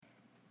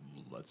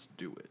Let's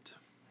do it.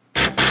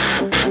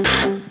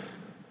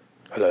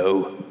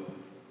 Hello?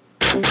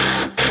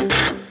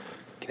 Can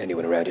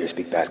anyone around here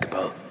speak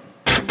basketball?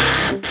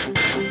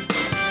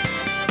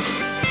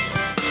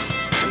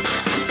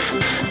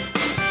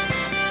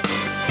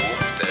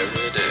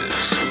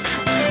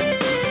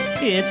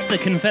 It's the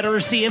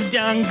Confederacy of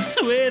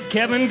Dunks with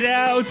Kevin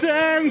Dowse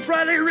and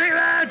Freddie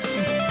Rivas.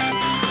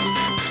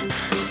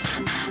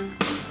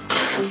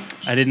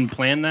 I didn't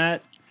plan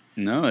that.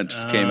 No, it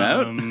just came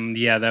out.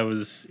 Yeah, it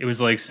was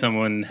like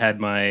someone had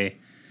my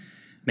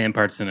man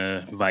parts in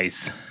a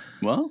vice.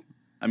 Well,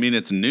 I mean,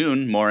 it's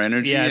noon, more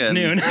energy. Yeah, it's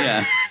noon.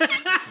 Yeah.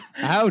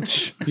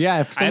 Ouch. Yeah,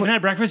 if I haven't someone,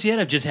 had breakfast yet.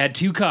 I've just had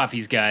 2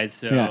 coffees, guys.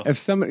 So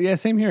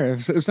same here.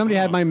 If somebody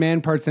had my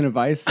man parts in a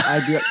vice,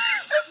 I'd be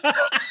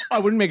I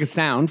wouldn't make a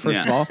sound,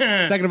 first of all.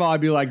 Second of all, I'd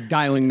be like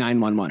dialing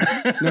 911.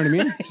 You know what I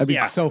mean? I'd be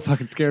so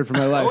fucking scared for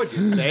my life. What would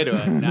you say to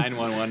a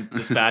 911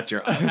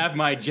 dispatcher? I have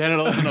my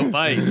genitals in a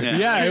vice.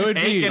 Yeah, it would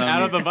Take be it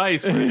out of the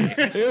vice.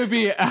 it would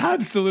be an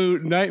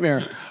absolute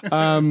nightmare.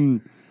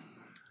 I'm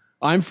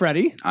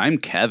Freddie. I'm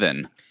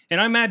Kevin. And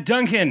I'm Matt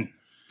Duncan.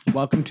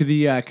 Welcome to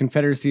the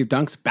Confederacy of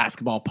Dunks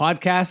basketball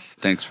podcast.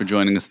 Thanks for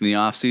joining us in the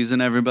off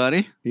season,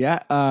 everybody.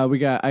 Yeah, we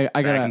got. I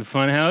Back in got. the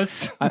fun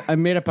house. I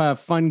made up a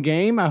fun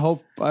game. I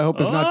hope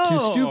it's not too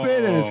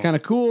stupid and it's kind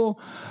of cool.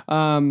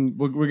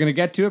 We're gonna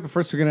get to it, but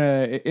first we're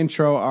gonna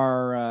intro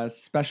our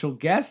special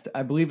guest.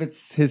 I believe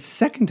it's his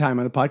second time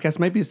on the podcast.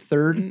 Might be his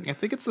third. I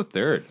think it's the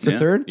third. It's the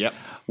third. Yep.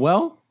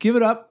 Well, give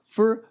it up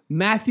for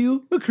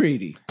Matthew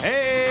McCready.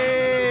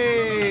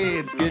 Hey,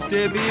 it's good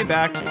to be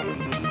back.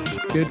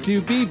 Good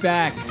to be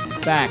back.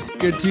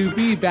 Good to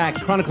be back.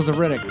 Chronicles of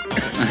Riddick.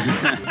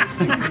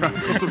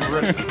 Chronicles of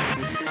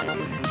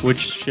Riddick.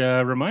 Which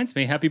reminds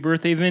me, happy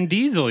birthday, Vin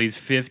Diesel. He's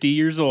 50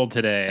 years old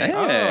today.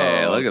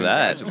 Hey, look at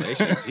that.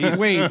 Congratulations. He's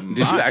Wait, Did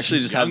you actually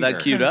just have that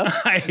queued up?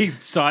 I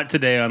saw it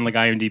today on like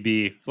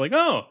IMDb. It's like,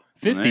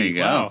 50. There you go.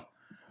 Wow.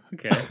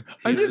 Okay.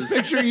 I'm just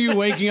picturing you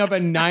waking up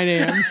at 9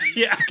 a.m.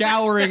 Yeah.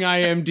 scouring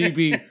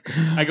IMDb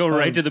I go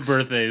right to the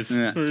birthdays.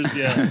 Yeah.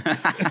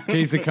 in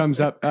case it comes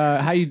up.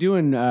 How you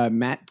doing,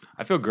 Matt?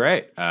 I feel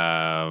great.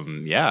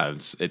 Yeah,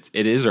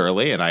 it is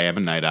early, and I am a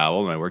night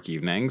owl, and I work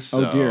evenings.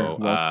 So, Oh, dear.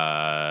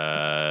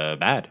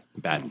 bad.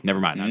 Never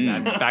mind.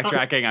 I'm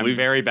backtracking. I'm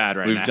very bad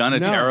right now. We've done a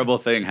No. terrible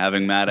thing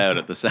having Matt out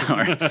at this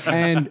hour.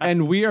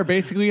 and we are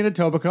basically in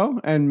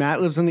Etobicoke, and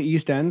Matt lives on the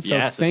East End. So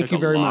Yes, thank it took you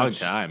very a long much.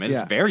 time. And Yeah.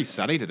 it's very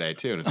sunny today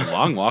too, and it's a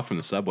long walk from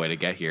the subway to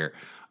get here.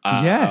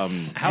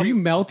 Yes. Are you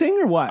melting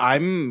or what?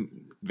 I'm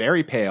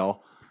very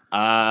pale,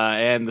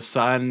 and the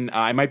sun.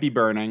 I might be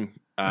burning,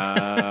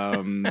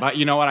 but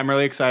you know what? I'm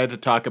really excited to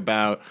talk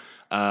about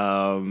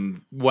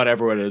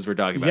whatever it is we're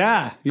talking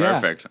about. Yeah.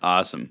 Perfect.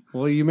 Awesome.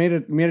 Well, you made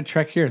a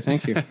trek here.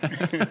 Thank you. Yeah,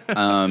 I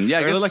I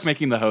really guess, like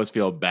making the host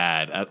feel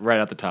bad right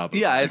at the top.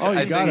 yeah,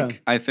 you gotta.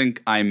 I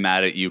think I'm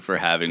mad at you for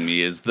having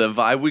me is the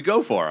vibe we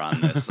go for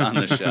on this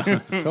show.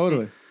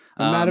 Totally.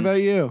 I'm mad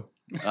about you.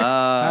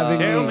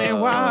 Tell me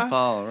why.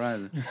 Paul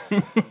Riley.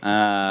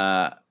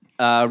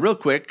 Real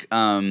quick,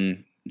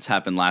 this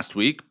happened last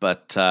week,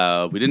 but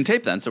we didn't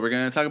tape then, so we're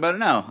going to talk about it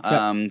now.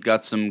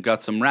 Got some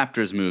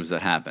Raptors moves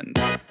that happened.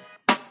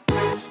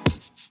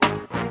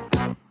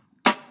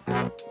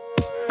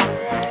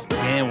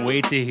 Can't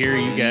wait to hear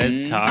you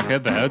guys talk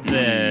about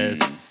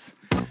this.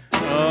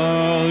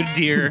 Oh,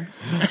 dear.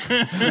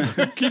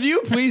 Can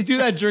you please do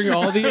that during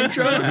all the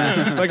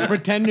intros? Like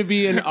pretend to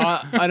be an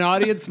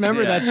audience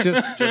member Yeah. that's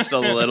just A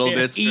little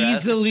bit stressed.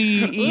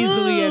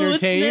 easily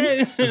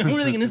entertained.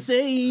 What are they going to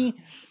say?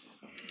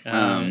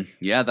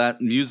 Yeah,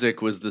 that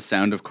music was the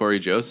sound of Corey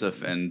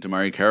Joseph and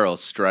Damari Carroll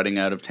strutting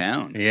out of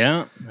town.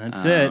 Yeah,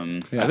 that's it.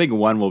 I think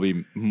one will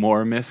be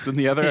more missed than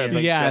the other. I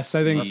think Yes,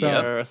 that's I think a so.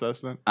 fair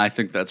assessment. I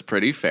think that's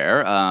pretty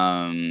fair.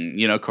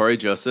 Corey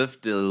Joseph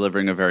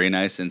delivering a very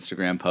nice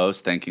Instagram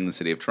post thanking the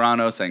city of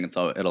Toronto, saying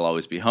it'll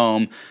always be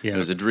home. Yeah. It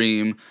was a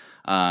dream.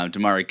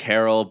 Damari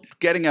Carroll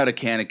getting out a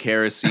can of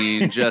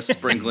kerosene, just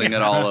sprinkling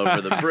it all over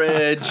the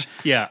bridge.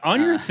 Yeah,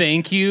 on your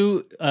thank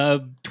you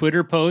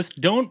Twitter post,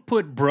 don't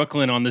put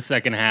Brooklyn on the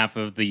second half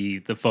of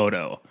the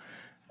photo.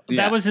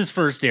 Yeah. That was his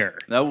first error.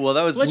 That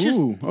was Let's just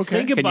Ooh, okay. say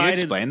Can you goodbye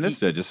explain this?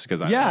 Just because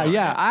Yeah.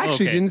 I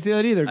actually Okay. didn't see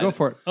that either. Go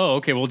for it. Oh,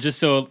 okay. Well, just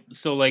so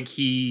like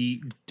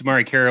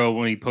Damari Carroll,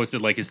 when he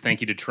posted like his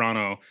thank you to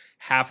Toronto,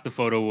 half the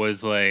photo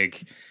was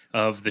like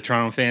of the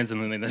Toronto fans,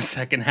 and then the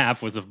second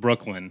half was of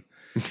Brooklyn.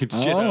 Just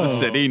the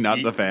city,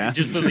 not the fans.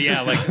 Just I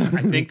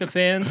think the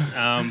fans.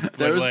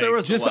 There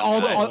was Just one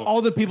all guy.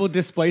 all the people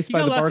displaced You by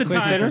got the lots of Barclays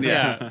time. Center.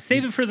 Yeah.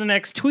 Save it for the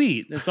next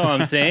tweet. That's all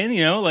I'm saying.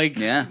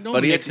 Yeah, don't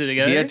but he had, mix it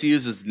together. he had to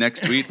use his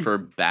next tweet for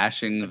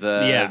bashing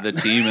the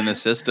team and the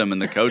system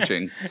and the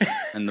coaching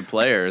and the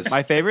players.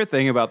 My favorite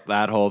thing about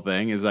that whole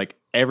thing is like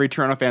every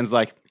Toronto fan's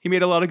like, he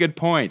made a lot of good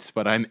points,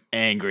 but I'm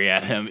angry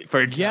at him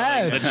for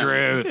telling the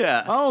truth.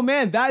 Yeah. Oh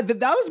man, that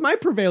was my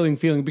prevailing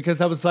feeling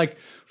because I was like,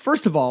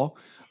 first of all,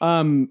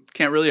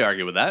 Can't really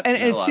argue with that. And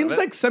Not a it lot seems of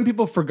like some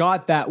people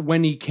forgot that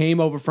when he came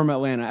over from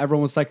Atlanta,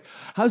 everyone was like,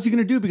 how's he going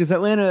to do? Because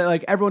Atlanta,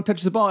 like, everyone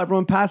touches the ball,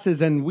 everyone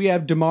passes, and we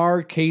have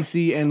DeMar,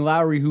 Casey, and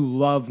Lowry who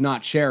love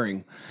not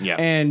sharing. Yeah.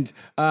 And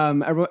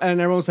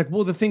everyone's like,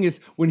 well, the thing is,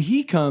 when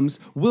he comes,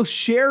 we'll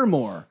share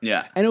more.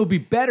 Yeah. And it'll be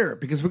better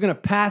because we're going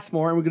to pass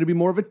more and we're going to be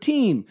more of a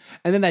team.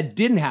 And then that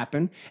didn't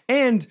happen.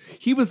 And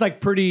he was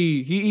like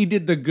he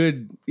did the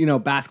good,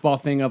 basketball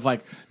thing of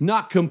like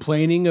not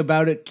complaining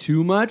about it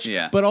too much,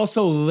 but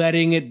also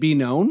letting it be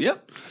known.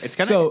 Yep. It's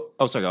kind of.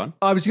 Oh, sorry, go on.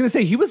 I was going to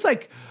say, he was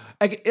like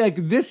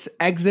this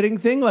exiting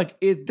thing,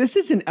 this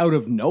isn't out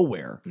of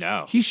nowhere.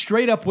 No. He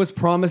straight up was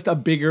promised a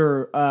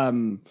bigger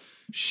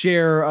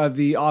share of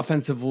the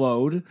offensive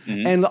load.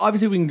 Mm-hmm. And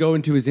obviously we can go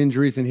into his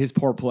injuries and his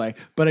poor play.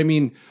 But I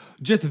mean,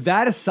 just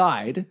that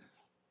aside,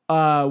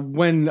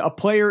 when a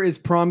player is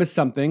promised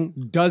something,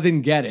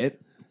 doesn't get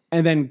it,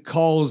 and then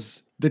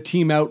calls the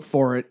team out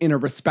for it in a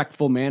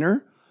respectful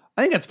manner,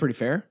 I think that's pretty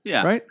fair.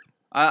 Yeah. Right?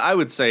 I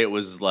would say it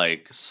was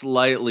like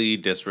slightly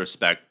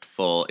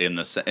disrespectful in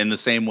the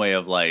same way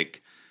of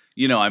like,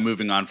 I'm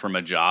moving on from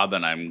a job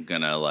and I'm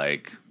gonna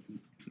like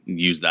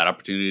use that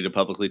opportunity to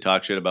publicly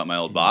talk shit about my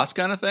old boss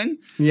kind of thing.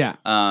 Yeah.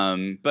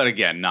 But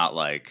again, not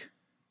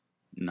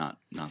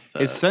the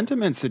His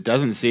sentiments, it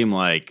doesn't seem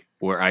like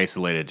we're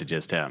isolated to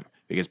just him.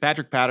 Because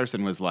Patrick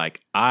Patterson was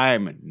like,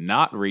 I'm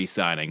not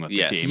re-signing with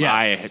the team.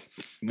 Yes.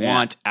 I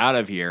want out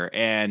of here.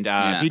 And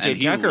PJ and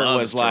he Tucker loves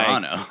was like,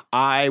 Toronto.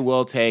 I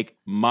will take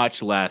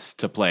much less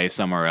to play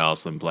somewhere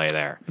else than play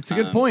there. It's a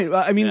good point.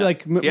 I mean,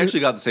 like... he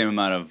actually got the same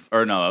amount of,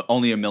 or no,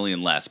 only $1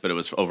 million less, but it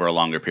was over a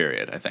longer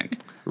period, I think.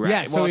 Right.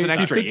 Yeah, Well, so it's an if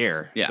you extra think-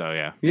 year. Yeah. So,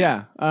 yeah.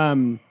 Yeah.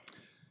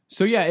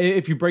 So yeah,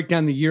 if you break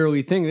down the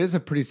yearly thing, it is a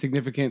pretty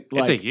significant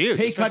It's a huge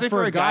pay cut especially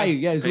for a guy.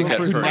 Yeah, he's Pay going cut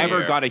for his for a Never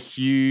year. got a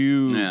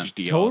huge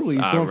deal. totally.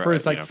 He's going for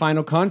his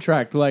final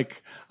contract.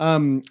 Like, I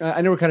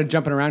know we're kind of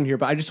jumping around here,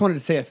 but I just wanted to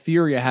say a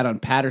theory I had on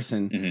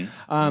Patterson,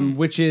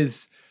 which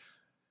is,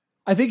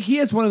 I think he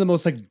has one of the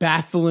most like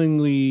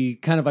bafflingly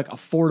kind of like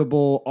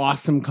affordable,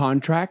 awesome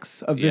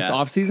contracts of this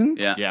offseason.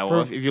 Yeah. Yeah,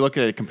 well, if you look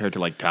at it compared to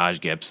like Taj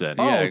Gibson.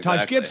 Oh, Yeah,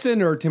 Taj exactly.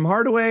 Gibson or Tim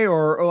Hardaway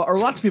or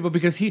lots of people,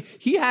 because he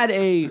had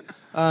a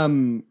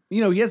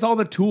he has all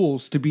the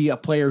tools to be a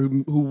player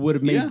who would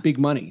have made big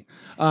money.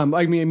 I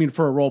mean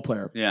for a role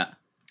player. Yeah.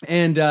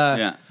 And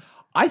Yeah.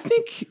 I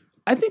think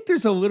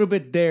there's a little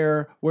bit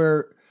there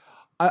where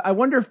I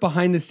wonder if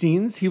behind the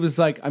scenes he was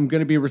like, I'm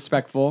going to be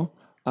respectful.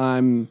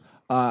 I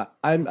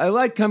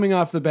like coming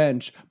off the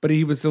bench, but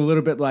he was a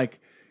little bit like,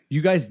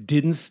 you guys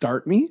didn't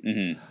start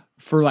me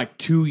for like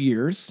 2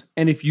 years,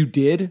 and if you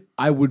did,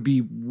 I would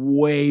be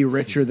way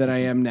richer than I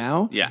am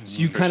now. Yeah,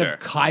 so you for kind sure. of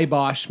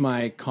kibosh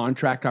my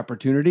contract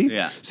opportunity.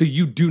 Yeah. So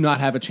you do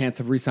not have a chance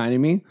of re-signing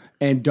me,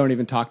 and don't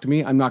even talk to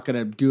me. I'm not going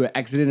to do an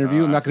exit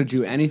interview. I'm not going to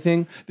do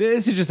anything.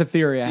 This is just a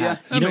theory I have.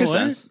 That You know makes what?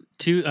 sense.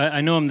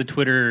 I know I'm the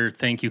Twitter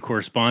thank you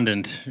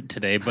correspondent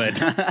today,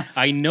 but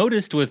I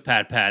noticed with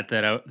Pat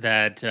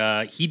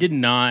that he did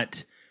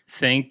not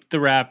thank the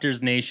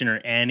Raptors Nation or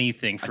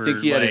anything for I think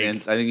he had like, an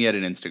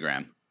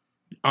Instagram.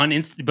 on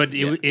Insta, but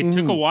it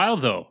took a while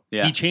though.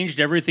 Yeah. He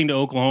changed everything to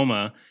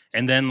Oklahoma,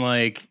 and then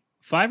like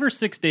 5 or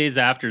 6 days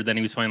after, then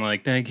he was finally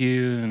like, "Thank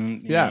you."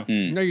 And you know.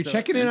 No, you're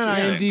checking in on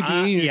interesting.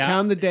 IMDb. You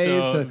count the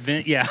days. So,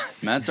 yeah.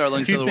 Matt's our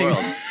link to Two the world.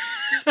 things.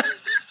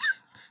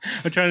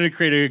 I'm trying to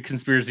create a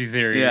conspiracy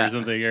theory Yeah. or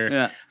something. Or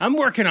Yeah. I'm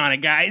working on it,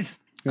 guys.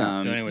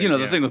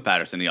 The thing with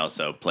Patterson, he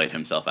also played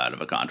himself out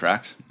of a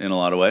contract in a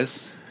lot of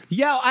ways.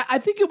 Yeah, I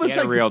think it was He had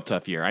like a real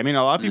tough year. I mean,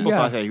 a lot of people Yeah.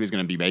 thought that he was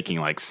going to be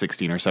making like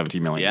 16 or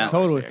 17 million. Yeah.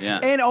 totally. Yeah.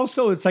 And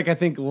also, it's like I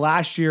think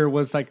last year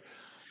was like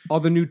all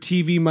the new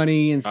TV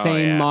money,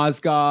 Insane yeah.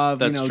 Mozgov,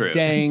 That's true.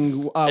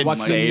 Dang, Joaquin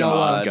Insane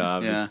Noah.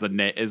 Mozgov Yeah.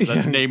 is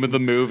the name of the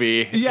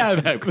movie Yeah.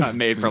 that got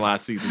made for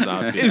last season's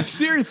offseason. Is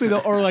seriously though,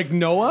 or like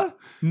Noah?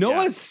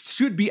 Noah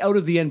should be out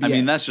of the NBA. I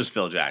mean, that's just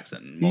Phil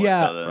Jackson. More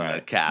Yeah. so than the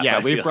Right. cap. Yeah, I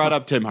we've feel. brought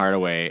up Tim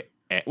Hardaway.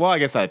 Well, I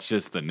guess that's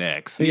just the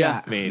Knicks.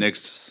 Yeah. I mean,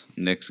 Knicks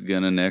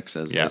gonna Knicks,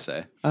 as Yeah. they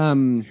say.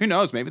 who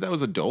knows? Maybe that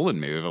was a Dolan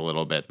move a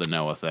little bit, the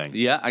Noah thing.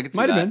 Yeah, I could see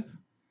Might have that. been.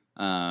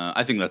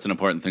 I think that's an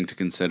important thing to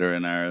consider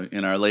in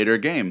our later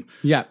game.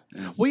 Yeah.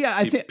 Well, yeah,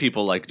 I think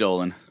People like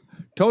Dolan.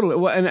 totally.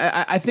 Well, and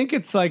I think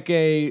it's like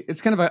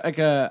it's kind of like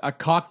a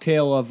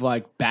cocktail of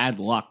like bad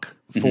luck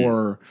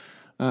for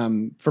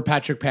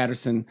Patrick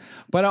Patterson.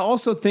 But I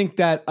also think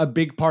that a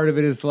big part of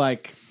it is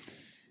like,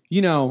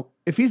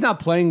 if he's not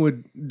playing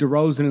with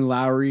DeRozan and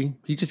Lowry,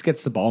 he just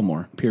gets the ball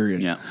more.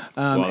 Period. Yeah.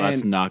 Well,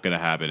 that's and- not going to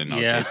happen in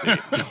Yeah.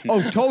 OKC.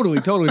 Oh,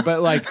 totally.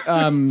 But like,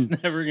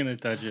 Never gonna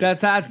touch it.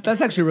 that's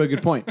actually a really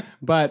good point.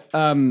 But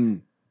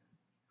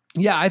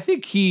yeah, I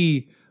think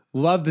he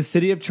loved the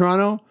city of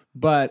Toronto,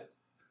 but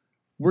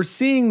we're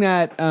seeing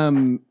that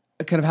kind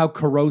of how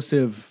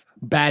corrosive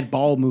bad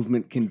ball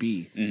movement can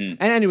be. And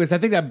anyways, I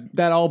think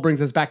that all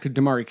brings us back to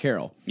DeMar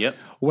Carroll, Yep.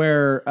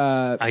 where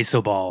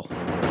ISO ball.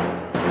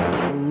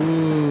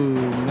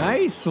 ooh,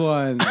 nice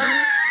one.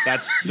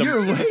 That's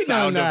You're the waiting on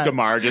sound that. of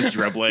DeMar just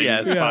dribbling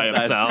Yes. by Yeah,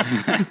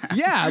 himself.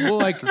 Yeah, well,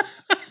 like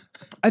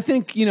I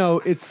think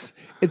it's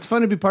it's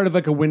fun to be part of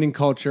like a winning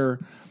culture,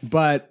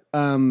 but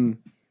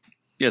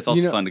Yeah, it's also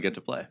You know- fun to get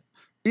to play.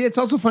 yeah, it's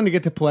also fun to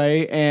get to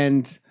play.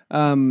 And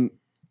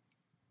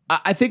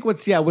I think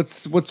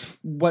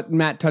what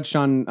Matt touched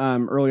on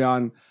early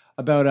on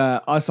about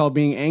us all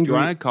being Do angry. you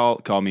want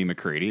to call me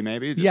McCready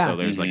maybe? Just Yeah. so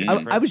there's like a Mhm. I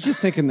difference? was just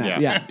thinking that.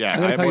 Yeah, yeah. I'm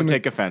gonna I call won't you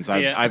take offense.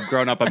 I've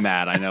grown up a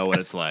Matt. I know what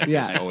it's like.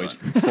 Yeah. There's always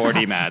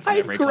 40 Matts in I've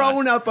every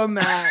grown class. up a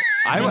Matt.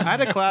 I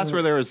had a class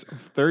where there was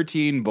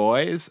 13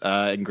 boys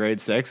in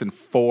grade 6 and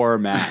 4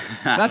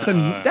 Matts.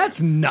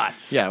 That's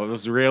nuts. Yeah, it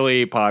was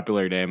really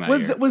popular name that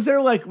year. Was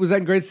that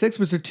in grade 6?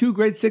 Was there 2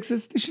 grade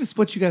 6s? They should have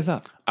split you guys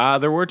up.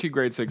 There were 2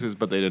 grade 6s,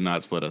 but they did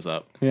not split us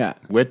up. Yeah.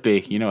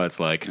 Whitby, you know what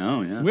it's like.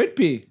 Oh yeah.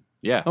 Whitby.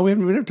 Yeah. Oh, we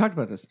never talked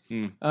about this.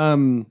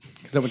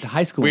 Because I went to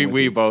high school. in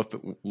We Whitby. both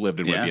lived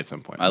in Yeah. Whitby at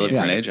some point. I lived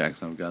Yeah. in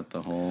Ajax. I've got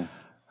the whole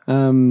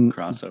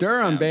crossover.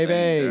 Durham, town baby.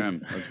 thing.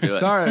 Durham. Let's do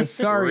it.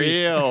 Sorry.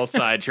 Real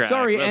sidetrack.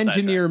 Sorry, Real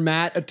engineer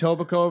Matt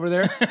Etobicoke over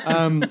there.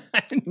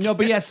 No,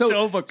 but yeah,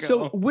 Etobicoke.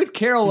 so with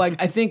Carroll,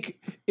 like I think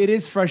it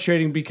is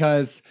frustrating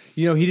because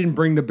he didn't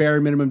bring the bare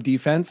minimum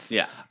defense.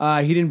 Yeah.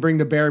 He didn't bring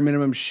the bare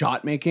minimum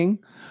shot making.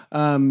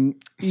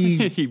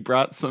 He, he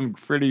brought some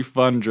pretty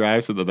fun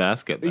drives to the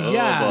basket. Though.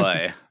 Yeah. Oh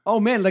boy. oh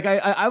man, like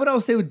I would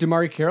always say with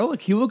DeMarre Carroll,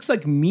 like he looks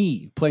like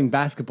me playing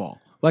basketball,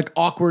 like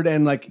awkward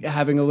and like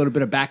having a little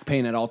bit of back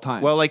pain at all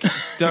times. Well, like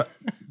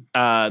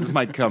this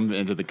might come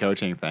into the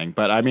coaching thing,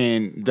 but I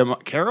mean,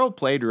 Carroll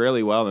played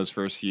really well in his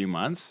first few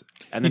months,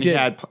 and then He he did.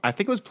 had, I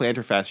think it was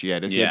plantar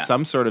fasciitis. He Yeah. had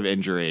some sort of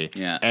injury,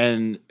 Yeah.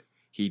 and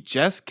he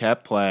just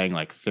kept playing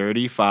like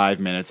 35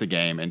 minutes a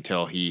game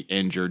until he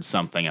injured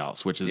something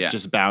else, which is Yeah.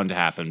 just bound to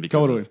happen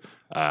because Totally. of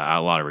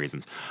a lot of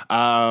reasons.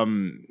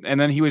 And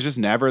then he was just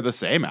never the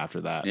same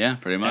after that. Yeah,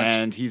 pretty much.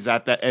 And he's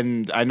at that.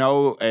 And I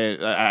know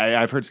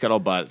I've heard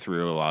Scuttlebutt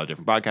through a lot of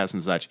different podcasts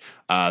and such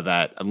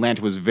that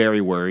Atlanta was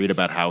very worried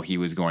about how he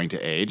was going to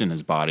age and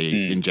his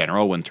body in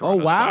general when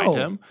Toronto wow. signed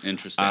him.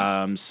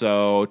 Interesting.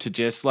 So to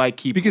just like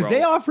keep because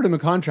they roll- offered him a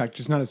contract,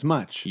 just not as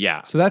much.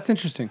 Yeah. So that's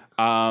interesting.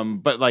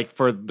 but like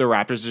for the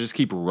Raptors to just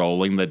keep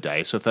rolling the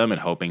dice with him and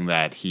hoping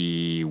that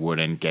he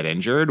wouldn't get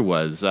injured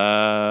was it's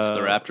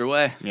the Raptor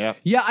way. Yeah.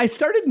 Yeah, I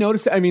started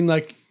noticing. I mean,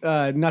 like,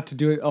 not to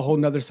do a whole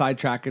nother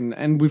sidetrack,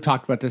 and we've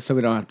talked about this, so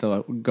we don't have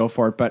to go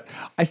for it. But I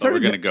But we're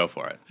started. gonna go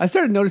for it. I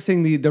started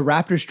noticing the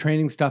Raptors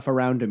training stuff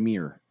around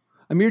Amir.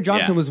 Amir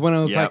Johnson Yeah. was when I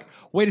was Yep. like,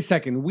 wait a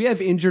second, we have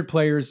injured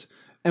players,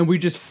 and we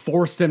just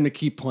force them to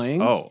keep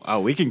playing. Oh,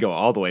 we can go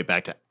all the way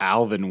back to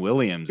Alvin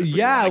Williams. if we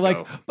Yeah, wanna like,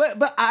 go.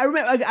 but I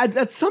remember like,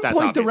 at some That's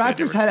point the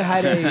obviously a Raptors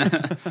had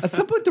different a at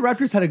some point the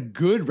Raptors had a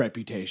good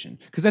reputation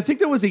because I think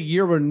there was a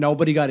year where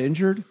nobody got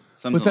injured.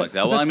 Something Was like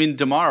that. was Well, I mean,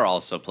 DeMar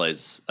also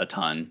plays a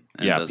ton.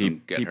 And Yeah,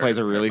 doesn't get he hurt plays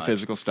a very really much.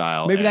 physical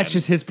style. maybe that's and-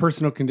 just his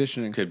personal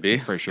conditioning. Could be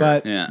for sure.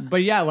 But Yeah.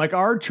 yeah, like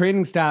our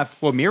training staff.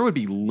 Well, Mir would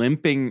be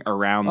limping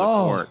around the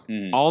Oh. court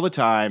all the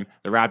time.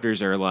 The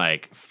Raptors are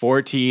like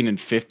 14 and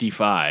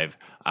 55.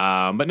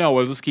 But no,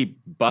 we'll just keep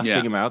busting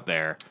Yeah. him out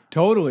there.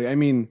 Totally. I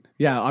mean,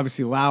 yeah,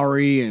 obviously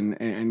Lowry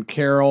and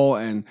Carroll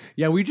and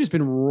yeah, we've just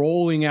been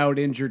rolling out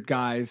injured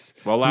guys.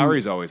 Well,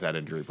 Lowry's always had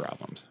injury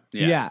problems.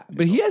 Yeah,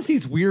 but he has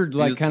these weird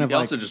like kind of he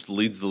like also just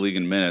leads the league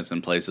in minutes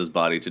and plays his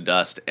body to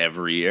dust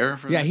every year.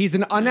 yeah, he's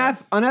an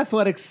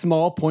unathletic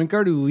small point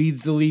guard who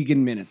leads the league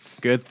in minutes.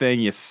 Good thing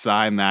you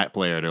signed that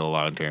player to a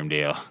long-term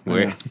deal.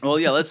 We're- Well,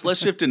 yeah, let's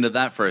shift into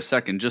that for a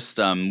second. Just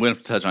we don't have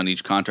to touch on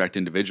each contract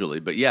individually,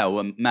 but yeah,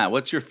 well, Matt,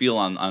 what's your feel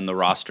on the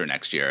roster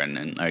next year?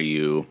 And are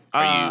you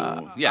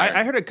yeah?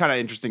 I heard a kind of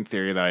interesting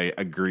theory that I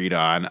agreed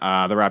on.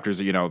 The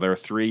Raptors, they're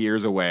 3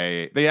 years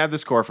away. They had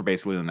this core for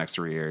basically the next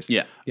 3 years.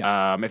 Yeah.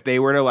 If they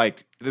were to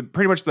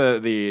pretty much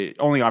the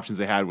only options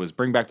they had was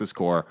bring back the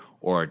score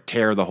or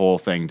tear the whole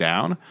thing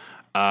down.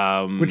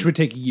 Which would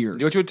take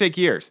years. Which would take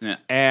years. Yeah.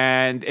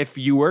 And if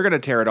you were going to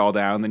tear it all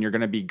down, then you're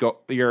going to be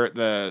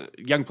the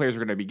young players are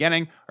going to be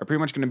getting are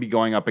pretty much going to be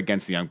going up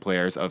against the young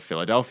players of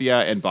Philadelphia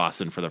and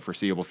Boston for the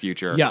foreseeable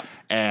future. Yeah.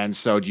 And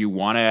so do you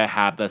want to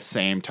have the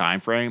same time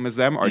frame as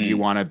them, or do you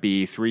want to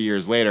be 3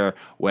 years later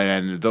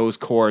when those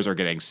cores are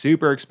getting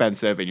super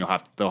expensive and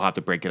they'll have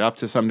to break it up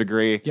to some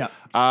degree? Yeah.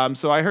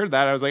 So I heard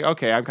that. I was like,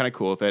 okay, I'm kind of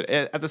cool with it.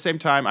 At the same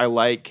time, I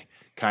like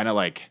kind of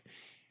like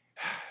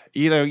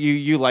either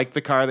you like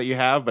the car that you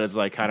have, but it's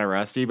like kind of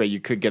rusty, but you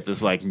could get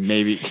this like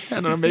maybe I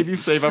don't know, maybe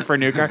save up for a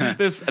new car.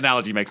 This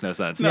analogy makes no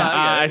sense. No,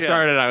 I get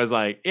it, I was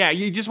like, yeah,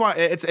 you just want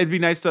it'd be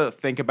nice to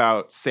think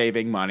about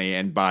saving money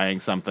and buying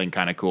something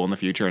kind of cool in the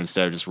future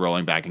instead of just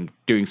rolling back and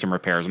doing some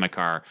repairs on a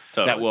car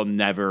that Totally. will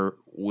never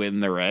win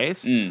the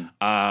race.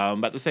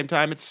 But at the same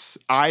time,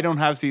 I don't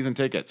have season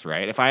tickets,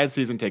 right? If I had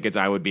season tickets,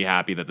 I would be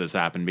happy that this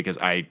happened because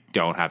I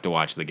don't have to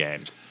watch the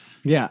games.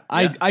 Yeah,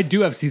 I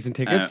do have season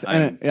tickets,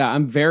 and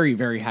I'm very,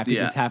 very happy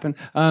this happened.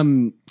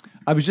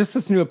 I was just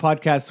listening to a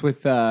podcast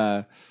with,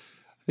 I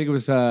think it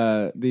was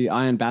the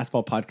Ion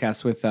Basketball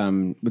podcast with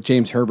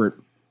James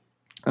Herbert,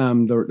 the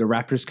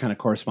Raptors kind of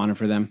correspondent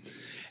for them,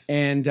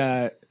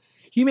 and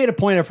he made a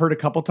point I've heard a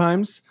couple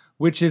times,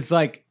 which is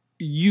like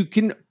you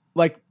can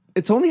like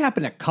it's only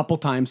happened a couple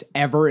times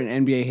ever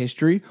in NBA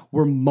history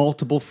where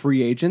multiple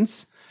free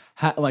agents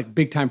like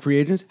big time free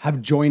agents,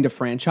 have joined a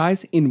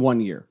franchise in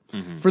 1 year.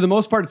 For the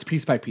most part, it's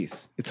piece by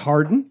piece. It's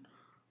Harden,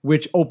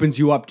 which opens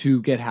you up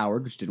to get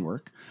Howard, which didn't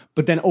work,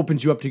 but then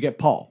opens you up to get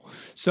Paul.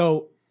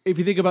 So if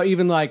you think about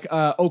even like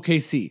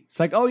OKC, it's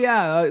like, oh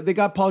yeah, they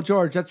got Paul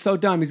George. That's so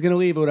dumb. He's going to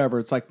leave or whatever.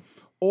 It's like,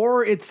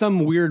 or it's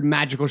some weird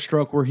magical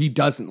stroke where he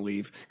doesn't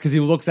leave because he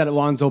looks at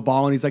Alonzo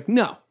Ball and he's like,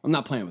 no, I'm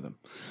not playing with him.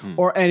 I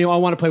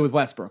want to play with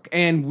Westbrook.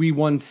 And we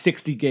won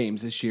 60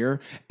 games this year.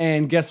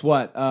 And guess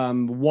what?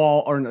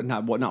 Wall, or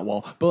not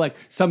Wall, but like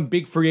some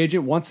big free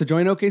agent wants to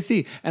join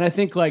OKC. And I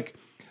think like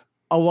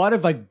a lot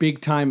of like big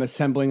time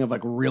assembling of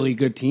like really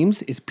good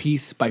teams is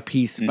piece by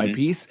piece by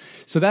piece.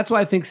 So that's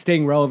why I think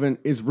staying relevant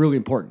is really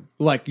important.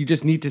 Like you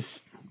just need to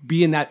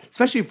be in that,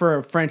 especially for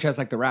a franchise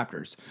like the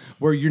Raptors,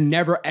 where you're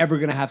never ever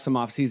going to have some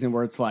offseason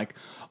where it's like,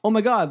 oh my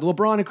God,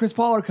 LeBron and Chris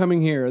Paul are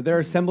coming here. They're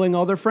assembling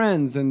all their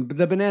friends and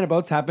the banana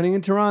boat's happening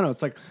in Toronto.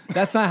 It's like,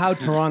 that's not how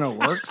Toronto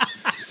works.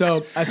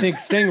 So I think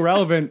staying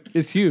relevant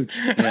is huge.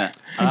 Yeah.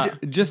 I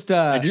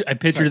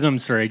pictured them,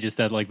 just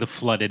at like the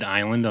flooded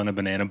island on a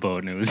banana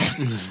boat, and it was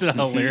just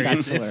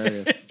hilarious. That's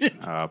hilarious.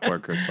 Poor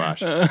Chris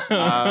Bosh.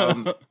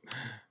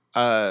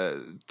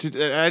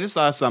 I just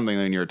saw something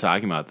when you were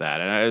talking about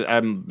that, and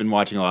I've been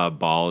watching a lot of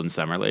ball in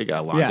summer league,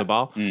 Lonzo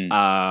Ball.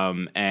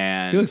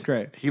 And He looks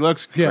great. He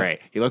looks great.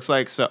 He looks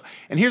like so.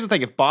 And here's the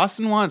thing: if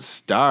Boston wants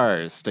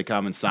stars to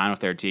come and sign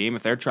with their team,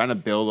 if they're trying to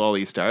build all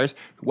these stars,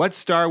 what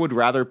star would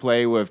rather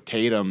play with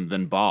Tatum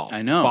than Ball?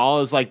 I know.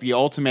 Ball is like the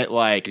ultimate.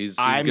 Like He's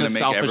I'm gonna a make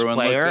selfish everyone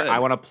look player. good. I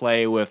want to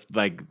play with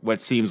like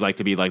what seems like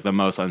to be like the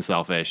most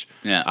unselfish.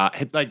 Yeah.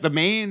 Like the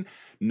main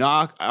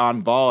knock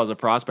on Ball as a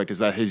prospect is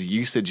that his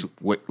usage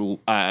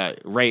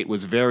rate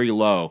was very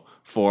low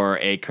for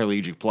a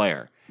collegiate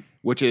player,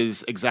 which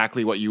is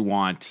exactly what you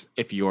want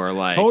if you're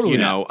like,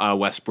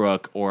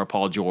 Westbrook or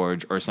Paul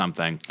George or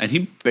something. And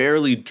he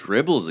barely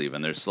dribbles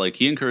even. There's like,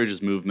 he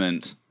encourages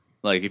movement.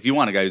 Like, if you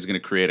want a guy who's going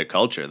to create a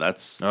culture,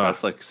 that's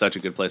like such a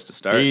good place to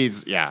start. He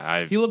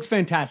looks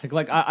fantastic.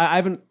 Like I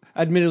haven't,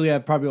 admittedly,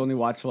 I've probably only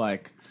watched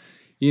like,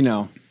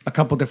 a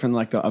couple different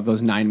like of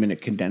those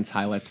 9-minute condensed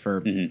highlights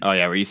for. Oh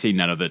yeah, where you see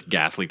none of the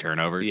ghastly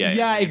turnovers.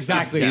 Yeah,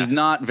 exactly. He's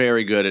not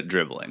very good at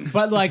dribbling.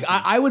 But like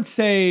I would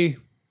say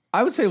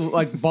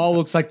like Ball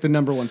looks like the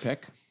number 1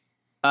 pick.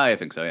 I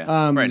think so,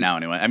 yeah. Right now,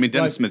 anyway. I mean,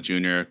 Dennis Smith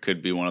Jr.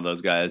 could be one of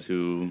those guys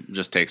who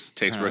just takes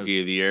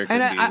Rookie of the Year.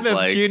 And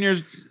Smith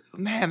Jr.'s,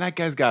 man, that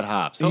guy's got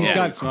hops. He's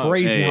got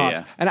crazy hops.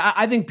 Yeah. And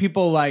I think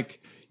people like,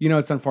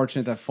 it's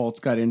unfortunate that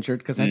Fultz got injured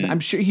because I'm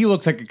sure he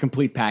looks like a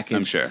complete package.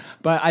 I'm sure.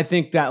 But I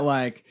think that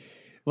like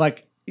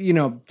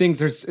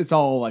things are, it's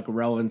all like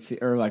relevancy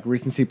or like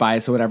recency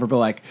bias or whatever. But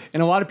like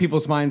in a lot of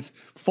people's minds,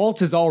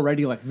 Fultz is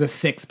already like the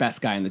 6th best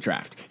guy in the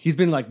draft. He's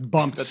been like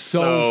bumped That's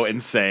so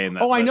insane.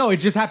 Oh, I know. It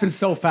just happened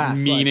so fast.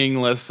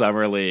 Meaningless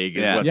summer league.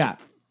 Is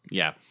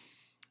Yeah.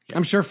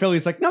 I'm sure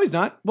Philly's like, no, he's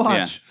not.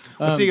 Watch.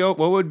 Yeah.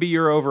 What would be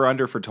your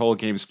over-under for total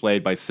games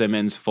played by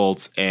Simmons,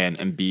 Fultz, and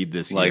Embiid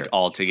this year? Like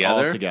all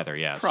together? All together,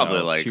 yeah. Probably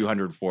so like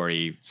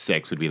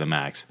 246 would be the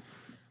max.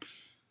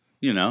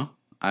 I'm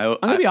going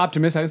to be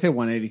optimistic. I would say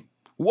 180.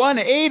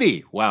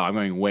 180? Wow, I'm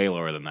going way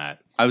lower than that.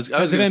 I was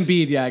Because of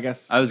Embiid, yeah, I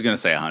guess. I was going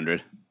to say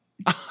 100.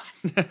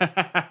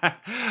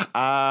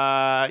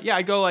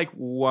 I'd go like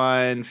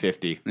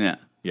 150. Yeah.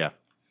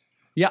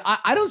 Yeah,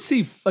 I don't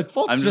see like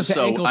Fultz. I'm just an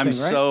ankle I'm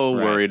thing, right? so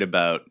worried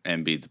about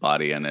Embiid's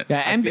body, and it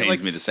pains me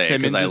to say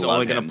Simmons because I is love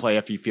only him. going to play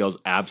if he feels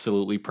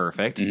absolutely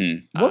perfect.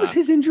 What was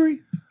his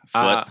injury?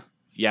 Foot.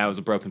 Yeah, it was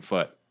a broken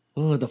foot.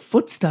 Oh, the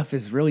foot stuff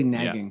is really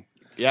nagging.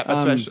 Yeah,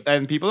 especially,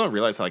 and people don't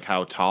realize like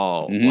how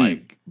tall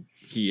like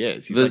he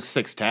is. He's like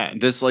 6'10".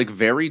 This like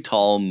very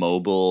tall,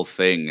 mobile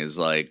thing is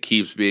like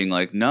keeps being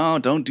like, no,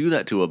 don't do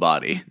that to a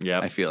body. Yeah,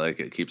 I feel like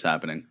it keeps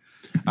happening.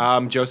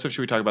 Joseph, should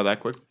we talk about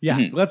that quick?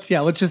 Yeah, let's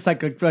just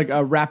like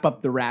wrap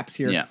up the wraps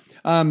here. Yeah.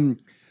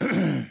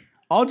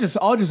 I'll just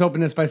open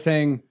this by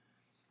saying,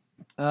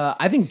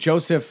 I think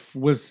Joseph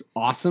was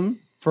awesome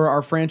for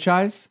our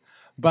franchise,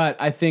 but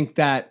I think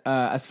that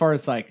as far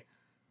as like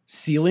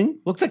ceiling,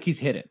 looks like he's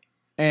hit it,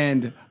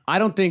 and I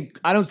don't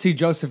see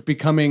Joseph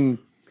becoming,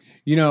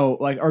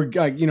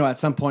 at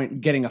some point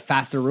getting a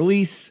faster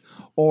release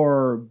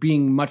or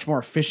being much more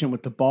efficient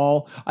with the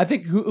ball. I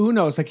think who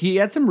knows? Like he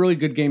had some really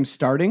good games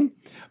starting,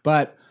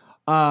 but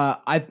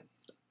as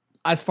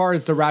far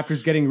as the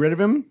Raptors getting rid of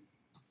him,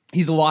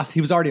 he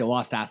was already a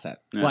lost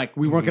asset. Yeah. Like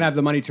we weren't gonna have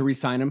the money to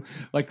re-sign him.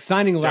 Like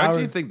signing Lowry. Don't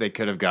you think they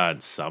could have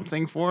gotten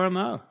something for him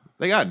though?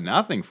 They got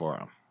nothing for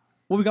him.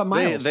 Well, we got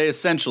Miles. They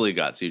essentially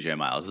got CJ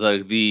Miles.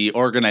 The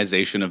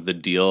organization of the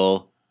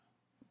deal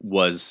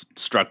was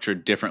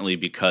structured differently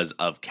because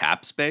of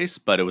cap space,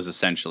 but it was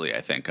essentially,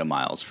 I think, a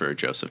Miles for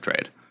Joseph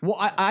trade. Well,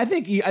 I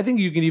think you can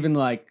even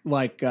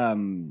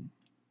kind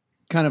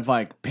of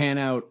like pan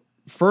out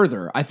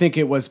further. I think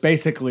it was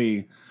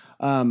basically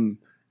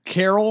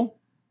Carroll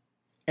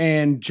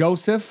and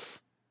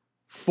Joseph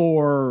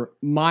for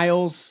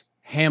Miles,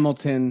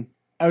 Hamilton.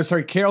 Oh,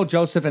 sorry, Carroll,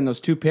 Joseph, and those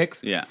 2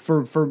 picks. Yeah.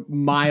 For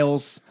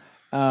Miles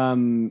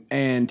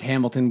and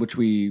Hamilton, which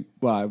we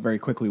very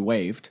quickly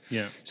waived.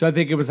 Yeah. So I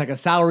think it was like a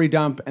salary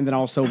dump, and then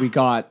also we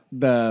got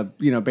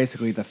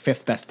basically the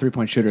 5th best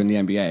 3-point shooter in the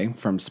NBA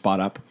from Spot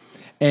Up,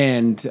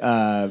 and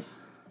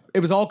it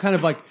was all kind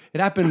of like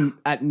it happened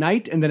at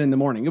night and then in the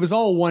morning. It was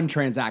all one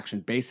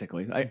transaction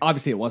basically.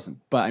 Obviously it wasn't,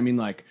 but I mean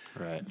like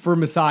for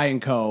Masai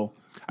and Co.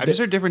 I just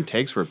heard different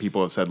takes where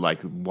people have said like,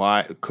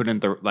 why couldn't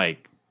the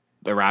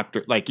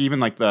Raptor, like even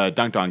like the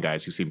Dunked On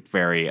guys who seem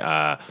very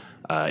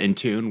in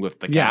tune with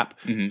the cap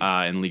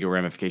and legal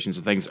ramifications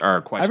of things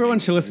are questioning. Everyone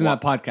should listen to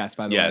that podcast,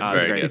 by the way. It's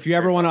very good. If you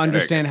ever want to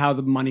understand how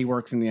the money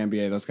works in the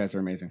NBA, those guys are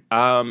amazing.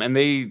 And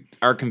they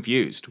are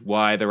confused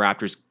why the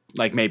Raptors,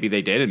 like maybe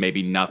they did and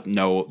maybe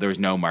there's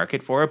no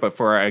market for it, but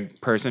for a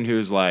person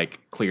who's like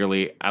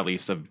clearly at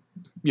least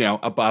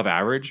above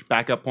average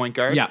backup point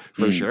guard,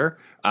 for sure,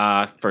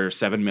 for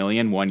 $7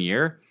 million 1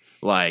 year,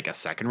 like a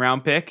second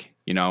round pick,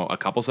 a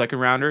couple second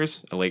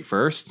rounders, a late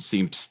first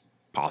seems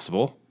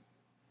possible.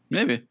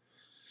 Maybe.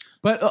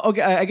 But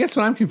okay, I guess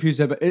what I'm confused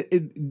about,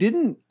 it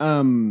didn't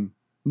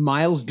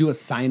Miles do a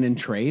sign and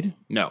trade?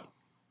 No.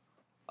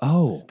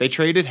 Oh, they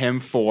traded him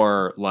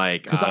for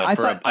like I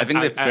think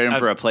they traded him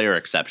for a player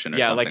exception or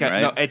something,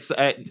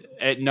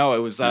 right? No, it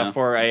was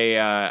for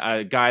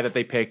a guy that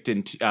they picked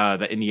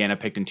that Indiana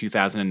picked in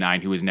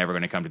 2009 who was never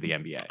going to come to the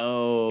NBA.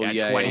 Oh,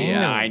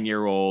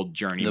 29-year-old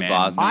journeyman. The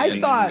Bosnian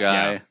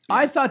guy.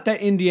 I thought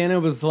that Indiana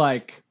was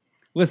like,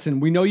 listen,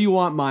 we know you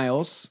want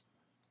Miles.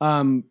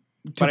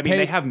 But I mean,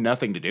 they have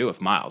nothing to do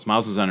with Miles.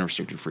 Miles is an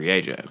unrestricted free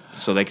agent,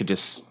 so they could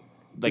just.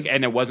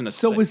 And it wasn't a.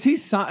 So was he?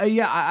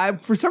 I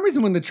for some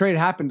reason when the trade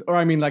happened, or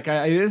I mean,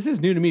 this is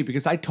new to me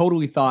because I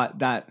totally thought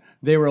that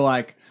they were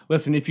like,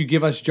 listen, if you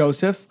give us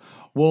Joseph,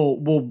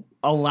 we'll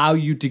allow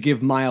you to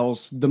give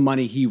Miles the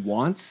money he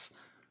wants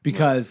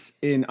because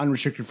in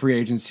unrestricted free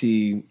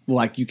agency,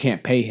 like you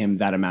can't pay him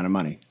that amount of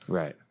money.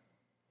 Right.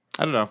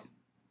 I don't know.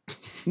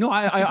 No,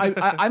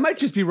 I might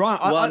just be wrong.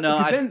 Well,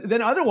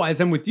 then otherwise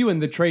I'm with you,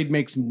 and the trade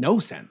makes no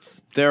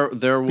sense. There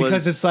was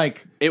because it's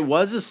like it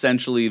was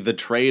essentially the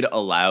trade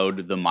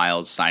allowed the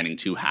Miles signing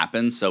to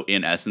happen. So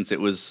in essence, it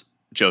was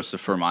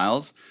Joseph for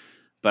Miles,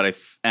 but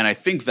I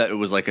think that it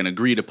was like an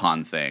agreed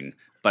upon thing.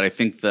 But I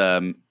think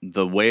the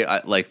way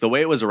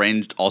it was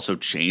arranged also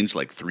changed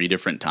like 3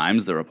 different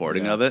times the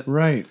reporting of it.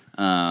 Right.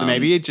 So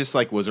maybe it just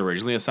like was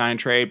originally a sign and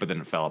trade, but then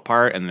it fell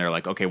apart, and they're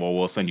like, okay, well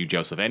we'll send you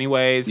Joseph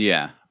anyways.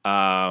 Yeah.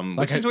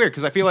 Which is weird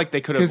because I feel like they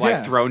could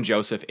have thrown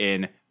Joseph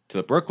in to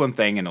the Brooklyn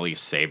thing and at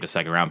least saved a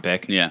second round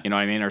pick. Yeah. You know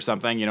what I mean? Or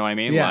something. You know what I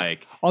mean? Yeah.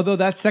 Like, although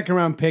that second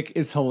round pick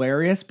is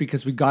hilarious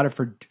because we got it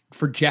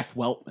for Jeff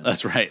Weltman.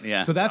 That's right.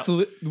 Yeah. So that's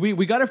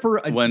we got it for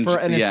an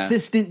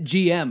assistant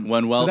GM.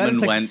 When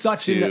Weltman went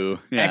such to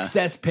an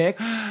excess pick,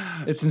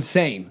 it's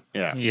insane.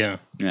 Yeah. Yeah.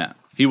 Yeah.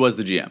 He was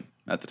the GM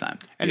at the time.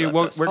 And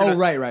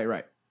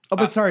right. Oh,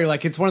 but sorry,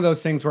 like it's one of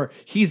those things where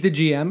he's the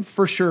GM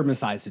for sure.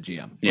 Masai's the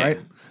GM,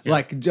 right?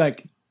 Yeah.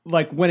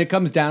 Like when it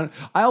comes down,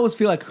 I always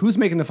feel like who's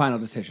making the final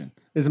decision?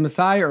 Is it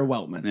Masai or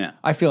Weltman? Yeah.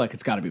 I feel like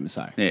it's got to be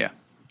Masai. Yeah.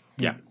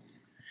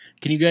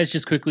 Can you guys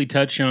just quickly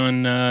touch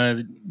on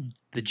the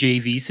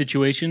JV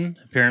situation?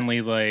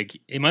 Apparently, like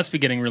it must be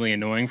getting really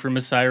annoying for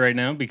Masai right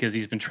now because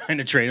he's been trying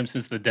to trade him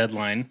since the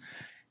deadline.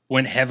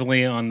 Went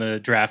heavily on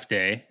the draft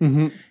day,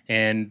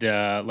 and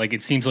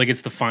it seems like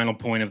it's the final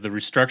point of the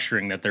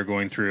restructuring that they're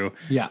going through.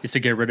 Is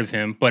to get rid of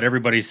him. But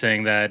everybody's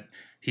saying that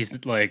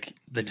he's like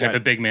the type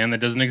of big man that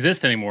doesn't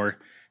exist anymore.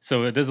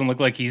 So it doesn't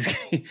look like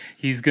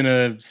he's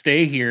gonna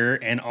stay here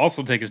and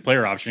also take his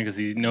player option because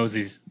he knows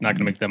he's not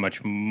gonna make that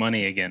much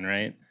money again,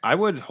 right? I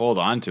would hold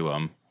on to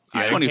him.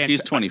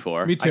 He's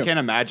 24. Me too. I can't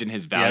imagine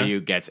his value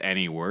gets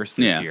any worse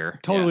this year.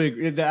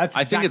 Totally.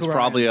 I think it's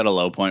probably at a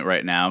low point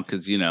right now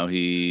because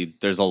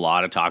there's a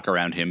lot of talk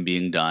around him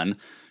being done.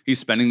 He's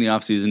spending the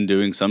offseason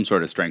doing some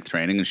sort of strength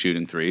training and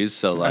shooting threes.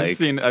 So like I've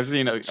seen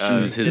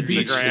his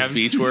beach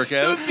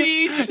workout. The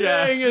beach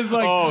thing is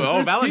like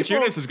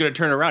Valanciunas is going to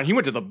turn around. He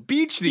went to the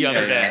beach the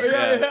other day.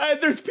 Yeah.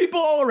 There's people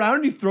all around.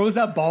 And he throws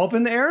that ball up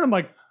in the air, and I'm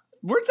like,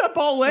 where's that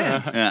ball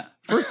land? Yeah.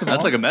 First of all,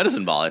 that's like a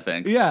medicine ball, I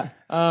think. Yeah.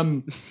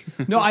 No,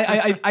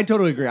 I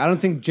totally agree. I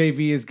don't think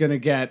JV is going to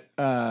get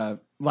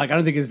I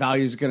don't think his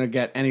value is going to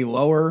get any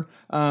lower.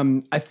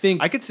 I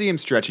think I could see him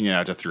stretching it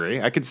out to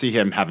 3. I could see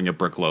him having a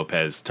Brook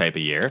Lopez type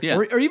of year. Yeah.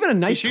 Or even a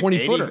nice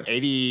 20-footer.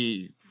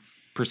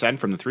 80%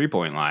 from the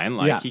 3-point line.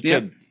 Like he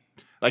could.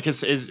 Like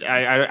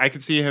I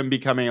could see him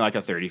becoming like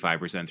a 35%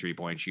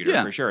 3-point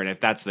shooter for sure. And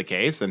if that's the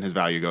case, then his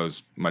value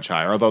goes much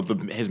higher. Although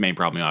his main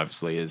problem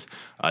obviously is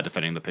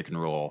defending the pick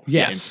and roll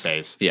in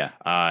space.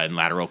 And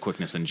lateral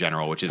quickness in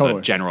general, which is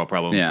a general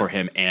problem for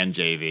him and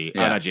JV.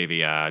 Not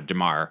JV,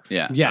 DeMar.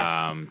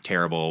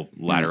 Terrible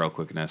lateral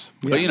quickness.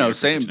 But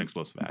same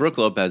explosive Brook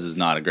Lopez is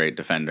not a great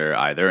defender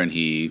either, and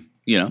he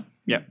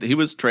he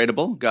was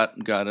tradable.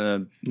 Got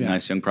a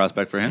nice young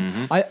prospect for him.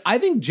 Mm-hmm. I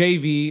think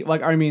JV,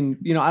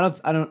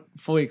 I don't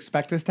fully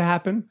expect this to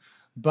happen,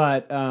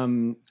 but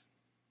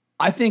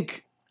I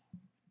think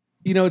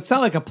it's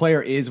not like a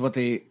player is what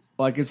they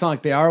Like it's not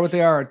like they are what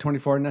they are at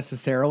 24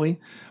 necessarily.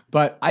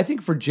 But I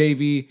think for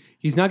JV,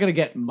 he's not going to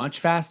get much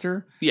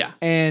faster. Yeah.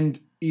 And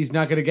he's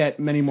not going to get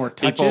many more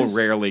touches. People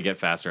rarely get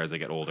faster as they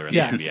get older in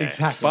Yeah, the NBA.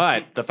 exactly.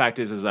 But the fact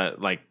is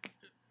that like,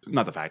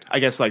 not the fact. I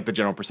guess like the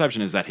general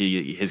perception is that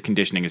his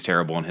conditioning is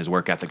terrible and his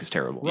work ethic is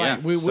terrible. Right.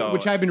 Yeah. So-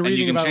 Which I've been And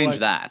reading you can about. change like,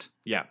 that.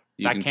 Yeah,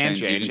 You that can can change-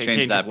 change. you It can change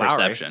changes that Lowry.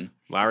 perception.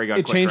 Lowry got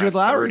It quicker changed with at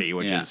Lowry. 30,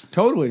 which Yeah. is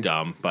Totally.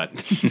 dumb. But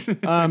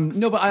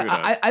No, but Who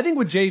knows? I think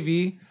with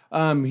JV,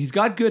 he's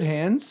got good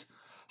hands.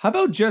 How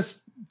about just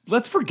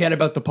let's forget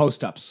about the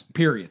post ups,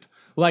 period.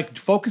 Like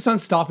focus on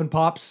stop and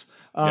pops.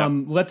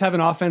 Let's have an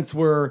offense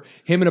where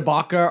him and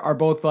Ibaka are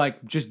both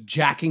like just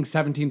jacking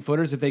 17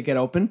 footers if they get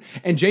open.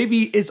 And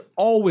JV is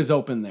always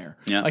open there.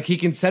 Yeah. Like he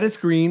can set a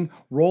screen,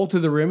 roll to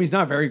the rim. He's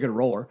not a very good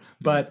roller,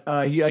 but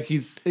he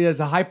has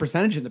a high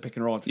percentage in the pick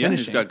and roll at Yeah,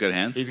 finishing. he's got good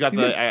hands. he's got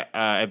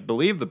I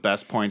believe the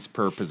best points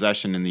per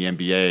possession in the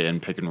NBA in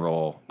pick and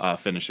roll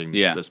finishing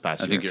Yeah, this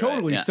past I year. think you're right.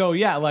 Totally. Yeah. So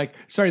yeah, like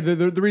sorry, the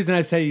reason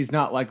I say he's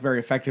not like very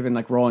effective in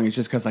like rolling is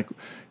just because like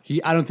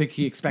I don't think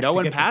he expects No to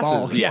one get passes the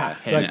ball. the Yeah.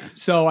 ball. Like, Yeah.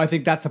 so I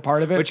think that's a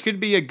part of it. Which could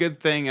be a good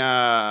thing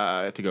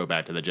to go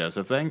back to the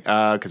Joseph thing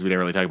because we didn't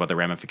really talk about the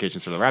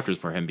ramifications for the Raptors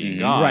for him being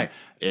gone. Right.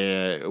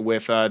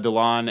 With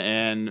DeLon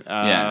and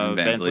and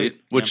Van Vliet,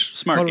 which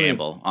smart Totally.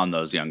 gamble on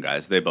those young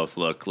guys. They both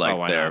look like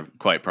why they're not?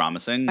 quite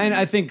promising. and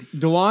I think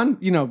DeLon,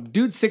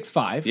 dude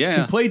 6'5", Yeah.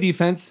 can play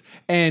defense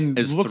and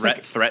is looks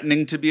like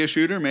threatening to be a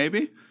shooter,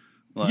 maybe.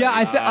 Like, yeah.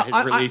 I his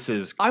think release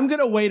is I'm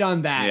gonna wait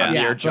on that. Yeah. Yeah,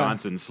 Amir but-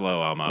 Johnson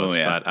slow almost. Oh,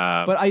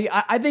 yeah. But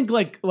I think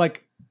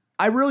like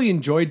I really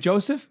enjoyed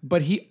Joseph,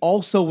 but he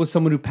also was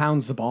someone who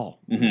pounds the ball.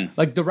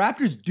 Like the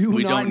Raptors do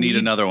we not don't need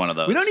another one of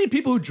those. We don't need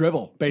people who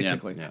dribble,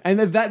 basically. Yeah. And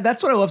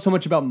that's what I love so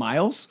much about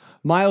Miles.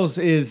 Miles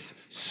is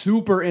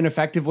super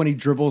ineffective when he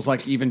dribbles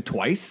like even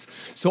twice.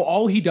 So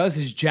all he does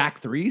is jack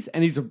threes,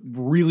 and he's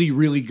really,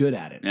 really good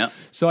at it. Yeah.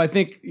 So I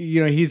think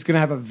he's going to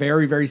have a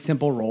very, very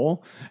simple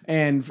role,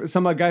 and for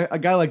a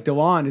guy like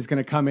DeLon is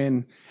going to come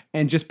in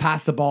and just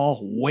pass the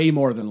ball way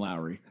more than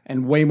Lowry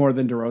and way more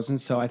than DeRozan.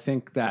 So I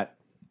think that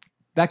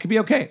could be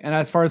okay. And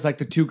as far as like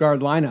the 2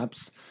 guard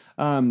lineups,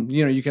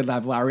 you could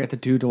have Lowry at the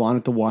 2, DeLon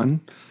at the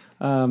 1,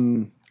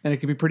 and it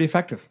could be pretty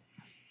effective.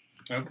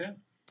 Okay.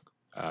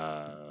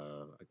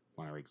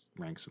 want to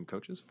rank some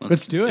coaches?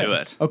 Let's do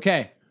it.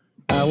 Okay.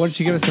 Why don't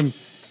you give us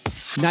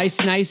some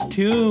nice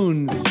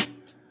tunes?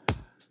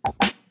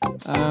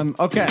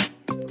 Okay.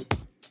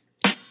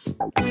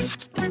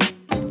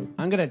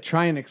 I'm going to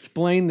try and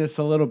explain this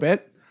a little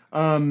bit.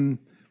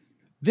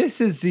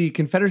 This is the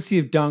Confederacy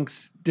of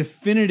Dunks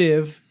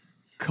definitive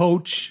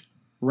coach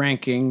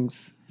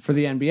rankings for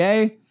the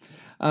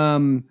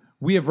NBA.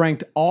 We have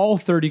ranked all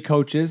 30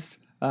 coaches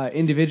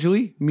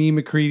individually, me,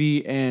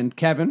 McCready, and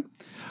Kevin.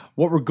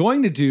 What we're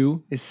going to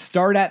do is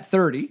start at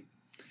 30,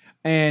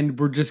 and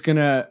we're just going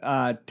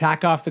to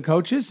tack off the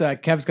coaches.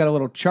 Kev's got a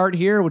little chart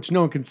here, which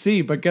no one can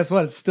see, but guess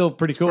what? It's still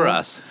pretty cool. for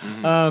us.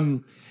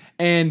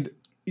 And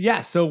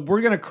yeah, so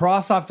we're going to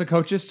cross off the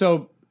coaches.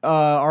 So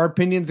our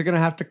opinions are going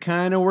to have to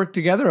kind of work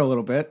together a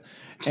little bit.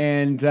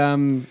 And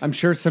I'm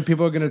sure some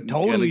people are going to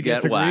totally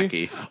get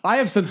disagree. wacky. I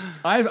have some.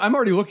 I'm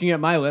already looking at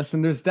my list,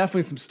 and there's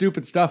definitely some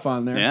stupid stuff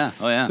on there. Yeah.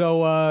 Oh, yeah.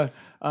 So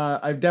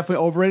I've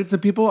definitely overrated some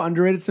people,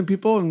 underrated some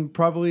people, and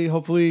probably,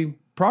 hopefully,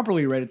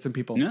 properly rated some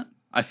people. Yeah.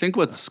 I think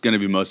what's going to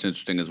be most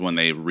interesting is when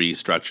they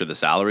restructure the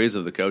salaries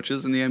of the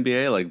coaches in the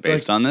NBA, like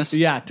based on this.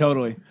 Yeah,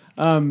 totally.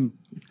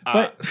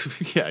 But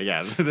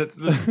yeah. This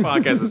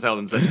podcast is held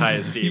in such high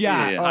esteem.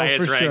 Yeah, The oh,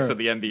 highest for ranks sure. of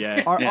the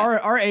NBA.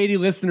 our 80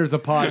 listeners a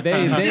pod,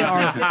 they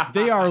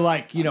are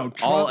like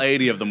All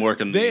 80 of them work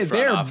in the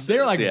front offices.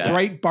 they're like yeah.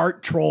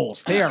 Breitbart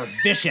trolls. They are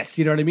vicious.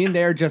 You know what I mean?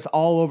 They're just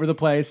all over the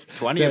place.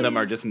 20 of them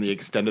are just in the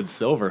extended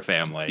Silver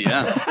family.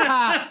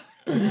 Yeah.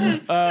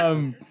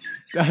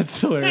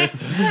 That's hilarious.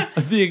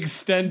 The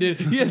extended.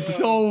 He has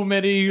so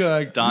many.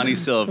 Donnie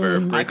Silver, I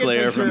can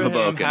bricklayer from picture him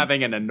Hoboken.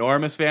 having an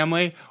enormous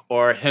family,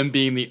 or him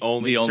being the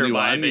only one,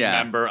 surviving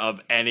yeah. member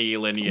of any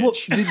lineage. Well,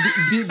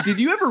 did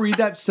you ever read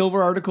that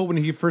Silver article when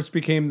he first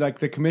became like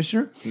the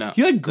commissioner? No.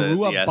 He like grew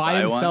The up by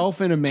SI one? himself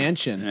in a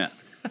mansion. Yeah.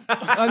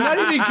 I'm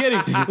not even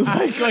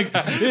kidding.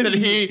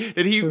 Like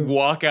did he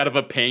walk out of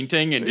a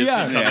painting and just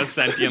Yeah. become Yeah. a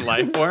sentient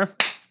life form?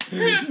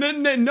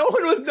 no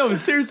one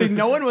was seriously,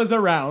 no one was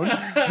around.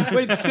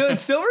 Wait,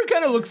 Silver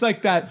kind of looks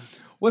like that.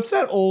 What's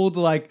that old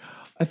like?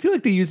 I feel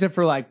like they use it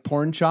for like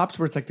porn shops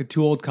where it's like the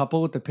 2 old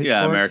couple with the pitchforks.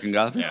 Yeah, American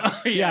Gothic. Yeah.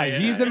 Yeah,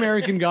 he's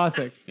American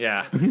Gothic.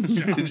 Yeah.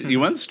 You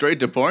went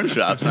straight to porn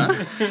shops, huh?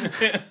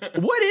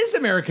 What is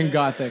American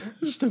Gothic?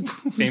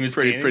 Famous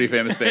Pretty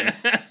famous painting.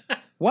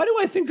 Why do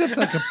I think that's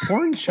like a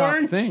porn shop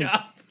Porn thing?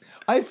 shop.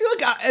 I feel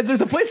like there's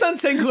a place on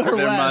St. Clair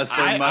There West. must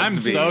I'm be.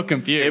 so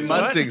confused. It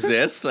must What?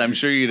 exist. I'm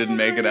sure you didn't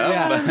make it up.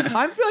 Yeah,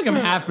 I feel like I'm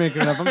half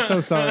making it up. I'm so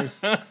sorry.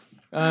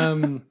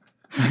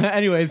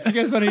 Anyways, you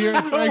guys want to hear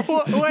Frank's?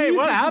 Wait,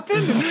 what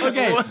happened?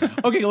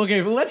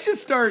 Okay. Let's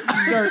just start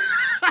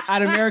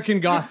at American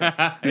Gothic.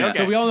 Okay.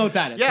 So we all know what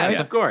that is. Yes, right?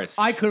 of course.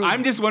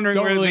 I'm just wondering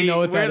don't where really the know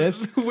what where, that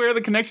is. where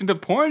the connection to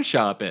porn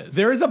shop is.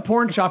 There is a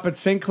porn shop at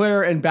St.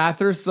 Clair and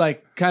Bathurst,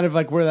 like kind of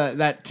like where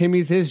that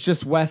Timmy's is,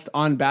 just west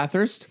on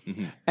Bathurst,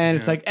 and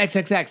it's like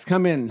XXX,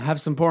 come in, have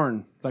some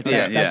porn, like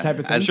that type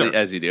of thing.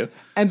 As you do.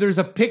 And there's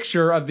a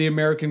picture of the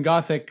American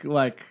Gothic,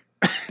 like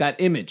that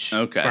image,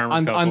 Okay. Farmer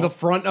on couple. the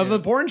front of the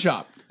porn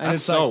shop. And That's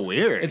it's so like,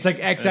 weird. It's like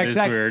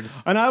XXX, weird.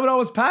 and I would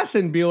always pass it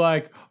and be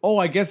like, "Oh,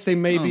 I guess they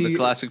maybe." The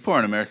classic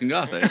porn, American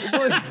Gothic.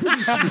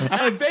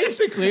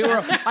 Basically,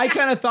 or I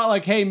kind of thought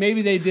like, hey,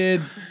 maybe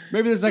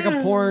there's like a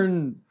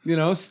porn,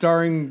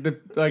 starring the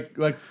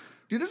like.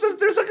 Dude,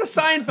 there's like a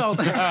Seinfeld.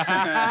 You know what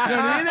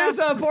I mean? There's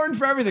a porn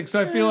for everything.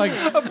 So I feel like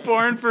a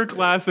porn for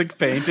classic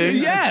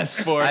paintings. Yes.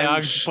 Four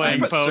dogs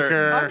playing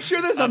poker. I'm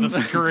sure there's on the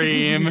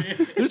Scream.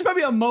 There's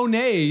probably a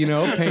Monet,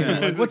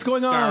 painting. Like, what's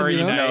going on? Starry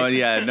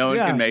Night. No one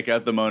Yeah. can make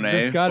out the Monet.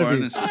 There's gotta porn.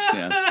 be. It's just,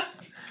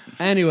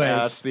 Anyways,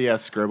 That's the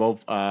Scribble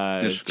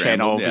channel.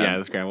 Scrambled, yeah.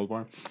 The Scrambled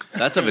porn.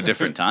 That's of a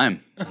different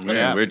time.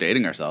 We're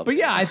dating ourselves. but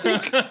yeah, I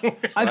think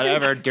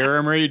Whatever.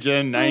 Durham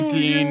region,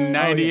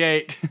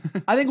 1998.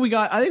 I think we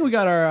got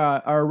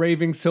our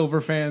raving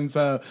silver fans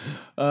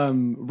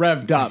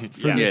revved up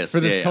for Yes.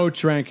 this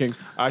coach ranking.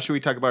 Should we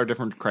talk about our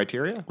different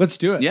criteria? Let's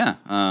do it. Yeah.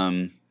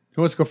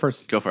 Who wants to go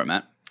first? Go for it,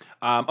 Matt.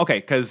 Okay,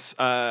 because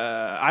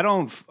I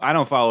don't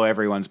follow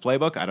everyone's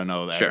playbook. I don't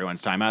know Sure.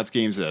 everyone's timeout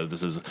schemes.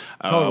 This is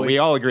Totally. we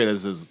all agree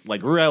this is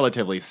like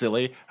relatively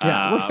silly.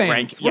 Yeah, we're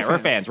fans. We're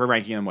fans. We're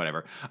ranking them,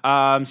 whatever.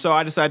 So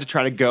I decided to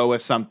try to go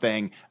with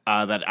something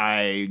that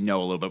I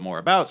know a little bit more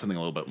about, something a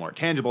little bit more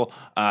tangible.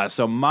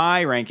 So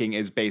my ranking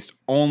is based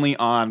only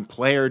on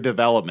player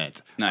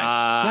development.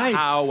 Nice. Nice.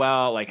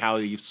 How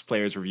these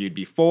players reviewed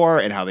before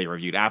and how they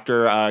reviewed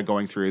after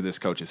going through this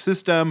coach's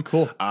system.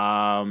 Cool.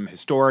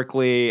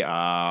 Historically,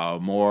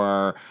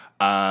 more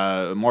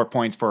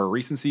points for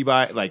recency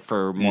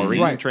for more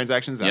recent Right.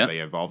 transactions. Have Yep. they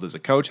evolved as a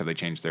coach? Have they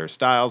changed their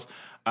styles?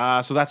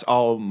 So that's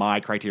all my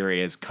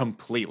criteria is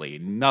completely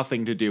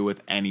nothing to do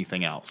with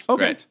anything else.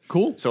 Okay. Great.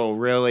 Cool. So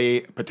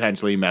really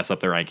potentially mess up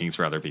the rankings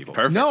for other people.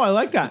 Perfect. No, I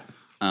like that.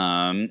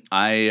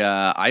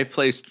 I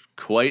placed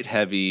quite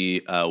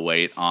heavy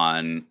weight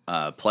on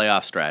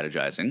playoff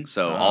strategizing.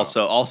 So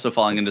also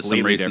falling into some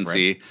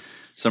Completely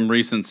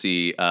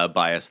recency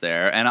bias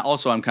there, and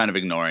also I'm kind of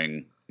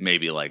ignoring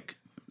maybe like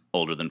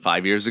older than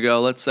 5 years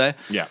ago, let's say.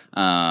 Yeah.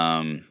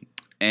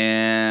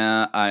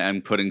 And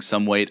I'm putting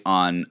some weight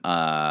on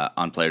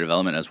player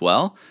development as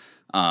well,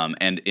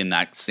 and in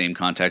that same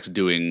context,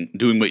 doing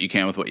what you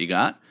can with what you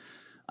got.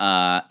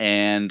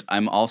 And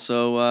I'm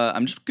also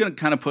I'm just gonna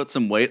kind of put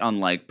some weight on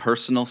like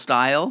personal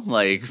style,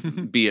 like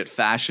be it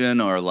fashion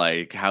or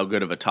like how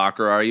good of a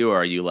talker are you, or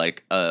are you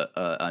like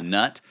a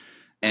nut,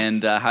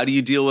 and how do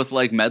you deal with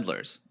like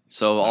meddlers?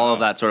 So all of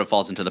that sort of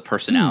falls into the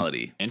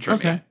personality.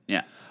 Interesting. Okay.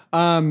 Yeah.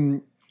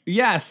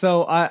 Yeah,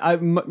 so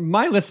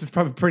my list is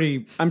probably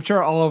pretty. I'm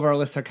sure all of our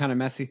lists are kind of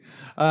messy.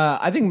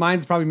 I think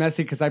mine's probably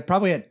messy because I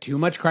probably had too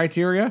much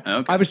criteria.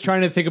 Okay. I was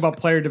trying to think about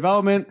player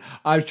development.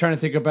 I was trying to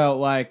think about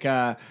like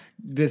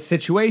the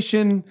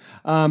situation.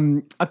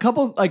 A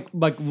couple like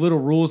little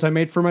rules I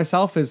made for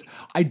myself is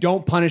I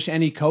don't punish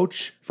any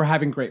coach for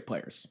having great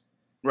players.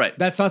 Right.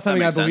 That's not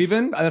something I makes believe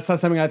sense. in. That's not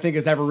something I think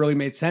has ever really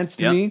made sense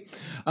to Yep. me.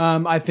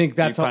 I think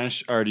Do you that's all.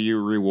 punish or do you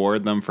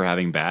reward them for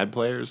having bad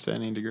players to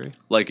any degree?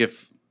 Like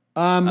if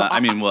I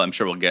mean, well, I'm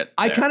sure we'll get.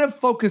 I there. kind of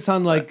focus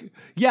on like,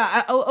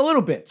 a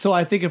little bit. So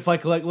I think if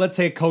like let's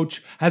say a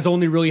coach has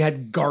only really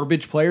had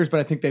garbage players, but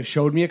I think they've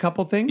showed me a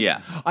couple things.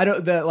 Yeah. I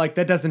don't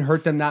that doesn't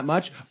hurt them that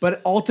much.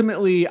 But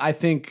ultimately, I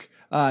think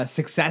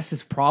success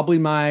is probably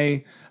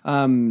my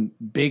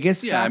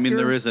biggest. Yeah, I mean, factor.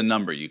 there is a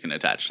number you can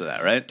attach to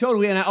that, right?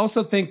 Totally, and I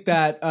also think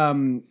that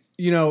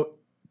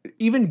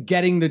even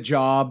getting the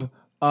job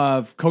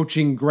of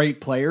coaching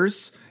great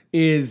players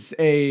is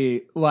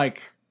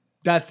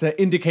that's an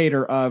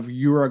indicator of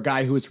you're a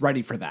guy who is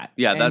ready for that.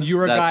 Yeah, And that's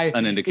you're a that's guy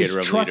an indicator is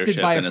of trusted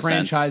leadership by in a a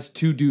sense. franchise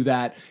to do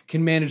that,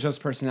 can manage those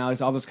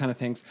personalities, all those kind of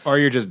things. Or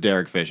you're just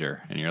Derek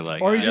Fisher and you're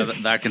like, Or you Yeah,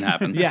 just- that can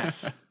happen.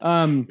 Yes.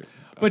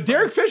 But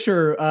Derek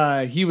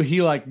Fisher,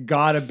 he like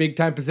got a big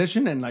time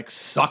position and like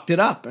sucked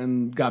it up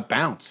and got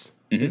bounced.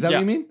 Is that yeah.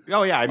 what you mean?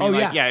 Oh yeah, I mean, Oh,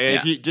 like, yeah.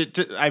 If you,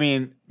 I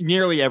mean,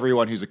 nearly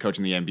everyone who's a coach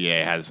in the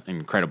NBA has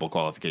incredible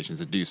qualifications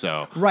to do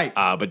so. Right.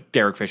 But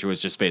Derek Fisher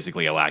was just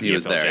basically a lackey He of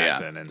was Phil there, yeah.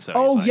 Jackson, and so.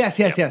 Oh, he's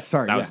like, yes.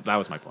 Sorry, that yeah.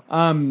 was my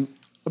point.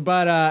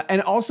 But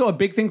and also a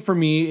big thing for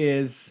me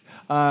is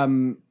I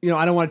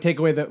don't want to take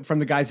away from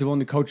the guys who've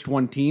only coached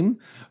one team,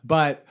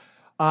 but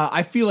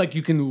I feel like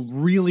you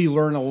can really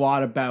learn a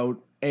lot about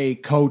a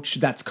coach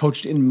that's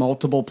coached in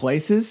multiple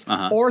places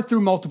or through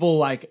multiple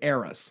like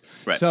eras.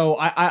 Right. So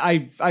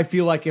I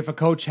feel like if a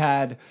coach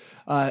had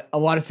a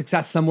lot of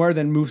success somewhere,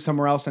 then moved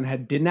somewhere else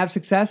and didn't have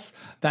success,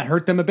 that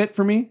hurt them a bit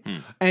for me.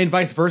 And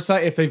vice versa,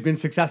 if they've been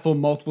successful in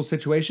multiple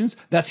situations,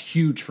 that's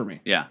huge for me.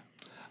 Yeah.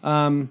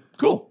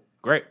 Cool.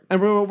 Great. And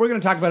we're going to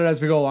talk about it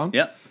as we go along.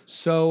 Yep.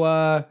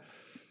 So,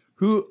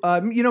 Who,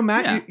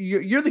 Matt,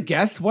 you're the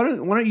guest. Why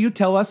don't you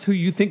tell us who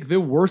you think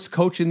the worst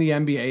coach in the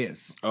NBA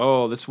is?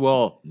 Oh, this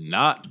will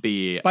not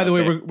be. By the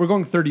way, we're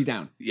going 30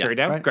 down. Yeah. 30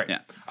 down? Right? Great. Yeah.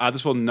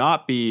 This will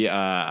not be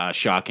a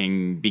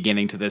shocking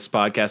beginning to this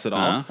podcast at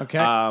all. Okay.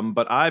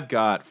 But I've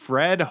got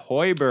Fred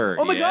Hoiberg.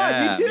 Oh my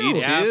God, me too.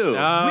 Me too. We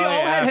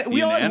all had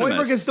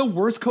Unanimous. Hoiberg as the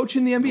worst coach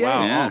in the NBA.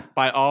 Wow, Yeah.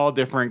 by all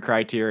different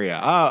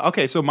criteria.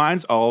 Okay, so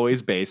mine's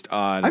always based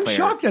on. I'm player.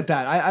 shocked at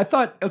that. I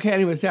thought. Okay.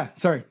 Anyways, yeah.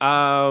 Sorry.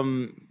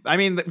 I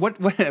mean,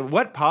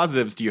 what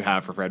positives do you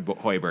have for Fred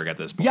Hoiberg at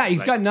this point? Yeah, he's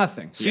Like, got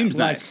nothing. Seems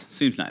Like, nice.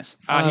 Seems nice.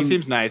 he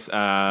seems nice.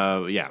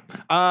 So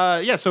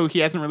he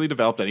hasn't really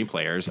developed any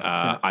players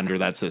under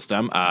that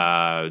system.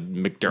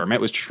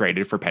 McDermott was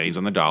traded for pennies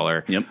on the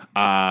dollar. Yep.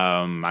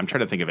 I'm trying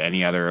to think of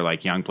any other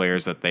like young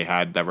players that they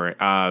had that were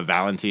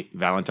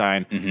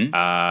Valentine.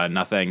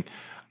 Nothing.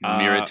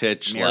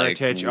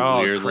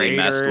 Mirotic, weirdly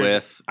messed Crater,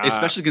 with,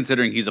 especially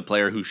considering he's a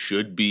player who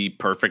should be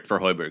perfect for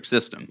Hoiberg's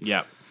system.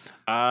 Yep.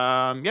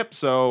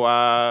 So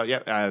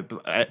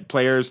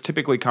players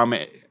typically come.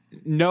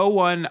 No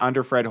one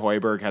under Fred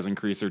Hoiberg has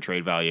increased their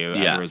trade value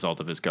as a result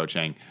of his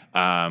coaching.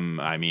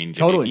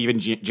 Even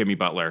Jimmy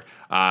Butler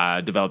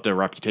developed a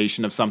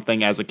reputation of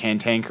something as a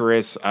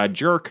cantankerous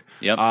jerk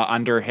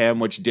under him,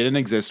 which didn't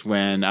exist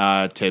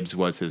when Tibbs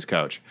was his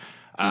coach.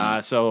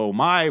 So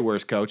my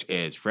worst coach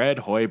is Fred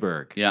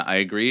Hoiberg. Yeah, I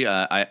agree.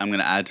 I'm going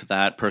to add to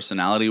that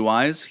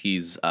personality-wise.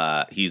 He's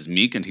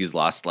meek and he's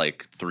lost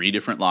like 3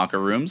 different locker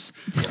rooms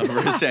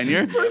over his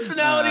tenure.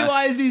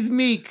 Personality-wise, he's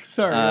meek.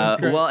 Sorry. That's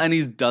great. Well, and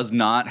he does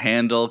not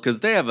handle, because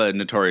they have a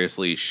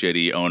notoriously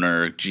shitty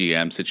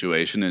owner-GM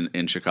situation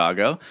in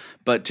Chicago.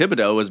 But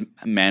Thibodeau has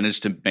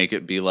managed to make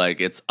it be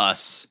like, it's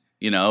us.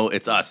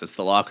 It's us. It's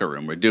the locker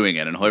room. We're doing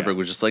it. And Hoiberg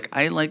was just like,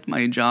 I like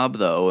my job,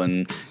 though.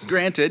 And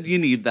granted, you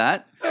need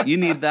that. You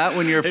need that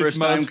when you're a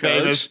first-time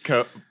coach.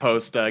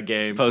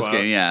 Post-game.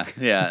 Post-game,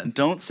 yeah.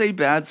 Don't say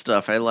bad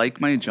stuff. I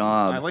like my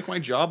job. I like my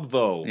job,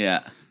 though.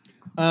 Yeah.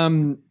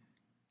 Yeah,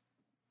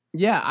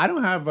 I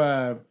don't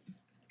have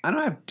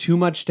too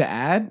much to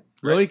add.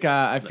 Really,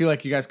 I feel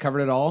like you guys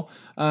covered it all.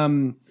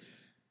 Yeah,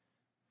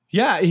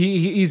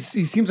 he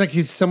seems like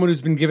he's someone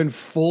who's been given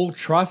full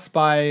trust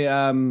by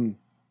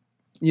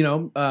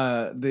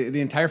the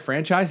entire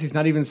franchise. He's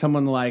not even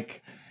someone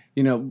like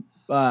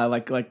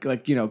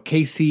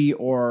Casey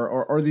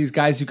or these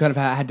guys who kind of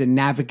had to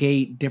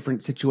navigate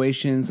different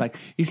situations. Like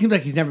he seems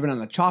like he's never been on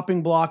the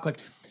chopping block. Like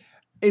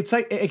it's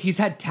like he's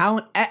had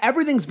talent.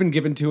 Everything's been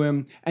given to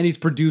him, and he's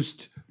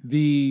produced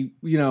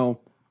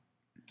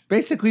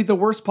basically the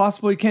worst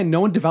possible he can. No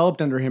one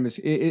developed under him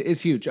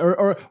is huge,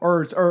 or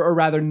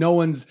rather, no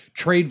one's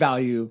trade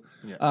value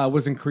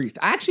was increased.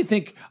 I actually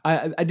think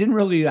I didn't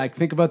really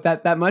think about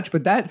that much,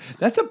 but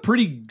that's a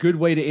pretty good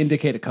way to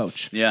indicate a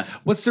coach. Yeah,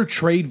 what's their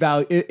trade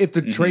value? If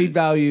the trade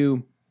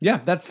value,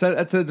 that's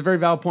a very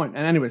valid point.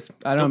 And anyways,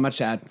 I don't have much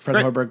to add. Fred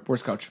Hoiberg,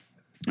 worst coach.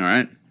 All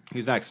right,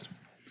 who's next?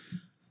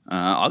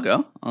 I'll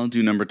go. I'll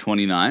do number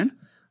 29,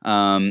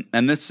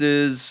 and this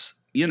is.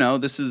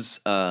 This is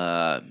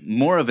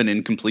more of an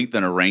incomplete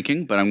than a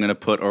ranking, but I'm going to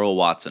put Earl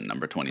Watson,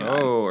 number 29.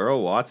 Oh,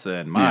 Earl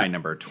Watson,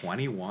 number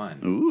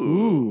 21.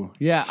 Ooh.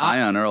 Yeah.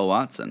 High on Earl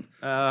Watson.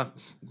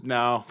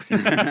 No.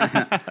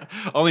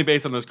 Only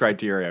based on this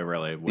criteria,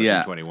 really,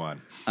 was 21.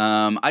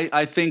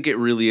 I think it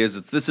really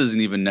is. This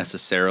isn't even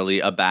necessarily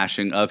a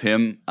bashing of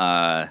him,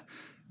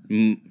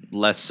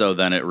 less so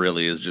than it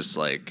really is just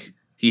like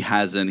he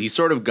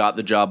sort of got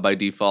the job by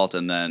default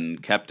and then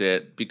kept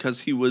it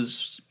because he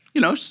was...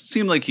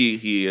 seemed like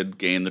he had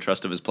gained the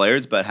trust of his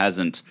players, but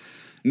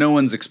no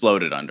one's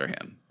exploded under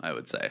him, I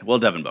would say. Well,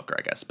 Devin Booker,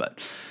 I guess, but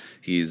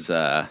he's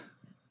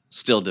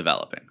still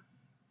developing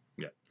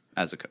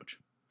as a coach.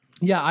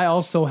 Yeah, I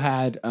also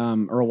had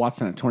Earl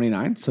Watson at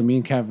 29, so me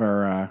and Kev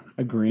are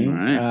agreeing.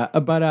 Right.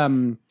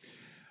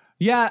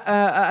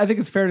 I think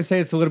it's fair to say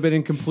it's a little bit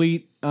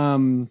incomplete,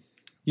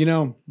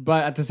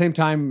 but at the same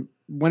time,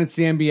 when it's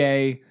the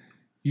NBA,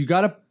 you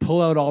got to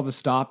pull out all the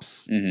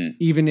stops,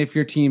 even if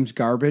your team's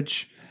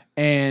garbage.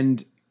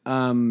 And,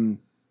 we'll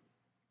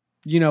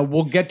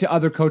get to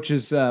other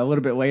coaches a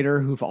little bit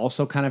later who've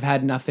also kind of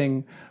had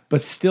nothing,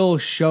 but still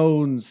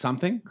shown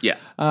something. Yeah.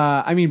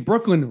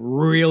 Brooklyn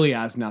really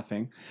has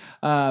nothing.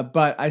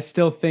 But I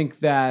still think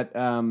that,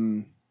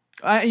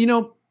 I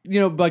know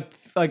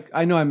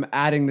I'm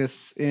adding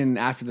this in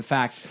after the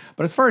fact,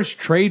 but as far as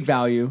trade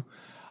value,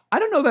 I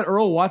don't know that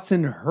Earl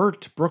Watson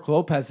hurt Brook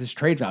Lopez's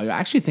trade value. I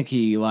actually think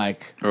he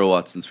Earl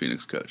Watson's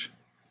Phoenix coach.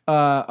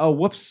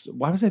 Whoops.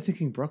 Why was I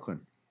thinking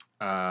Brooklyn?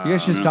 You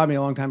guys should have stopped me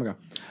a long time ago.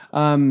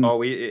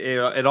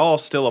 It all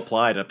still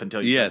applied up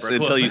until you said Brook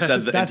until you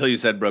Lopez. said until you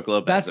said Brook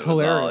Lopez. That's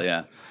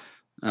hilarious.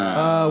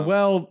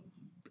 I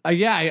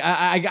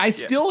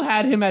still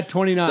had him at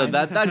 29. So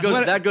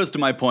that goes to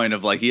my point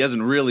of he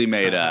hasn't really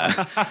made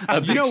a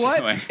big you know what?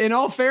 showing. In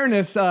all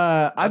fairness,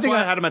 I think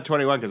I had him at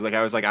 21 because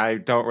I was like, I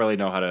don't really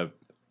know how to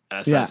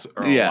assess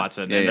Earl Yeah.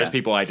 Watson. Yeah, And there's yeah.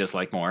 people I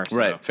dislike more. So.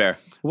 Right, fair.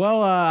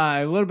 Well,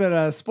 a little bit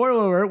of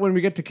spoiler alert when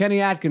we get to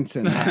Kenny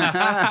Atkinson.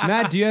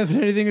 Matt, do you have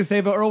anything to say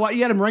about Earl Watson?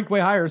 You had him ranked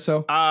way higher, so.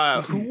 Way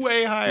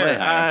higher. Way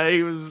higher.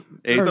 He was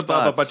 8 just above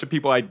a spots. bunch of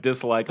people I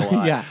dislike a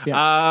lot.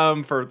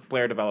 Yeah. For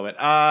player development.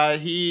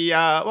 Ulyss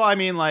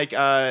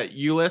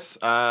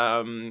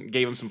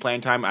gave him some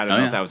playing time. I don't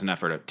know if that was an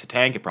effort to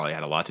tank. It probably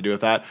had a lot to do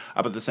with that.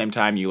 But at the same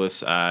time,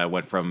 Ulyss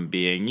went from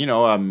being,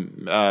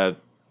 I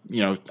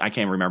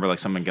can't remember, like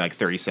something like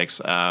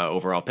 36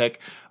 overall pick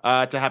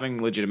to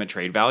having legitimate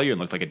trade value and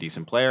looked like a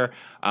decent player.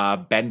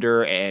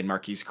 Bender and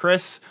Marquise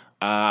Chris.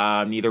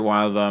 Neither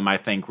one of them, I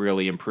think,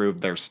 really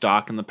improved their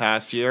stock in the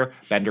past year.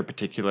 Bender,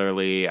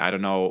 particularly, I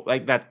don't know,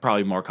 like that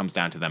probably more comes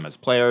down to them as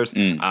players.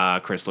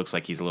 Chris looks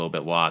like he's a little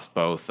bit lost,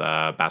 both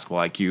basketball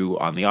IQ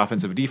on the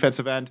offensive and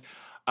defensive end.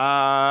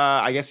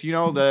 I guess,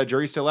 the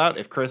jury's still out.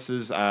 If Chris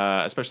is,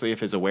 especially if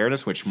his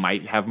awareness, which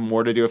might have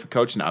more to do with a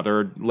coach and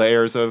other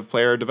layers of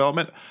player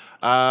development,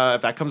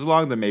 if that comes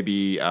along, then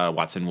maybe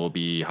Watson will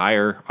be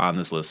higher on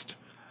this list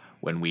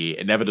when we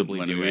inevitably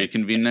When do we it.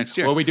 convene next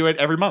year. Well, we do it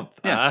every month.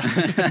 Yeah.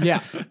 Yeah.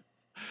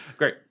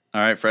 Great.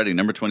 All right, Freddie,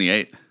 number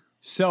 28.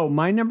 So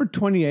my number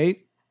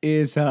 28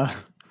 is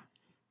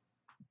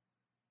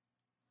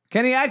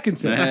Kenny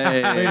Atkinson.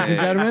 Hey. Ladies and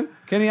gentlemen,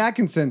 Kenny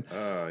Atkinson.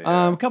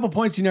 A couple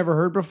points you never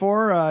heard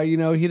before. He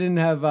didn't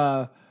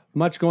have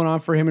much going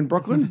on for him in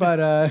Brooklyn,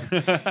 but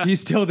he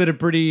still did a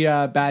pretty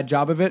bad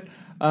job of it.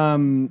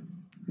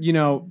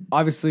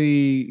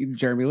 Obviously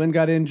Jeremy Lin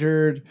got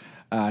injured,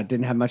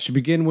 didn't have much to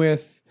begin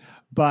with,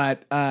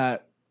 but I'm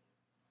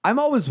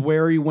always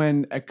wary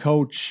when a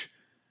coach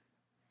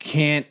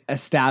can't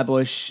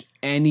establish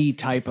any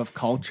type of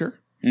culture.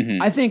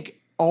 Mm-hmm. I think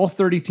all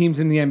 30 teams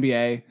in the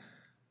NBA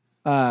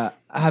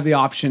have the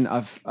option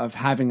of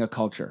having a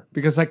culture,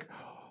 because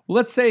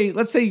let's say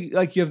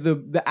like you have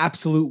the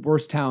absolute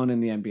worst talent in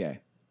the NBA.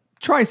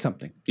 Try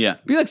something. Yeah.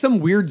 Be like some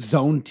weird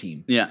zone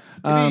team. Yeah.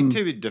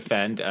 To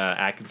defend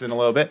Atkinson a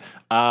little bit,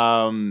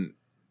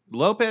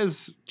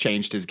 Lopez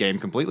changed his game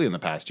completely in the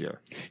past year.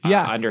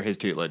 Yeah. Under his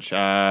tutelage.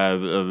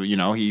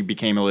 He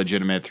became a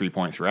legitimate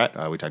 3-point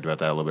threat. We talked about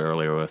that a little bit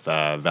earlier with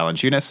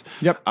Valanciunas.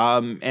 Yep.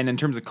 And in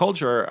terms of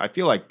culture, I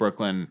feel like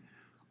Brooklyn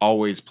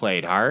always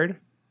played hard,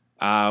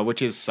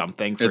 which is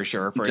something for It's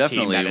sure for a team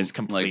definitely, that is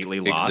completely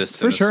like, lost. exists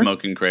For in sure. a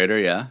smoking crater,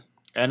 yeah.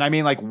 And I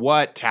mean, like,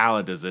 what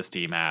talent does this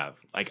team have?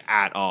 Like,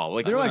 at all?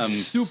 Like, They're like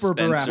super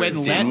bereft.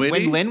 when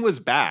Dinwiddie? Lin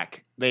was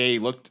back, they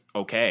looked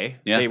okay.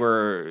 Yeah. They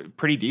were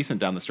pretty decent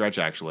down the stretch,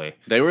 actually.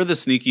 They were the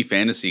sneaky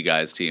fantasy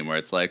guys team where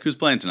it's like, who's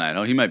playing tonight?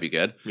 Oh, he might be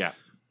good. Yeah.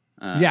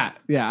 Yeah.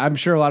 I'm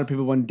sure a lot of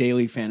people won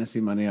daily fantasy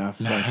money off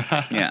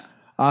Yeah.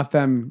 off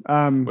them.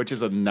 Which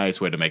is a nice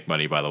way to make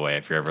money, by the way,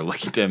 if you're ever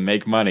looking to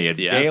make money. It's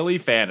Yeah. daily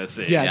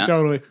fantasy. Yeah,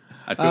 totally.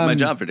 I quit my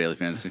job for daily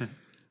fantasy.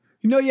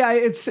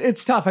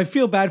 It's tough. I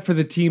feel bad for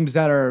the teams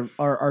that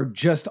are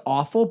just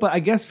awful, but I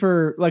guess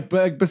for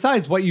but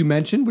besides what you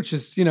mentioned, which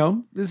is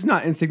it's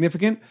not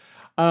insignificant,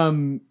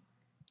 the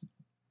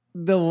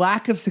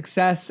lack of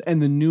success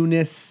and the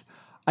newness.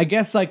 I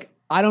guess I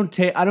don't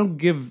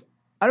give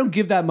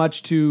that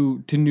much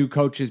to new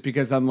coaches,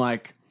 because I'm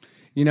like,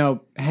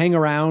 hang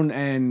around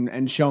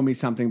and show me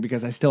something,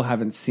 because I still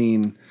haven't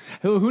seen.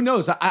 Who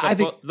knows? I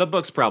think the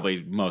book's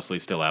probably mostly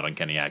still out on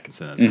Kenny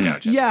Atkinson as a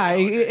coach. yeah,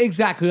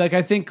 exactly.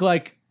 I think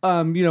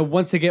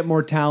once they get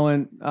more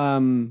talent,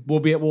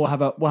 we'll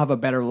have a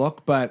better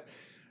look. But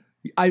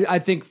I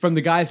think from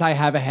the guys I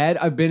have ahead,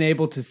 I've been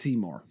able to see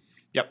more.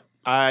 Yep.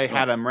 I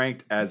had him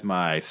ranked as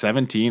my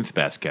 17th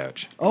best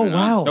coach. Oh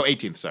wow! No,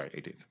 18th. Sorry,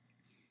 18th.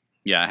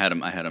 Yeah, I had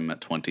him at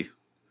 20.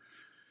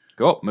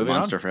 Cool. Moving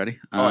Monster, on. Freddie.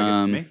 Oh, I guess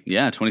it's me?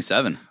 Yeah,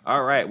 27.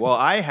 All right. Well,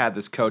 I had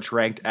this coach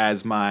ranked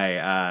as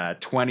my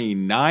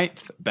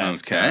 29th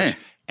best Okay. coach.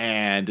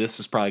 And this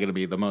is probably going to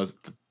be the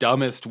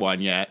dumbest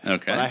one yet.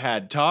 Okay. But I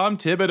had Tom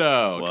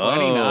Thibodeau, Whoa.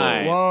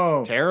 29.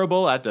 Whoa.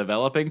 Terrible at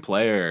developing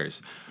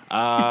players.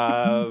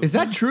 Is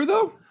that true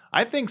though?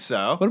 I think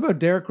so. What about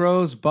Derrick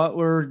Rose,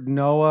 Butler,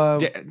 Noah?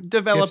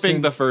 Developing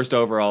Gibson? the first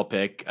overall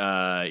pick,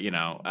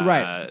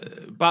 Right.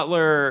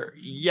 Butler,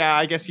 yeah,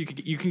 I guess you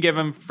can give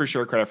him for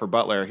sure credit for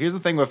Butler. Here's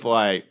the thing with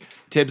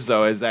Tibbs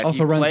though, is that Also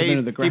he runs them plays,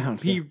 into the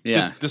ground, He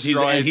Yeah.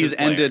 destroys. He's his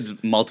players.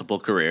 ended multiple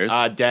careers.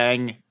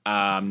 Deng,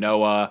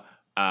 Noah,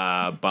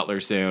 Butler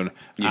soon.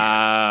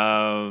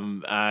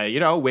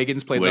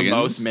 Wiggins played the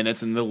most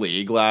minutes in the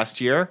league last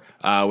year,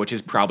 which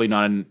is probably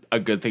not a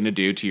good thing to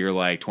do to your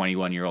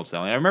 21-year-old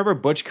selling. I remember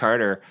Butch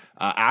Carter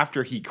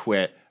after he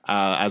quit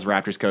as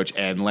Raptors coach,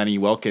 and Lenny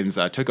Wilkins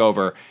took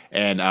over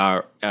and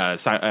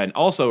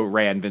also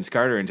ran Vince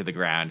Carter into the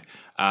ground.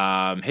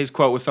 His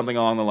quote was something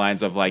along the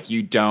lines of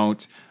you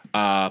don't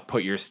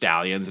put your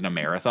stallions in a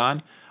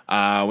marathon,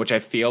 which I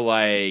feel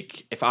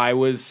like if I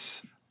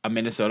was a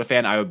Minnesota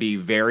fan, I would be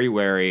very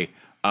wary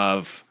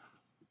of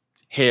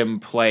him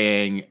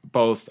playing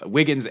both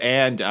Wiggins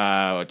and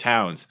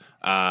Towns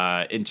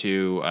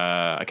into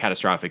a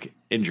catastrophic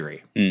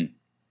injury,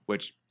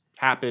 which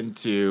happened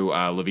to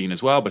Levine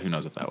as well, but who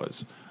knows if that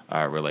was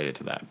related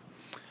to that.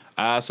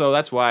 So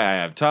that's why I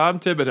have Tom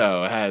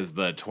Thibodeau has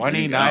the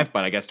 29th,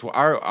 but I guess by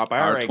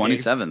our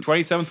 27th.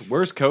 27th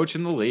worst coach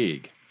in the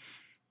league.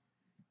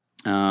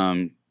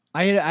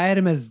 I had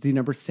him as the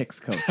number 6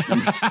 coach.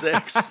 Number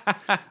 6.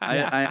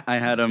 I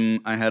had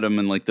him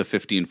in like the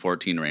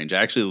 15-14 range.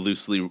 I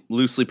actually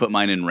loosely put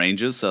mine in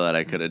ranges so that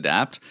I could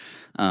adapt.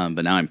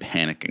 But now I'm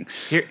panicking.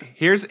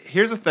 Here's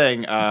the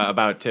thing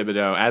about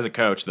Thibodeau as a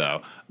coach,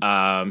 though.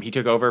 He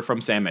took over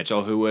from Sam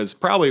Mitchell, who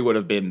would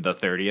have been the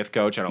 30th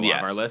coach on a lot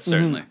of our lists.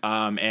 Certainly.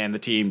 And the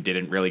team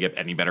didn't really get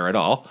any better at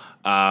all.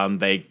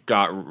 They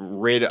got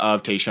rid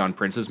of Tayshaun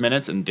Prince's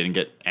minutes and didn't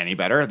get any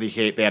better. They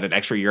had an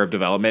extra year of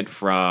development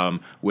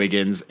from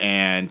Wiggins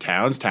and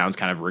Towns. Towns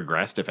kind of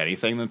regressed, if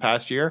anything, in the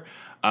past year.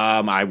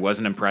 I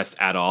wasn't impressed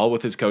at all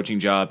with his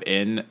coaching job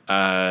in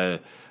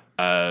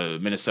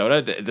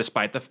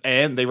Minnesota,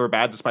 and they were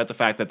bad despite the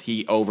fact that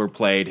he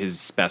overplayed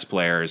his best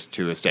players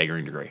to a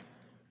staggering degree.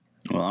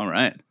 Well, all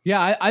right.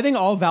 Yeah, I think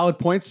all valid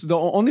points. The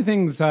only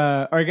things,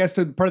 or I guess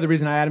part of the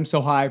reason I had him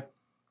so high,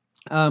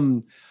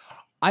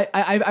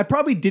 I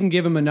probably didn't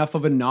give him enough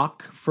of a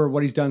knock for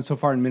what he's done so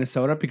far in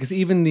Minnesota, because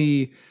even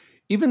the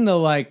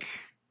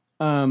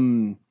fact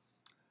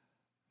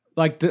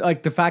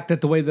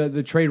that the way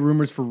the trade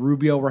rumors for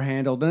Rubio were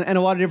handled and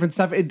a lot of different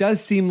stuff, it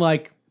does seem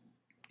like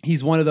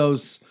he's one of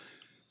those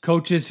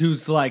coaches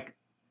who's like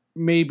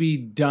maybe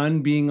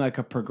done being like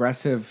a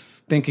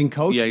progressive thinking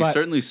coach. Yeah, he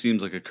certainly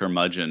seems like a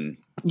curmudgeon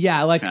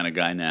kind of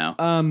guy now.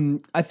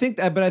 I think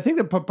that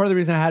part of the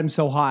reason I had him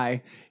so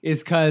high is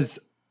because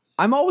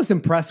I'm always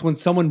impressed when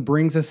someone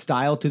brings a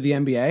style to the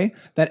NBA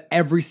that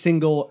every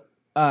single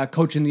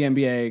coach in the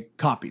NBA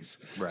copies.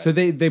 Right. So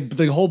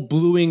the whole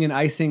bluing and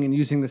icing and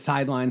using the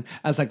sideline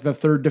as like the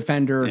third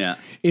defender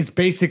is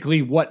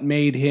basically what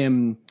made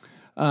him.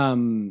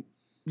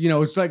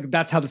 It's like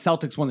that's how the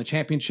Celtics won the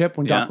championship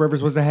when Doc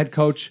Rivers was the head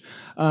coach.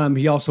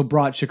 He also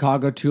brought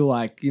Chicago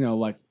to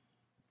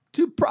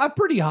to a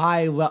pretty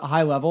high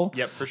level.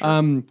 Yep, for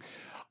sure.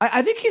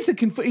 I think he's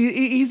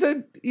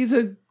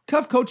a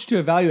tough coach to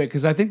evaluate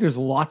because I think there's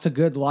lots of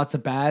good, lots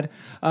of bad.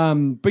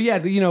 But yeah,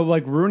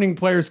 like ruining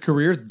players'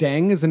 careers.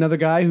 Deng is another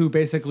guy who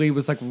basically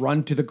was like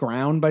run to the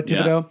ground by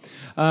Thibodeau.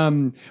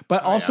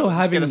 But also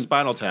having get a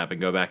spinal tap and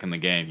go back in the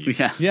game.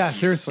 Yeah,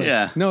 seriously.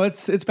 Yeah. No,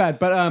 it's bad.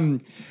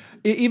 But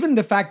even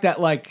the fact that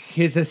like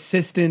his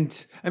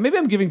assistant, and maybe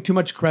I'm giving too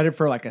much credit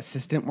for like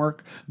assistant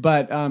work,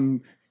 but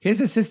his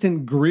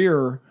assistant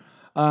Greer,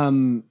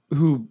 who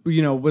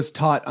was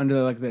taught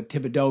under like the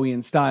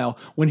Thibodeauian style,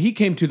 when he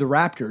came to the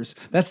Raptors,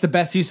 that's the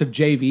best use of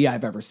JV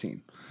I've ever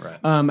seen. Right.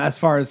 As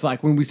far as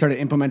like when we started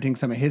implementing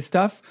some of his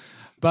stuff.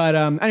 But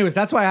anyways,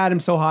 that's why I had him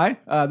so high.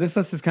 This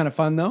list is kind of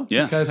fun though,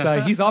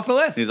 because he's off the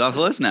list. He's off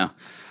the list now.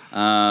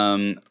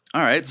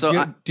 All right. So do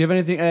you have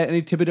anything?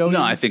 Any Thibodeau?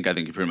 No, I think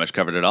you pretty much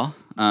covered it all.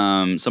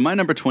 So my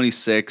number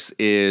 26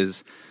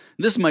 is.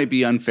 This might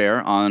be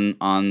unfair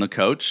on the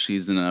coach.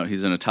 He's in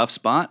a tough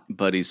spot,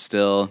 but he's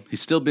still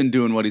been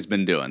doing what he's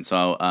been doing.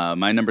 So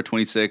my number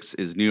 26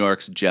 is New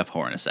York's Jeff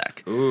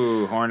Hornacek.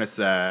 Ooh,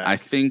 Hornacek.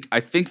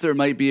 I think there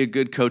might be a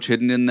good coach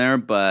hidden in there,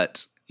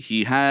 but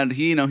he had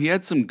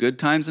some good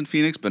times in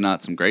Phoenix, but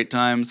not some great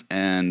times.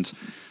 And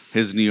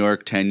his New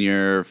York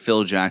tenure,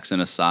 Phil Jackson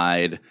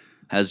aside,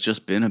 has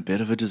just been a bit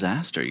of a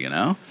disaster,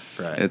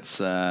 Right. It's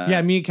me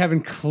and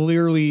Kevin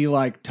clearly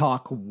like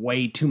talk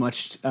way too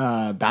much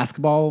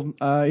basketball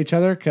each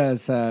other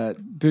because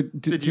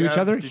each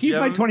other. He's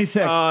my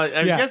 26.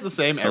 I guess the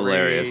same.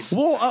 Hilarious.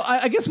 Well,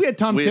 I guess we had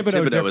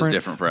Thibodeau was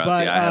different for us.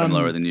 But, I had him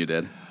lower than you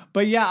did.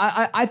 But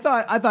yeah, I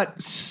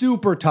thought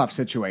super tough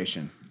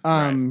situation.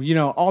 Right.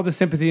 All the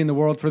sympathy in the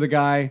world for the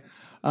guy.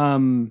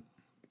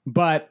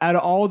 But out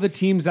of all the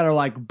teams that are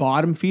like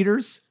bottom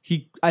feeders,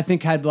 he, I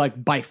think, had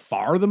like by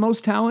far the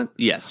most talent.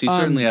 Yes, he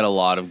certainly had a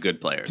lot of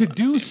good players. To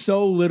do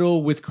so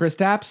little with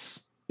Kristaps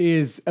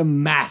is a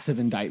massive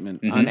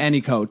indictment on any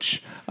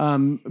coach.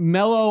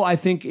 Melo, I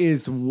think,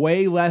 is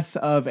way less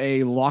of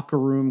a locker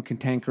room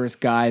cantankerous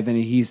guy than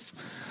he's.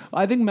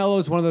 I think Melo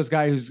is one of those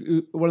guys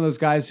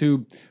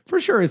who,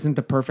 for sure, isn't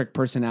the perfect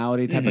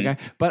personality type of guy.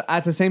 But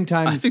at the same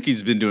time, I think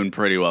he's been doing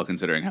pretty well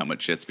considering how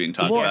much shit's being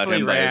talked about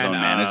him by his own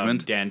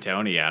management.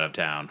 D'Antoni out of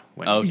town.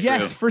 True.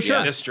 Yes, for sure.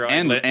 Yeah.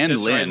 Destroyed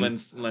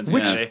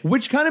Lynn.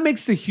 Which kind of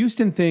makes the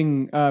Houston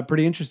thing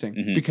pretty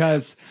interesting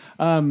because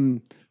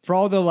for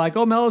all the like,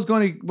 Melo's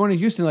going to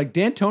Houston, like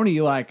D'Antoni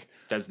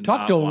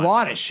talked a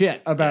lot of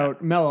shit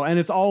about Melo, and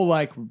it's all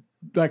like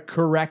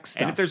correct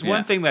stuff. And if there's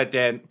one thing that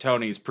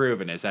D'Antoni's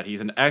proven is that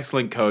he's an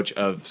excellent coach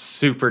of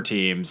super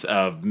teams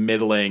of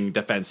middling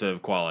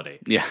defensive quality.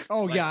 Yeah.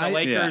 Oh, The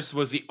Lakers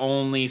was the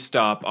only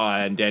stop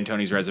on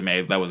D'Antoni's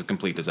resume that was a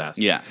complete disaster.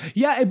 Yeah.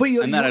 Yeah, but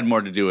that had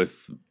more to do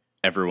with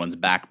everyone's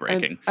back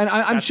breaking. And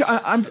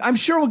I'm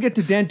sure we'll get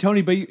to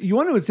D'Antoni, but you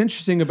want to know what's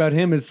interesting about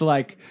him is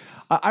like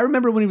I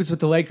remember when he was with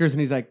the Lakers and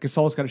he's like,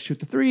 Gasol's got to shoot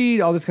the three,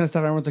 all this kind of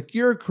stuff. Everyone's like,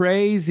 you're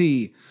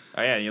crazy.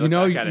 Oh yeah, you look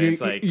back at it,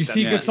 it's like you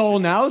see Gasol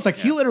now. It's like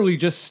he literally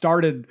just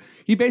started.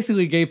 He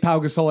basically gave Pau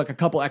Gasol like a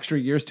couple extra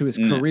years to his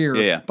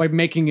career by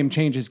making him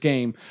change his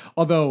game.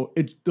 Although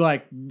it's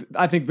like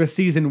I think the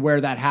season where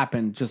that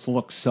happened just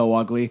looks so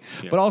ugly.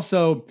 Yeah. But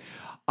also,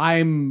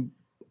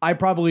 I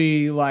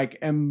probably like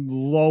am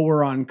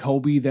lower on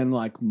Kobe than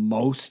like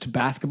most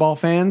basketball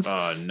fans.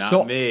 Oh,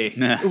 not me.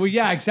 Well,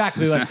 yeah,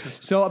 exactly. Like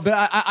so,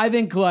 but I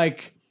think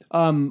like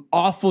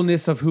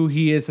awfulness of who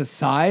he is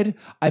aside,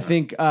 I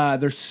think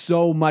there's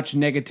so much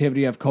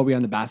negativity of Kobe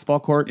on the basketball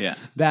court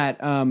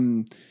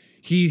that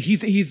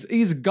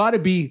he's got to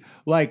be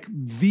like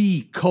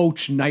the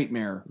coach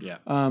nightmare. Yeah,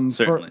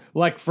 certainly.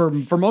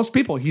 For most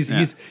people, he's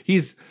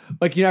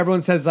like, you know,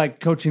 everyone says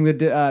like coaching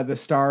the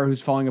star who's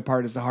falling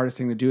apart is the hardest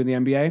thing to do in the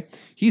NBA.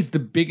 He's the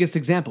biggest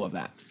example of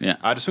that. Yeah.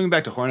 Just swinging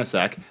back to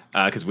Hornacek,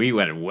 because we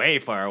went way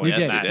far away. We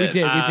did.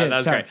 That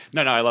was great.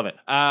 No, I love it.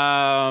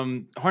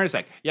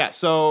 Hornacek. Yeah.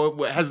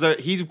 So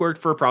he's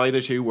worked for probably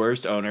the two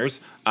worst owners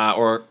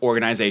or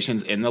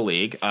organizations in the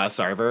league.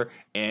 Sarver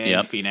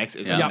and Phoenix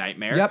is a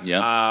nightmare.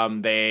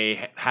 Yep.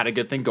 They had a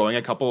good thing going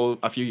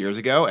a few years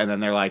ago, and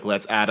then they're like,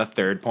 let's add a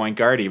third point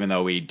guard, even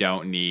though we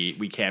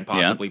can't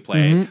possibly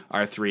play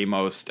our three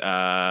most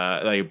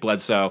like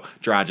Bledsoe,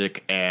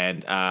 Dragic,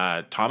 and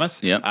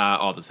Thomas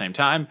all at the same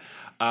time.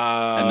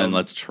 And then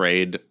let's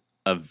trade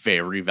a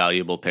very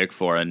valuable pick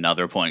for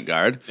another point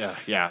guard.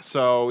 Yeah.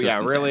 So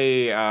Just insane.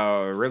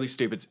 really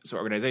stupid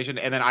organization.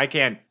 And then I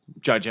can't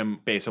judge him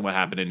based on what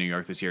happened in New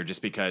York this year,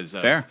 just because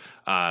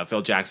of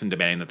Phil Jackson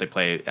demanding that they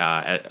play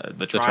at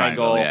the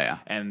triangle,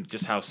 and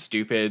just how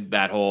stupid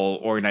that whole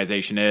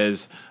organization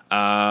is.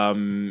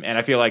 And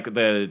I feel like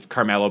the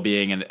Carmelo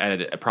being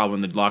a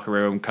problem in the locker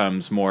room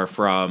comes more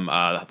from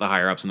the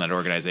higher ups in that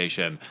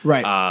organization,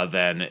 right?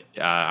 Than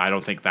I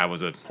don't think that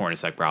was a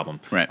Hornacek problem.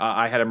 Right.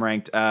 I had him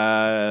ranked,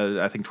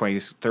 I think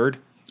 23rd.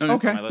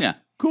 Okay. Yeah.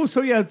 Cool.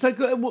 So yeah, it's like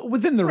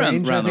within the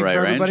range. Around the right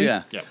range. Everybody.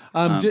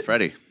 Yeah.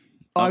 Freddie.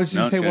 I was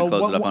just saying. Well,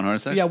 close it up on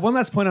Hornacek. Yeah. One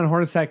last point on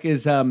Hornacek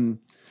is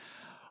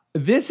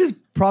this is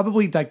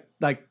probably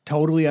like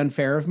totally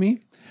unfair of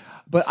me.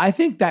 But I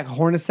think that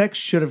Hornacek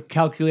should have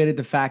calculated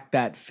the fact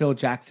that Phil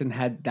Jackson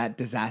had that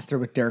disaster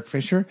with Derek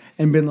Fisher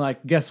and been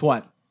like, guess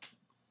what?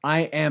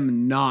 I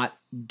am not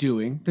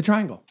doing the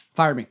triangle.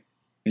 Fire me.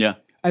 Yeah.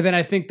 And then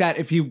I think that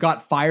if he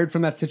got fired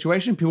from that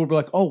situation, people would be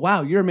like, oh,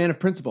 wow, you're a man of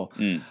principle.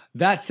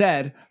 That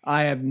said,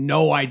 I have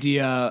no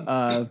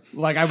idea.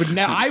 Like I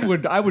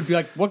would be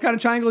like, what kind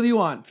of triangle do you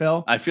want,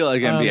 Phil? I feel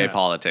like NBA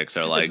politics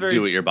are like,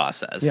 do what your boss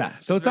says. Yeah.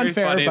 So it's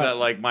unfair. Funny that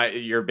like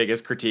your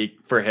biggest critique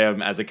for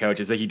him as a coach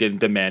is that he didn't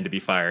demand to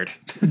be fired.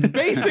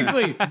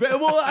 Basically.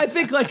 Well, I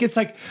think like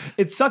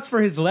it sucks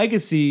for his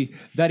legacy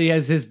that he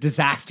has his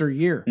disaster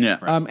year. Yeah.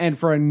 Right. And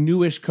for a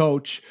newish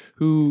coach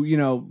who, you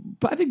know,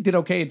 I think did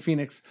okay in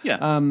Phoenix.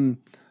 Yeah.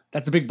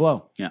 That's a big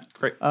blow. Yeah.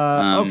 Great. Okay.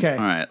 All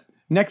right.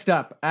 Next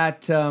up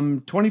at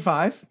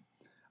 25,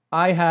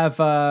 I have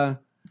I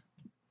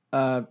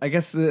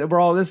guess this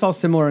is all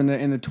similar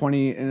in the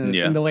 20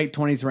 in the late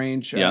 20s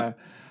range.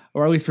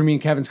 Or at least for me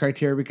and Kevin's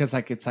criteria, because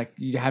like it's like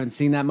you haven't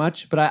seen that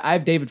much. But I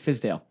have David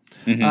Fizdale.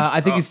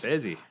 I think he's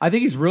busy. I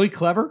think he's really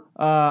clever.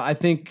 I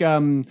think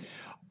a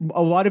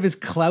lot of his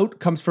clout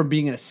comes from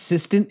being an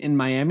assistant in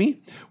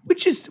Miami,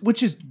 which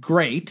is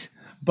great.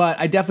 But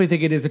I definitely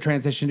think it is a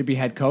transition to be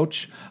head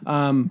coach.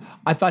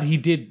 I thought he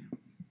did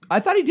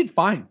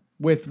fine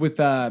with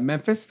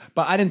Memphis,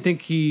 but I didn't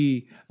think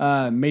he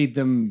made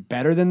them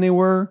better than they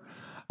were.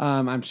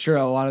 I'm sure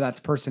a lot of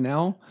that's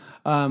personnel,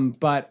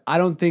 but I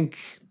don't think.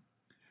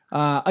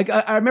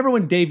 I remember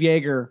when Dave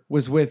Yeager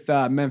was with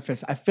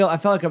Memphis. I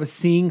felt like I was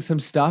seeing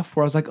some stuff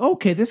where I was like,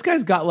 okay, this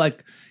guy's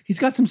got he's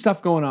got some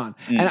stuff going on.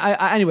 And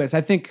anyways,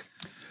 I think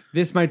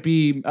this might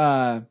be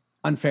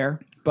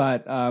unfair,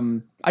 but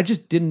I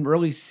just didn't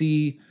really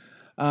see.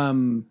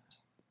 Or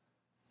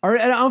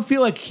I don't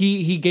feel like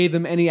he gave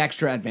them any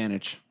extra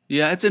advantage.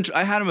 Yeah,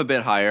 I had him a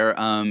bit higher.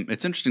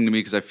 It's interesting to me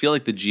because I feel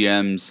like the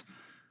GM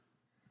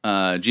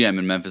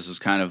in Memphis was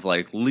kind of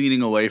like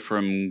leaning away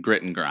from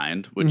grit and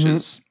grind, which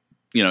is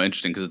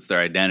interesting because it's their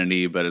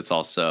identity, but it's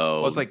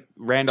also it's like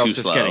Randolph's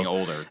just getting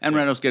older, and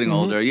Randolph's getting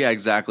older. Yeah,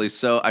 exactly.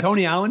 So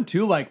Tony Allen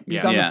too,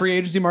 he's on the free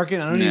agency market.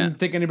 I don't even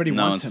think anybody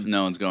wants him.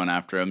 No one's going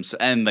after him. So,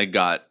 and they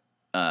got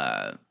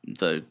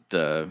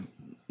the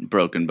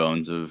broken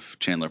bones of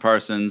Chandler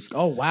Parsons.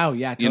 Oh wow,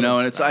 yeah, totally.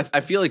 And it's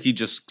I feel like he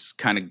just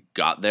kind of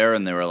got there,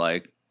 and they were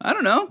like, I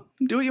don't know,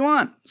 do what you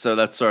want. So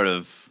that's sort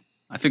of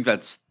I think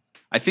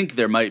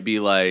there might be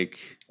like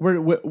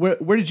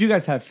where did you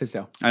guys have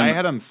Fizdale? I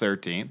had him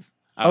 13th.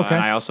 Okay.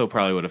 And I also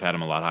probably would have had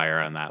him a lot higher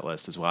on that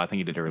list as well. I think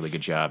he did a really good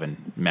job in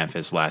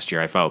Memphis last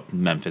year. I felt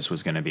Memphis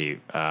was going to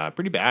be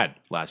pretty bad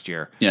last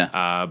year.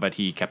 Yeah. But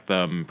he kept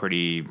them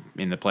pretty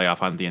in the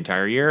playoff on the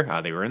entire year.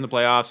 They were in the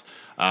playoffs.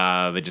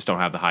 They just don't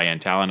have the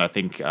high-end talent. I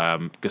think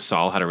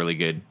Gasol had a really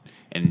good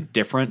and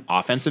different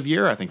offensive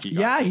year. I think he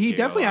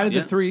definitely added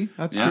the 3.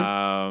 That's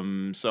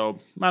true. So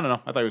I don't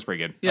know. I thought it was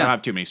pretty good. Yeah. I don't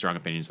have too many strong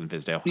opinions on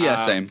Fizdale. Yeah,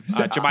 same.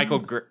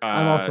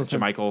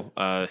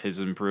 Jermichael, his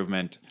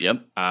improvement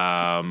Yep.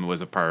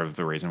 was a part of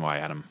the reason why I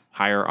had him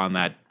higher on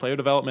that player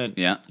development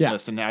Yeah.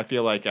 list. And I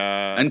feel like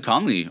And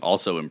Conley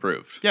also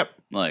improved. yep.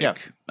 Like Yep.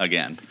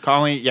 again.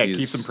 Conley, He's-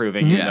 keeps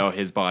improving, even Yeah. though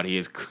his body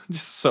is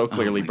just so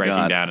clearly my breaking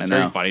God, down. It's I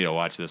very know. funny to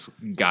watch this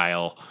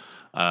guile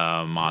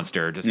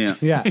monster just Yeah.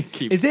 Yeah.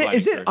 keep Is sliding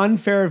it through.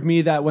 unfair of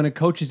me that when a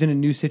coach is in a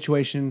new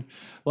situation,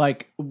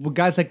 like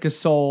guys like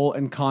Gasol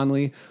and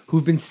Conley,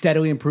 who've been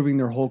steadily improving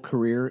their whole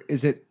career,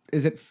 is it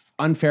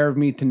unfair of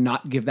me to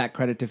not give that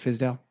credit to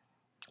Fizdale?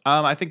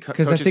 I think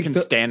 'Cause I coaches think can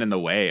stand in the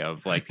way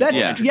of like That, people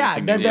Yeah.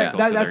 introducing new vehicles to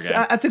their that's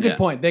game. that's a good Yeah.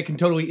 point. They can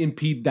totally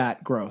impede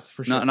that growth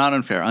for sure. Not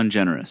unfair,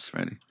 ungenerous,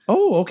 Freddie.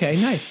 Oh, okay,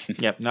 nice.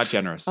 Yep, not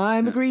generous.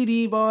 I'm a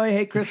greedy boy.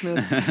 Hate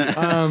Christmas.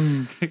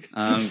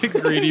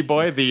 Greedy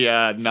boy, the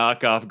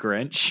knockoff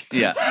Grinch.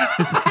 Yeah.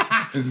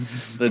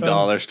 The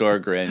dollar store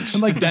Grinch.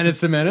 I'm like Dennis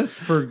the Menace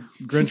for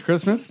Grinch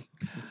Christmas.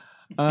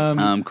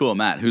 Cool,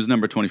 Matt. Who's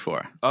number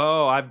 24?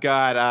 Oh, I've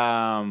got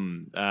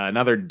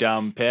another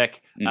dumb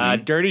pick.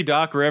 Dirty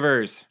Doc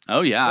Rivers,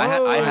 Oh yeah,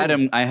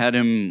 I had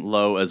him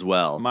low as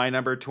well. my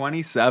number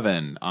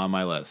 27 on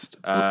my list.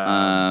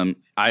 I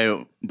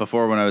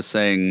before when I was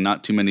saying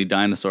not too many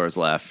dinosaurs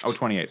left.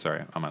 28,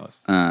 sorry, on my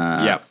list.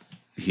 Yep.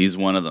 He's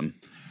one of them.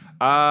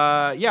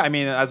 Yeah, I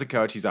mean, as a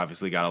coach, he's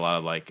obviously got a lot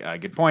of like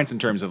good points in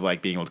terms of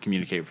like being able to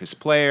communicate with his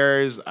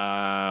players.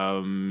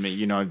 I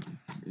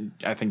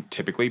think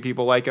typically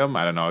people like him.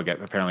 I don't know.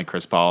 Apparently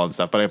Chris Paul and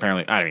stuff, but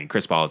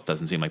Chris Paul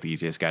doesn't seem like the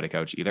easiest guy to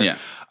coach either. Yeah.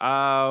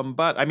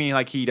 But I mean,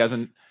 like he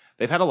doesn't.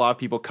 They've had a lot of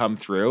people come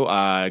through.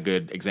 A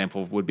good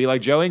example would be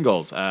like Joe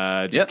Ingles.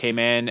 Just came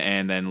in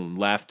and then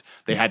left.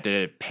 They had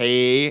to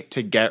pay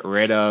to get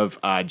rid of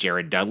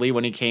Jared Dudley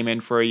when he came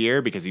in for a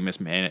year because he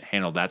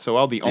mishandled that so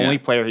well. The only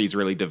player he's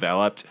really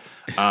developed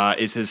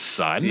is his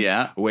son.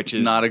 Yeah. Which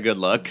is not a good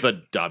look.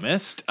 the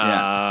dumbest.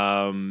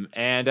 Yeah.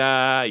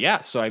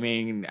 So I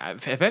mean,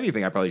 if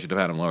anything, I probably should have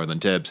had him lower than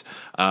Tibbs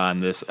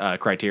on this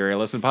criteria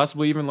list, and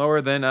possibly even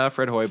lower than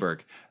Fred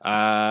Hoiberg.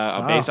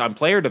 Based on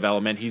player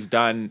development, he's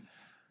done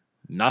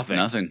nothing.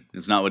 Nothing.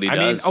 It's not what he I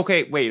does. mean,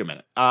 okay, wait a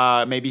minute.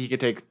 Maybe he could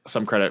take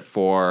some credit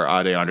for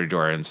DeAndre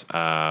Jordan's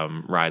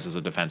rise as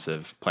a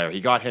defensive player.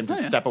 He got him to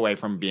step away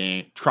from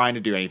trying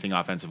to do anything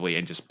offensively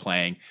and just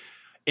playing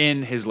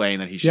in his lane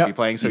that he should be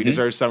playing. So he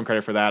deserves some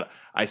credit for that.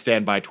 I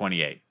stand by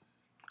 28.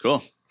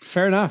 Cool.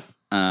 Fair enough.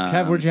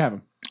 Kev, where'd you have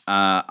him?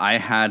 I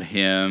had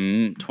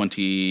him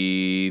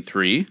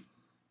 23.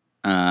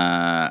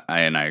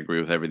 And I agree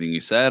with everything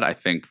you said. I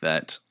think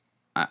that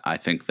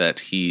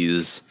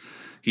he's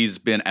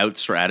been out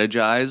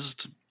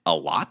strategized a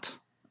lot.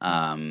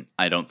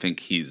 I don't think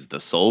he's the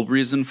sole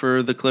reason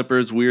for the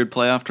Clippers' weird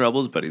playoff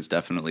troubles, but he's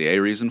definitely a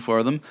reason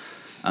for them.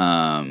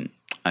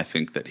 I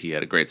think that he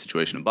had a great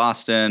situation in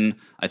Boston.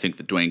 I think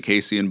that Dwayne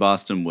Casey in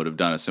Boston would have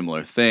done a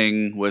similar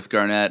thing with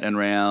Garnett and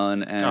Ray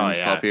Allen and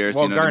Paul Pierce.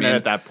 Well, you know what I Garnett mean?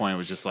 at that point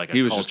was just like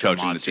He was just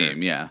coaching monster. the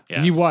team. Yeah.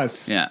 Yes. He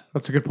was. Yeah.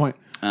 That's a good point.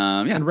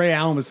 Yeah. And Ray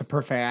Allen was the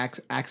perfect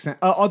accent.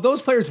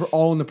 Those players were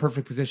all in the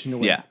perfect position to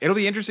win. Yeah. It'll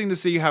be interesting to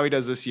see how he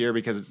does this year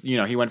because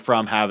he went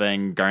from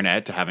having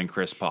Garnett to having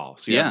Chris Paul.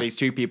 So you have these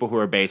two people who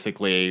are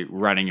basically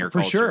running your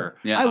For culture. sure.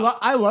 Yeah.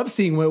 I love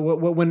seeing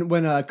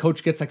when a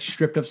coach gets like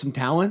stripped of some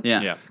talent.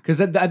 Yeah. Yeah.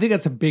 Because I think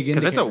that's a big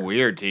indicator. Because it's a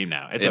weird team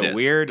now. It's It a is.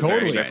 weird,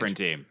 Totally. very different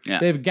team. Yeah.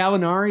 They have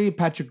Gallinari,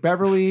 Patrick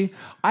Beverly.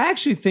 I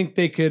actually think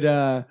they could,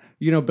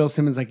 Bill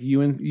Simmons like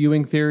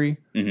Ewing theory,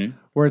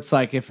 where it's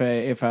like if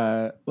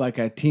a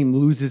team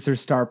loses their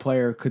star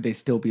player, could they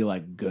still be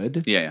like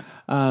good? Yeah.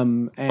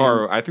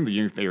 Or I think the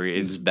Jung theory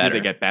is better. did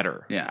they get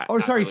better? Yeah. Oh,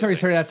 sorry.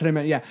 That's what I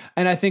meant. Yeah,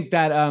 and I think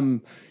that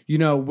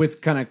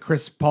with kind of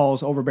Chris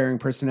Paul's overbearing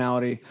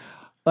personality,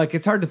 like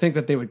it's hard to think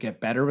that they would get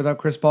better without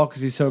Chris Paul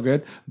because he's so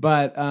good.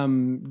 But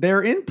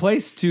they're in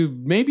place to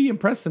maybe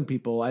impress some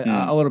people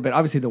a little bit.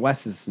 Obviously, the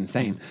West is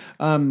insane.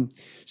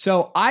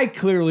 So I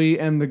clearly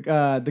am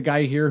the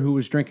guy here who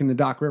was drinking the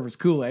Doc Rivers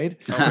Kool-Aid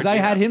because I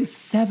had him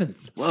 7th.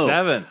 Whoa.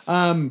 7th.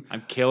 I'm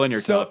killing your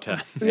top 10.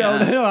 No,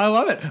 I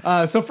love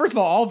it. So first of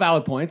all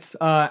valid points,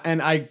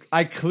 and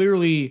I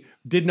clearly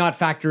did not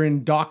factor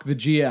in Doc the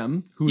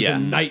GM, who's a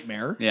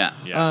nightmare. Yeah.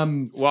 Yeah.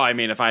 Well, I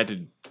mean, if I had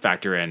to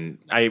factor in,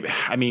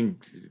 I mean,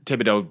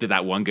 Thibodeau did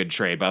that one good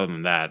trade, but other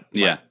than that,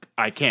 Yeah.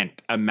 I can't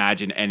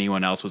imagine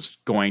anyone else was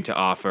going to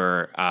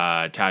offer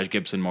Taj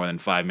Gibson more than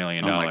 $5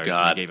 million. Oh, my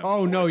God.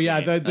 Oh no, yeah,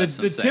 the That's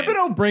insane.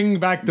 Thibodeau bringing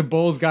back the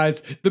Bulls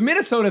guys. The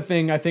Minnesota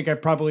thing, I think I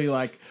probably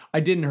I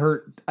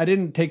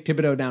didn't take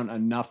Thibodeau down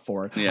enough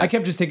for it. Yeah. I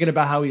kept just thinking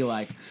about how he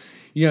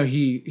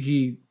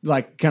he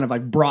like kind of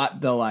like brought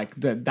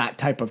that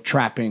type of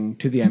trapping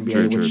to the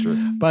NBA.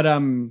 True. But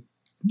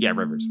Yeah,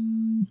 Rivers.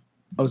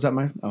 oh, was that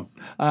my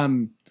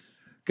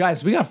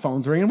guys, we got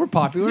phones ringing. We're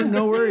popular.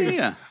 No worries.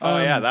 Yeah. Oh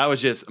yeah, that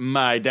was just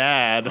my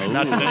dad.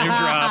 Not to name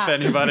drop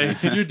anybody.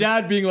 Your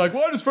dad being like,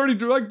 "Why does Freddie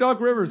like Doc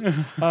Rivers?"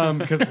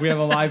 Because we have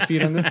a live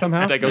feed on this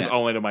somehow. That goes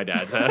only to my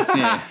dad's house.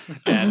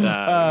 And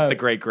the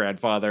great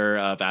grandfather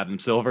of Adam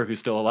Silver, who's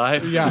still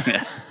alive. Yeah.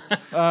 Yes.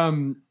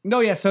 No,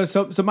 yeah.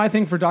 So my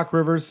thing for Doc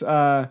Rivers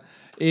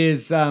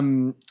is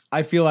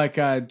I feel like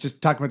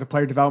just talking about the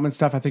player development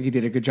stuff. I think he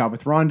did a good job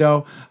with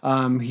Rondo.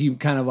 He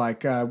kind of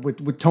like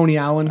with Tony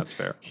Allen. That's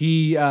fair.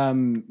 He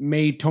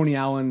made Tony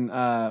Allen.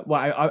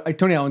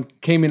 Tony Allen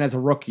came in as a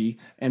rookie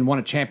and won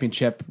a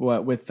championship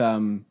with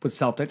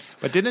Celtics.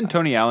 But didn't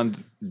Tony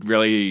Allen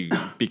really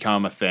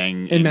become a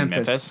thing in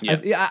Memphis?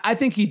 Yeah. I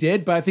think he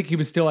did, but I think he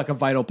was still like a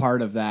vital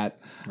part of that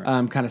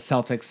kind of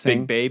Celtics thing.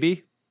 Big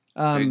baby.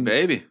 Big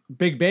baby.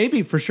 Big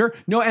baby for sure.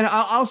 No, and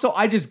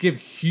I just give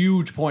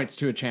huge points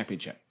to a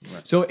championship.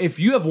 Right. So if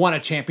you have won a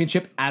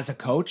championship as a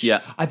coach,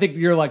 I think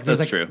you're like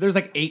That's true. There's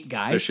like 8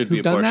 guys. There should be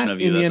who've a done portion that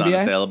of you in the that's NBA.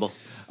 unassailable.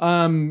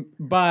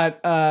 But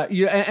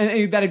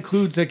and that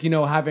includes like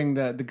having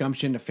the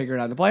gumption to figure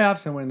it out in the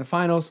playoffs and win the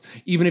finals,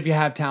 even if you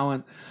have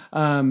talent.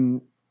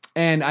 And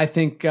I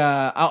think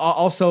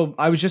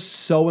I was just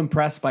so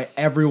impressed by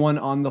everyone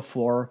on the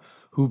floor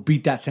who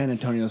beat that San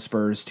Antonio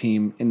Spurs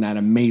team in that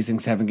amazing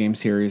 7-game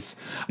series.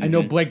 I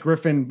know Blake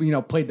Griffin,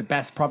 played the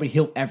best probably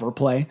he'll ever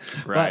play.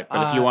 Right.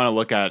 But if you want to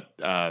look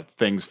at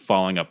things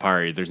falling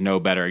apart, there's no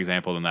better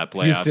example than that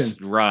playoffs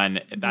Houston. run,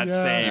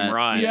 same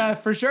run. Yeah,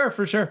 for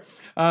sure.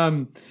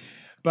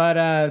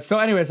 But so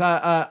anyways,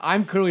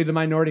 I'm clearly the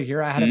minority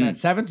here. I had him at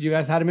 7th. You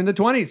guys had him in the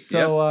 20s.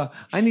 So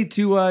I need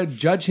to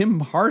judge him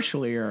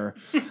harshly. Or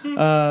All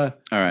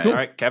right. All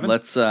right, Kevin.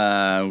 Let's we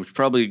should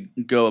probably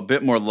go a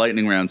bit more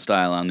lightning round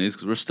style on these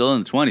because we're still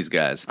in the 20s,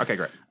 guys. Okay,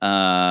 great.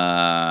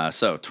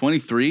 So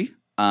 23.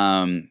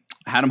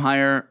 Had him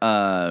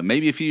higher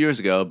maybe a few years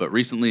ago, but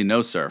recently,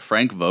 no sir.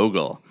 Frank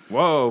Vogel.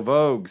 Whoa,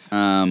 Vogues.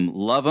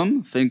 Love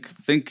him.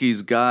 Think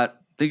he's got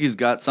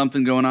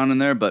something going on in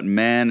there, but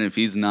man, if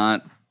he's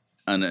not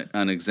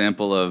an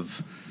example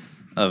of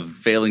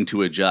failing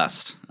to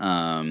adjust.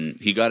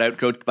 He got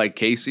outcoached by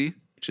Casey,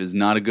 which is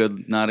not a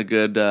good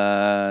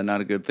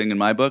thing in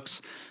my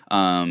books.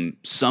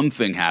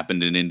 Something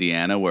happened in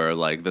Indiana where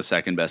like the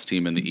second best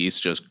team in the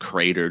East just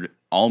cratered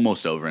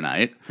almost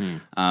overnight.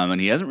 And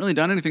he hasn't really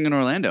done anything in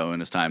Orlando in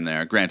his time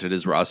there. Granted,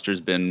 his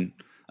roster's been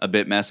a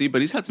bit messy,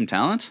 but he's had some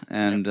talent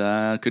and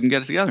couldn't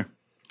get it together.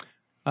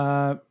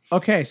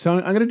 Okay, so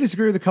I'm going to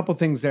disagree with a couple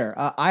things there.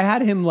 I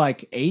had him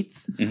like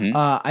 8th.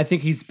 I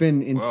think he's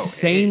been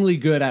insanely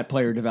good at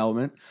player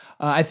development.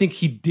 I think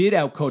he did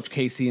outcoach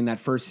Casey in that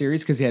first series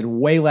because he had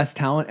way less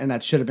talent, and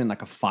that should have been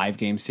like a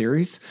 5-game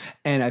series.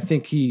 And I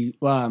think he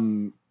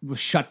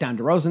shut down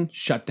DeRozan,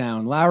 shut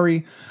down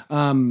Lowry.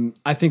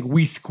 I think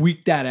we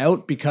squeaked that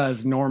out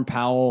because Norm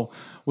Powell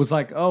was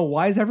like, "Oh,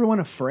 why is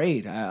everyone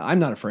afraid?" I'm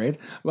not afraid,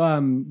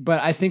 but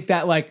I think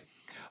that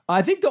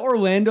I think the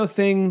Orlando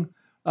thing.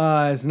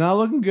 It's not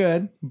looking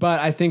good, but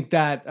I think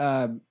that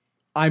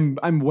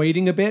I'm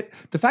waiting a bit.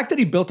 The fact that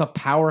he built a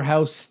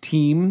powerhouse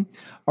team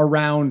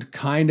around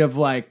kind of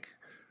like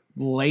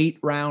late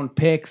round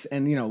picks,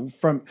 and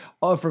from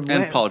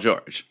Paul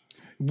George,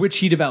 which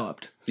he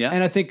developed. Yeah,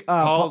 and I think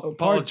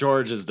Paul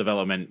George's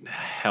development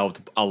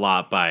helped a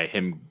lot by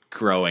him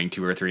growing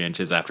 2 or 3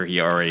 inches after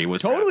he already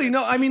was totally drafted.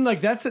 no. I mean, like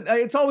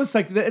it's always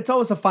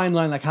a fine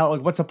line. Like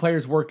what's a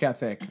player's work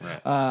ethic?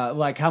 Right.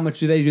 Like how much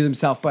do they do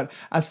themselves? But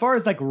as far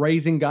as like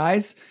raising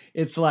guys,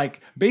 it's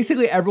like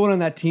basically everyone on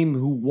that team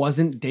who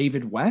wasn't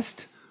David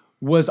West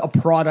was a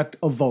product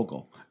of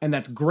Vogel, and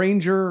that's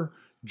Granger,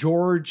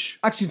 George.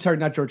 Actually, sorry,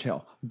 not George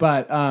Hill,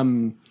 but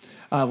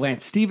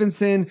Lance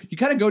Stevenson. You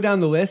kind of go down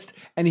the list,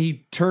 and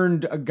he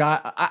turned a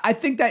guy. I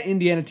think that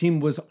Indiana team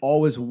was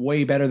always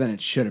way better than it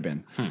should have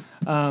been.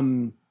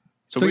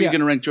 So where are you going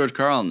to rank George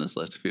Karl on this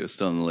list if he was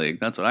still in the league?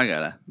 That's what I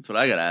gotta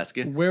ask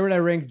you. Where would I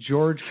rank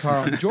George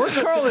Karl? George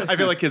Karl. I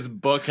feel like his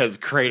book has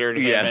cratered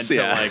him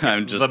into like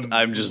I'm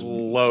just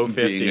low 50s.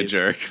 being a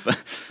jerk.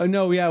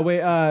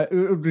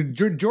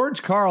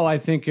 George Karl, I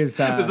think is.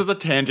 This is a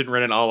tangent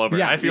written all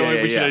over. I feel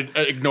like we should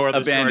ignore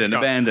this.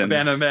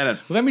 Abandon.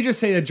 Let me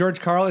just say that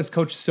George Karl has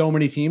coached so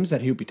many teams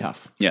that he would be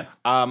tough. Yeah.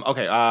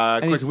 Okay.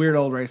 And he's weird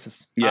old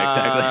racist. Yeah,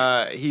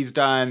 exactly. He's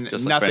done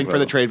Just like nothing Frank for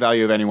the Vogel. trade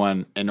value of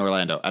anyone in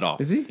Orlando at all.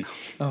 Is he?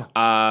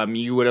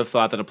 You would have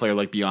thought that a player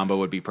like Biyombo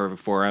would be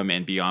perfect for him,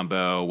 and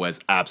Biyombo was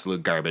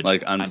absolute garbage.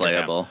 Like under him.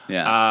 unplayable.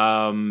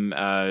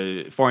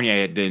 Yeah.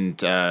 Fournier didn't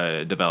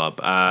develop.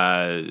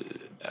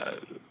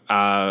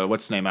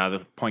 What's his name?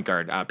 The point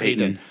guard,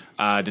 Peyton.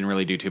 Didn't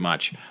really do too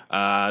much.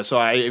 So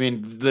I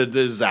mean, the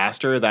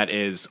disaster that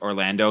is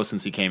Orlando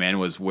since he came in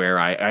was where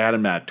I had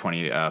him at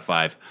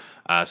 25.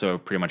 So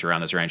pretty much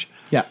around this range.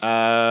 Yeah.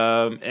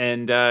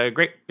 And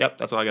great. Yep.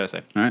 That's all I gotta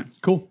say. All right.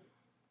 Cool.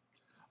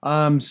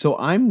 So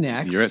I'm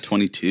next. You're at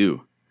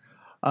 22.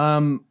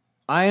 I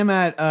am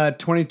at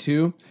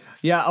 22.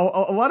 Yeah,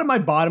 a lot of my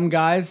bottom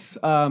guys.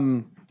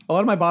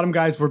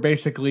 Were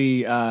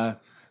basically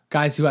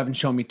guys who haven't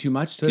shown me too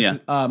much. So this is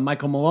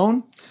Michael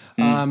Malone.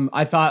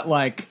 I thought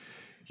like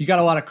he got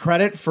a lot of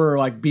credit for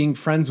like being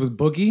friends with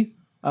Boogie.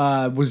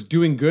 Was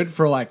doing good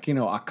for like,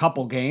 a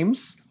couple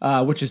games,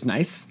 which is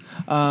nice.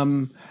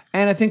 And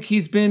I think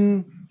he's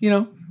been,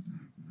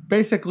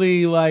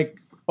 basically like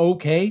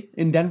okay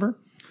in Denver.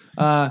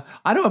 I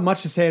don't have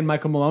much to say in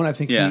Michael Malone. I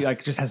think he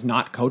like just has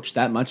not coached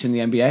that much in the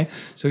NBA,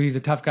 so he's a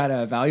tough guy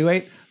to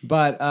evaluate.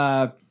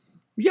 But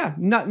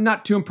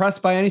not too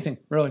impressed by anything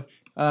really.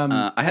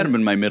 I had him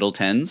in my middle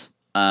tens.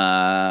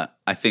 I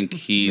think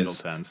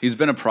he's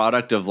been a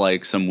product of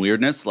like some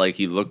weirdness. Like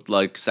he looked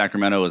like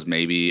Sacramento was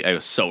it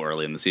was so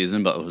early in the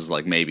season, but it was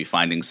like maybe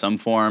finding some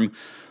form.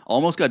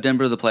 Almost got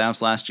Denver to the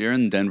playoffs last year,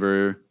 and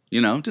Denver,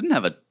 didn't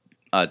have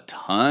a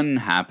ton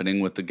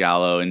happening with the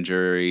Gallo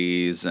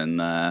injuries and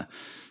the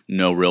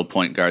no real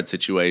point guard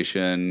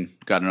situation.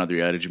 Got another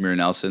year out of Jameer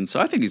Nelson. So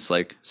I think he's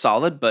like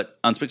solid,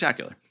 but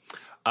unspectacular.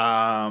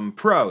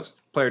 Pros,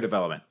 player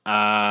development.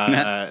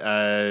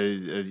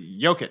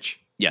 Jokic.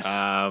 Yes.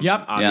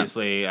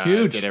 Obviously,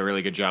 Huge. did a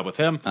really good job with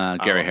him.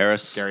 Gary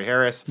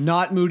Harris.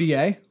 Not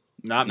Moutier.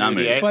 Not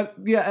Moutier. But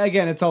yeah,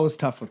 again, it's always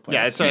tough with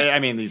players. I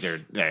mean,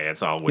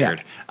 it's all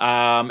weird.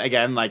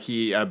 Again, like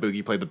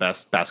Boogie played the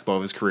best basketball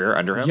of his career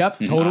under him. Yep,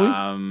 totally.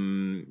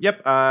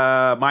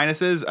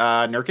 Minuses,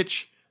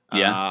 Nurkic.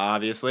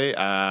 Obviously.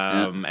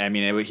 I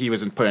mean, he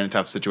was put in a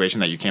tough situation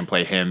that you can't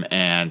play him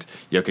and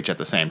Jokic at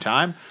the same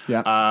time.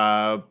 Yeah.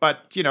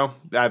 But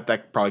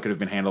that probably could have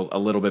been handled a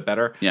little bit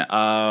better. Yeah.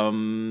 I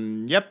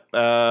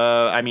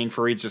mean,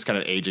 Fareed's just kind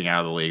of aging out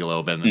of the league a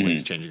little bit, and the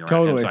league's changing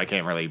around him, so I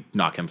can't really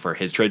knock him for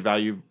his trade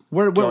value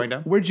going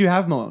down. Where'd you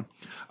have Malone?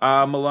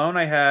 Malone,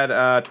 I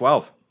had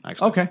 12.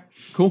 Actually. Okay.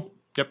 Cool.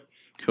 Yep.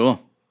 Cool. All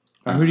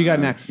right, who do you got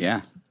next?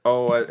 Yeah.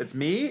 Oh, it's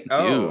me? It's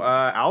you.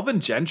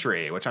 Alvin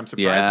Gentry, which I'm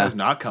surprised has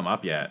not come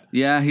up yet.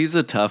 Yeah, he's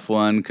a tough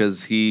one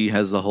because he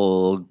has the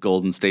whole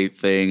Golden State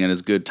thing and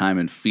his good time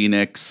in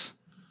Phoenix.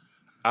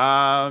 But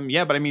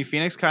I mean,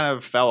 Phoenix kind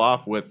of fell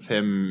off with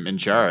him in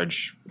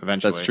charge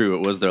eventually. That's true.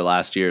 It was their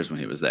last years when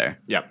he was there.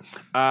 Yep.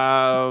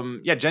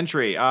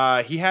 Gentry.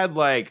 He had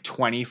like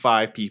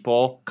 25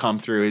 people come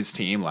through his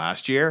team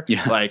last year.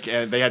 Yeah. Like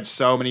they had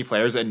so many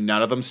players and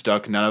none of them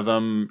stuck. None of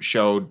them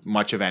showed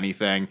much of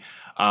anything.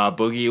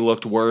 Boogie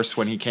looked worse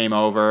when he came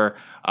over.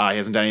 He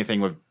hasn't done anything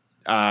with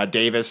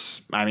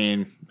Davis. I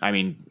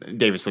mean,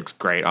 Davis looks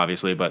great,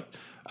 obviously, but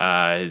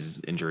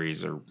his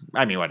injuries are.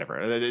 I mean,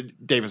 whatever.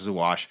 Davis is a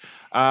wash.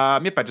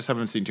 I just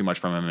haven't seen too much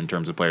from him in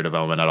terms of player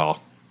development at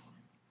all.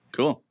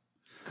 Cool.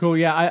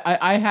 Yeah,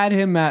 I had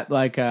him at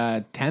like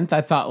 10th. I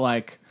thought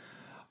like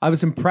I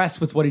was impressed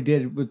with what he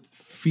did with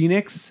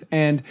Phoenix,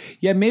 and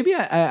yeah, maybe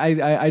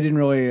I didn't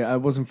really I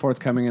wasn't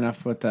forthcoming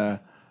enough with the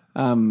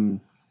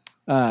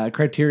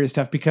criteria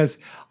stuff because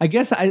I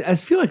guess I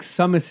feel like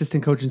some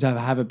assistant coaches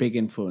have a big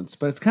influence,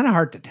 but it's kind of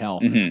hard to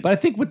tell. Mm-hmm. But I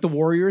think with the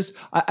Warriors,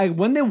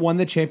 when they won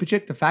the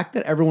championship, the fact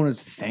that everyone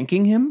was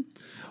thanking him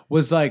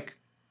was like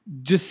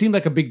just seemed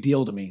like a big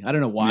deal to me. I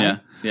don't know why.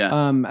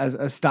 Yeah.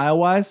 As style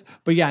wise,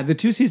 but yeah, the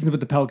 2 seasons with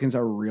the Pelicans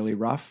are really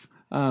rough.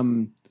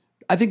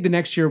 I think the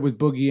next year with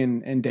Boogie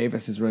and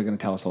Davis is really going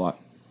to tell us a lot.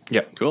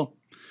 Yep. Cool.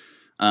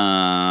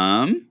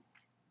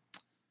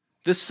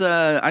 This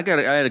I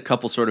had a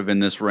couple sort of in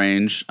this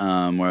range where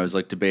I was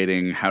like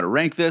debating how to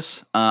rank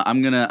this.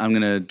 I'm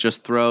gonna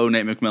just throw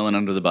Nate McMillan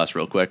under the bus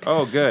real quick.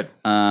 Oh, good.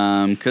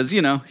 Because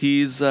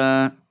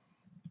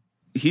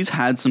he's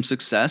had some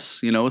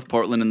success, with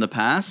Portland in the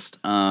past.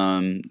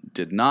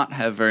 Did not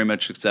have very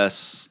much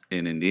success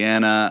in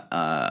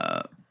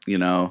Indiana.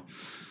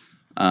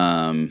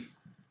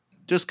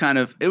 Just kind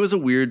of, it was a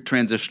weird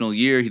transitional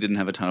year. He didn't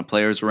have a ton of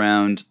players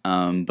around,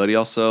 but he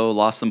also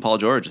lost some Paul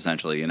George,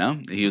 essentially,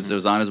 it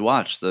was on his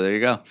watch. So there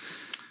you go.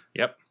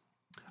 Yep.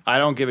 I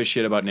don't give a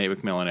shit about Nate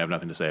McMillan. I have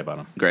nothing to say about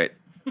him. Great.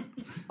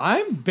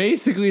 I'm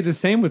basically the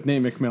same with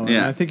Nate McMillan.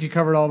 Yeah. I think you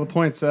covered all the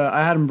points.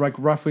 I had him like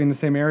roughly in the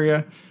same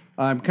area.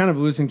 I'm kind of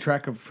losing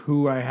track of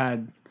who I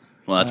had.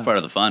 Well, that's part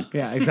of the fun.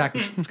 Yeah,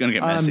 exactly. It's going to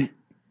get messy.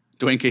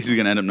 Dwayne Casey's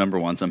going to end up number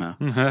 1 somehow.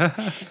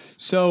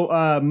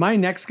 So my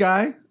next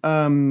guy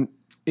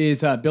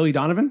is Billy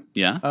Donovan.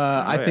 Yeah.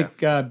 I think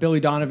Billy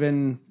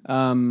Donovan,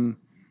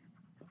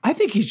 I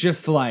think he's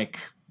just like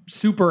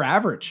super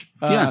average.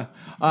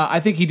 I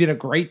think he did a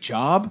great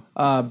job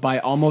by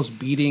almost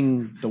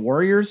beating the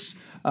Warriors.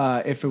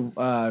 If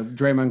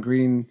Draymond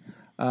Green,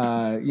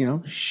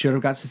 should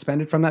have got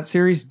suspended from that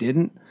series,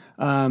 didn't.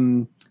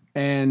 And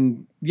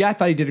yeah, I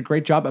thought he did a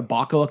great job.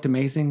 Ibaka looked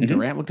amazing. Mm-hmm.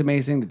 Durant looked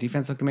amazing. The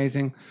defense looked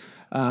amazing.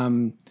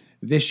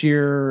 This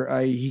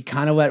year, he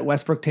kind of let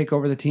Westbrook take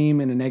over the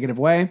team in a negative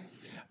way.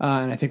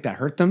 And I think that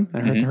hurt them.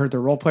 And hurt their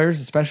role players,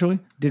 especially.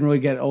 Didn't really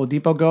get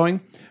Oladipo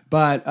going.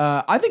 But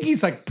I think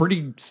he's like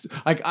pretty.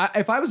 Like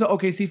if I was an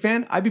OKC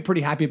fan, I'd be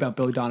pretty happy about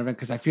Billy Donovan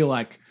because I feel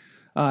like,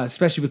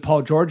 especially with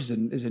Paul George,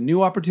 is a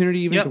new opportunity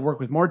even to work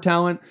with more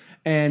talent.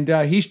 And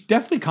he's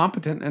definitely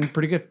competent and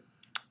pretty good.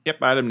 Yep,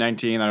 I had him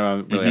 19. I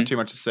don't really have too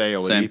much to say.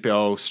 Same.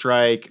 Oladipo,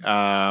 strike.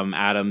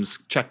 Adams,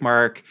 check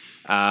mark.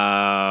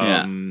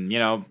 You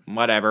know,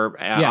 whatever.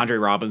 Andre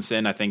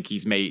Robinson, I think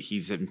he's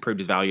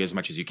improved his value as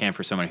much as you can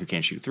for someone who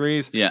can't shoot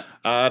threes. Yeah.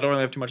 I don't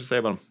really have too much to say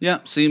about him. Yeah,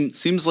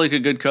 seems like a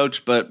good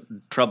coach, but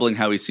troubling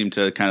how he seemed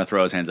to kind of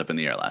throw his hands up in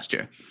the air last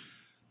year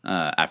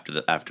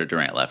after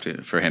Durant left,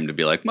 for him to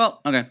be like,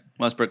 well, okay,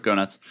 Westbrook, go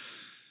nuts.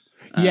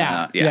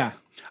 Yeah.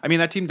 I mean,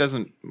 that team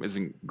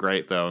isn't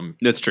great though.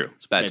 That's true.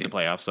 It's a bad Made team. the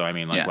playoffs, so I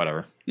mean, like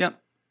whatever. Yep.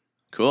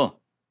 Cool.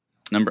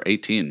 Number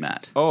 18,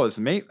 Matt. Oh, it's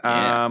me.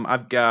 Yeah.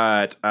 I've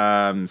got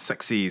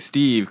sexy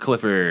Steve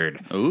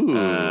Clifford. Ooh.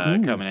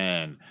 Coming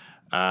in.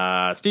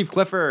 Steve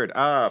Clifford.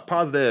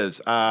 Positives.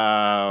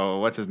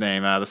 What's his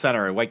name? The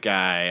center, white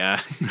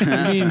guy.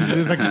 I mean,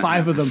 there's like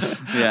 5 of them.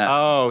 Yeah.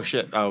 Oh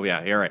shit. Oh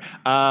yeah, you're right.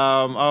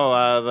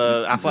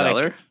 The athletic.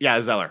 Zeller?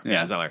 Yeah, Zeller.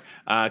 Yeah. Zeller.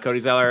 Cody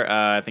Zeller.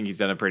 I think he's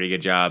done a pretty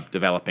good job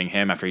developing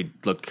him after he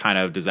looked kind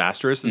of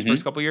disastrous his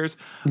first couple years.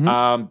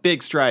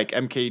 Big strike.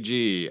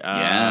 MKG.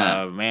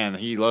 Yeah. Man,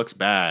 he looks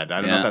bad.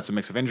 I don't know if that's a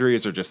mix of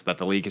injuries or just that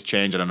the league has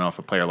changed. I don't know if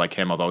a player like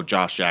him, although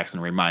Josh Jackson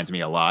reminds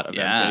me a lot of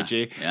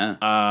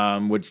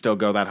MKG, would still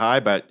go that high.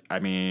 But I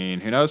mean,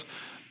 who knows?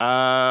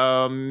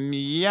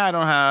 I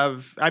don't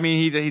have. I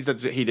mean, he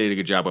did a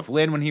good job with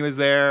Lynn when he was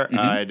there. He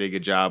did a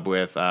good job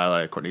with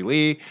Courtney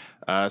Lee.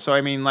 So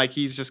I mean, like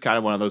he's just kind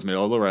of one of those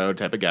middle of the road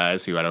type of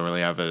guys who I don't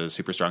really have a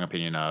super strong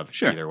opinion of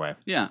either way.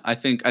 Yeah, I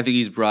think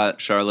he's brought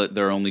Charlotte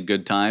their only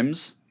good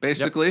times,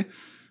 basically.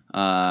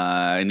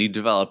 And he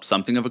developed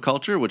something of a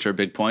culture, which are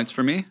big points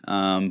for me.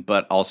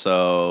 But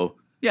also,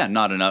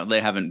 not enough.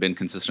 They haven't been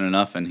consistent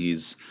enough, and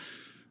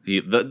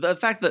the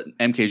fact that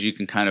MKG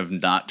can kind of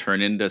not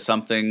turn into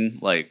something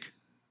like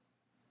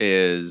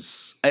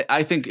is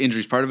I think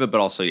injury's part of it, but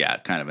also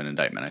kind of an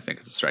indictment. I think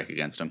it's a strike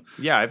against him.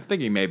 Yeah, I'm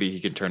thinking maybe he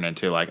could turn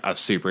into like a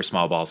super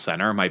small ball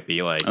center. Might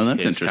be like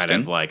that's his kind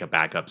interesting. of like a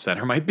backup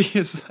center might be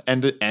his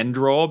end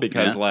role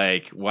because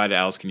like what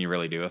else can you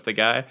really do with the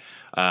guy?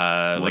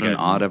 What Like an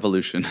odd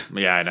evolution.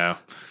 Yeah, I know.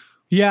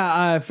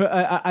 Yeah,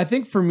 I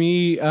think for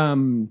me,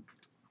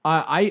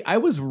 I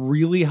was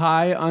really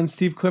high on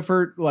Steve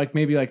Clifford, like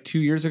maybe like 2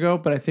 years ago,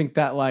 but I think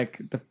that like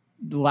the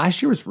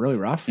last year was really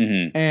rough,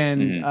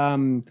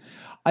 and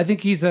I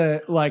think he's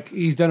done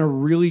a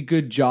really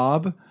good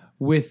job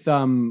with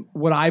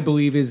what I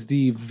believe is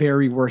the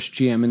very worst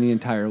GM in the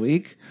entire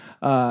league,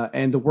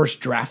 and the worst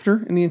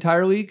drafter in the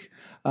entire league.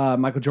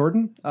 Michael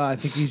Jordan. I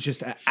think he's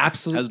just an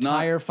absolute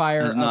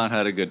fire. Has not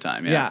had a good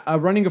time.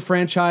 Running a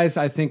franchise,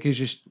 I think, is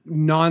just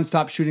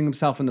nonstop shooting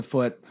himself in the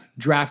foot,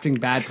 drafting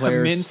bad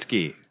players.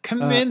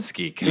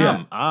 Kaminsky,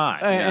 come on.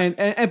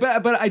 I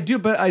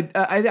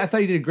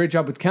thought he did a great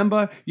job with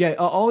Kemba. Yeah,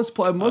 all his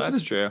most of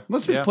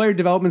his player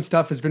development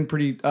stuff has been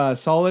pretty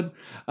solid.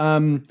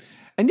 And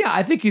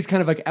I think he's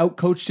kind of like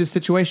outcoached his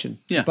situation.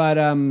 Yeah, but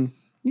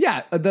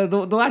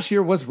the last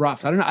year was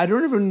rough. I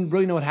don't even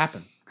really know what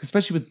happened,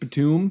 especially with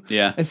Batum.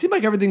 Yeah, it seemed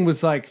like everything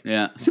was like.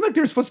 It seemed like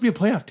they were supposed to be a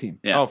playoff team.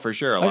 Yeah, oh for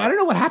sure. I don't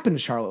know what happened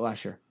to Charlotte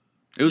last year.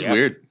 It was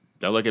weird.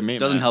 Don't look at me.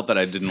 Doesn't help that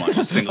I didn't watch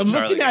a single. I'm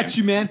Charlotte looking at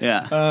you, man.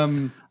 Yeah.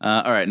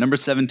 All right, number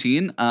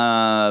 17,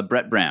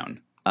 Brett Brown.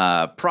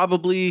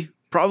 Probably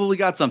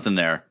got something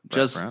there.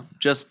 Just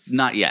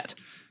not yet.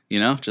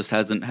 Just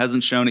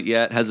hasn't shown it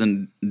yet.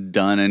 Hasn't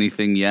done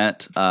anything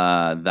yet.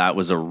 That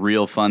was a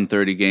real fun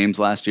 30 games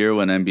last year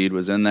when Embiid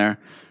was in there.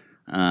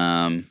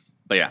 But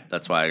yeah,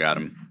 that's why I got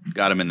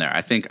him in there.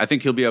 I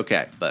think he'll be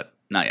okay, but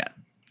not yet.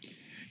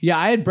 Yeah,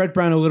 I had Brett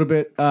Brown a little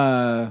bit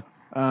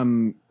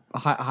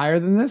higher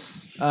than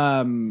this,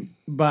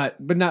 but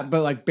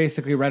like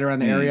basically right around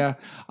the area.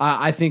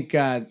 I think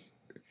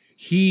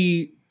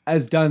he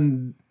has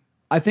done.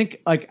 I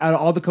think like out of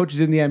all the coaches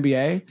in the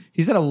NBA,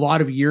 he's had a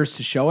lot of years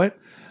to show it,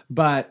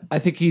 but I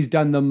think he's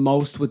done the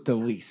most with the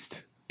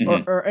least.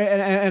 And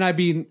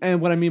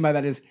what I mean by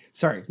that is,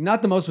 sorry,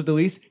 not the most with the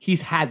least.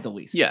 He's had the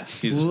least. Yeah,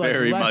 he's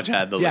very much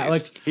had the least.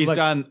 Like he's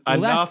done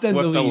enough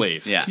with the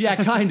least. Yeah,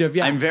 kind of.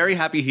 Yeah, I'm very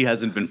happy he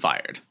hasn't been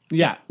fired.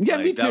 Yeah, me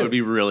too. That would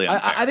be really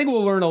unfair. I think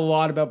we'll learn a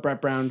lot about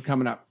Brett Brown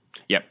coming up.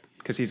 Yep,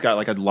 because he's got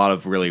like a lot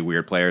of really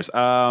weird players.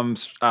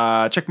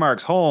 Check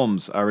marks: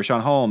 Holmes,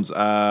 Rashawn Holmes,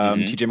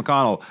 T.J.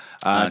 McConnell,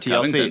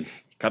 TLC.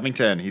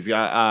 Covington. He's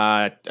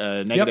got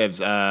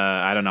negatives. Yep.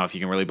 I don't know if you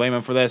can really blame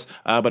him for this,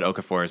 but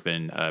Okafor has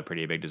been a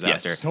pretty big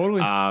disaster. Yes,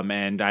 totally.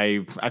 And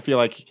I feel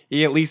like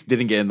he at least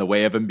didn't get in the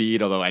way of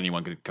Embiid, although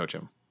anyone could coach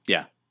him.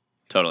 Yeah,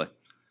 totally.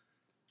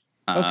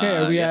 Okay,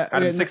 are we at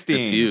Adam 16?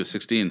 It's you,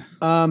 16.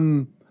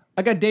 I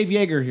got Dave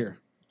Yeager here.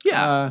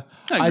 Yeah,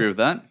 I agree with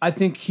that. I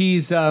think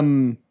he's,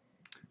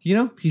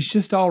 he's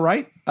just all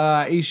right.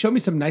 He showed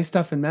me some nice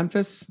stuff in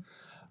Memphis.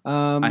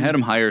 I had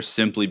him higher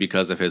simply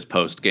because of his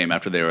post game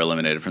after they were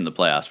eliminated from the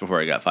playoffs before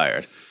he got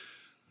fired.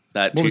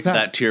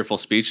 That tearful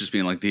speech, just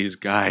being like, "These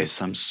guys,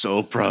 I'm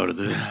so proud of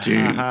this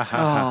team."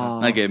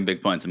 I gave him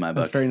big points in my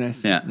book. That's very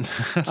nice. Yeah,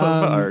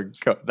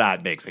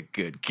 that makes a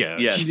good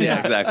coach. Yes, yeah,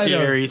 exactly.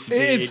 Teary speech.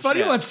 It's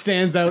funny what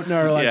stands out in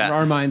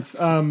our minds.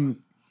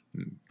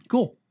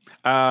 Cool.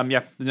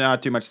 Yeah,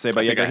 not too much to say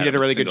about think I Jokic. He had did a him a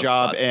really good single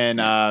job spot. in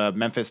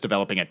Memphis,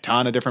 developing a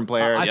ton of different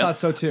players. I thought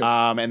so too.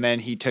 And then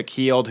he took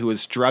Heald, who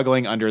was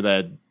struggling under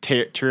the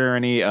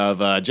tyranny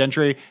of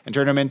Gentry, and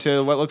turned him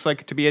into what looks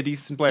like to be a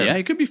decent player. Yeah,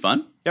 he could be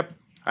fun. Yep.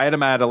 I had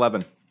him at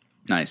 11.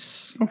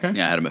 Nice. Okay.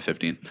 Yeah, I had him at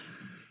 15.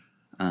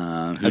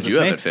 Who'd this you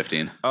have me? at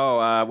 15? Oh,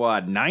 well,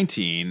 at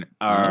 19,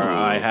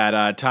 I had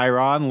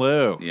Tyronn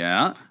Lue.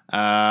 Yeah.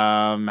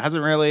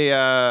 Hasn't really,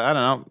 I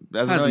don't know.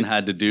 Hasn't really,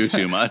 had to do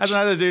too much. hasn't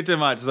had to do too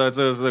much, so it's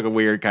like a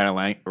weird kind of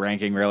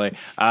ranking, really.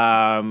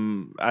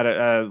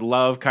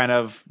 Love kind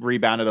of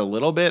rebounded a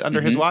little bit under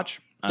his watch.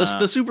 The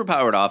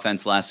superpowered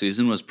offense last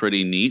season was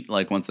pretty neat,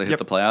 like once they hit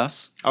the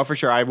playoffs. Oh, for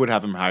sure. I would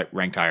have him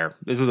ranked higher.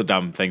 This is a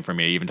dumb thing for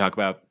me to even talk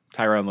about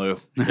Tyronn Lue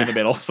in the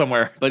middle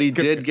somewhere. But he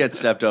did get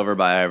stepped over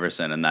by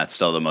Iverson, and that's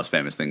still the most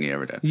famous thing he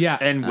ever did. Yeah,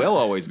 And will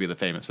always be the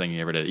famous thing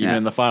he ever did, even Yeah.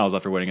 in the finals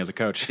after winning as a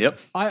coach. Yep.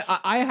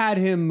 I had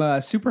him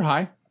super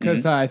high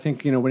because I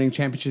think winning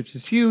championships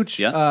is huge.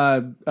 Yeah.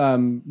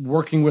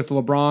 Working with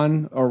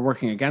LeBron or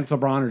working against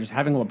LeBron or just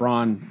having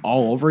LeBron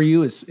all over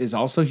you is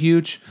also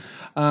huge.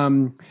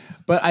 But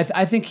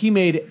I think he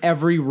made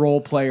every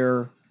role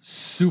player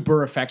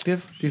super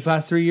effective these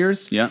last 3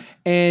 years. Yeah.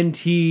 And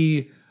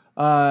he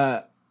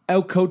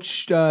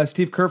outcoached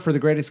Steve Kerr for the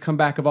greatest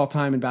comeback of all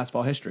time in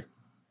basketball history.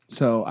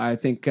 So I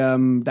think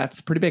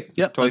that's pretty big.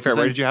 Yep. Totally that's the fair.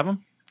 Where thing. did you have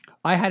him?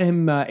 I had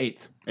him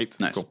 8th. Eighth.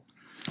 Nice. Cool.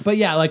 But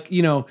yeah, like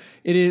it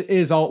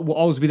is all will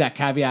always be that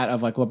caveat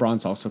of like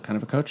LeBron's also kind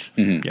of a coach.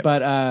 Yep.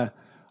 But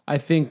I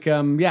think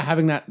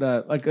having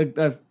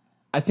that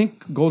I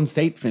think Golden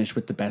State finished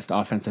with the best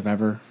offense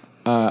ever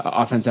in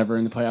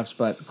the playoffs,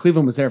 but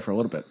Cleveland was there for a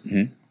little bit.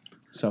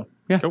 So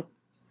yeah, Cool.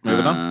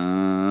 Moving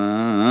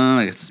on.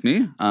 I guess it's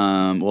me.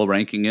 Well,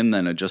 ranking in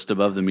then just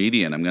above the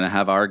median, I'm going to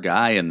have our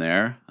guy in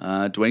there,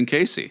 Dwayne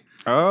Casey.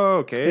 Oh,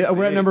 okay.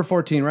 we're at number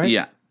 14, right?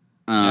 Yeah.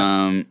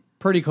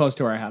 Pretty close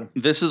to where I had him.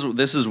 This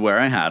is where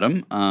I had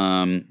him.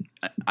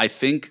 I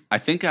think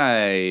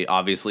I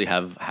obviously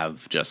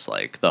have just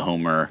like the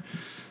Homer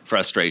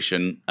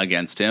frustration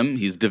against him.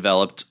 He's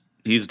developed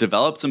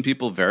some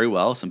people very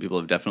well. Some people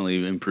have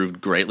definitely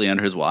improved greatly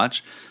under his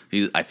watch.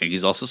 I think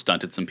he's also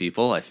stunted some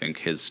people. I think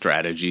his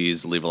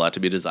strategies leave a lot to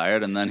be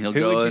desired, and then he'll Who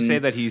go. would you and, say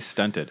that he's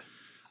stunted?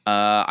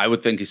 I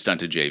would think he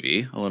stunted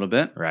JV a little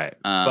bit. Right.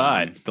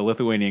 But the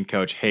Lithuanian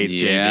coach hates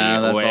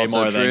JV that's way also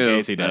more true. than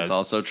Casey does. That's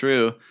also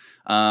true.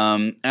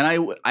 And I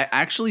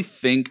actually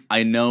think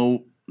I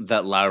know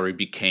that Lowry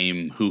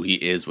became who he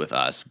is with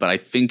us, but I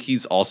think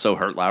he's also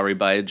hurt Lowry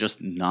by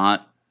just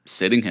not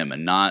sitting him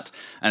and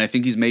I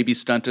think he's maybe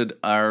stunted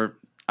our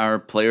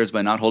players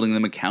by not holding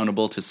them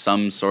accountable to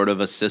some sort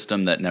of a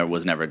system that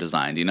was never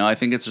designed. I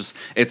think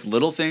it's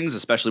little things,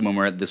 especially when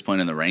we're at this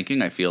point in the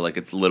ranking. I feel like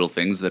it's little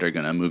things that are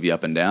going to move you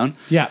up and down.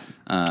 Yeah.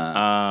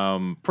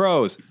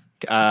 Pros.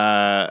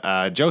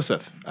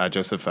 Joseph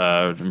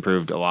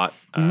improved a lot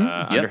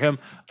under him.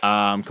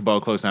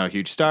 Cabot Close now a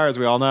huge star, as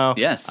we all know.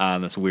 Yes.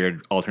 That's a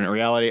weird alternate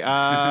reality.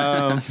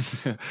 I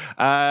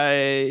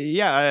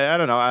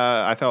don't know.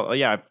 I felt,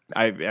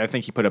 I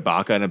think he put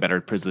Ibaka in a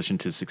better position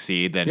to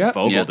succeed than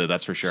Vogel Yep. did.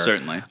 That's for sure.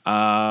 Certainly.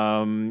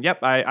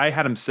 I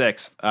had him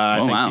 6th. I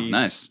think wow. he's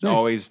Nice.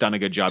 always done a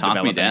good job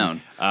Talk me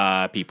developing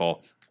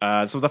people.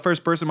 So the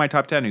first person in my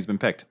top 10 who's been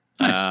picked.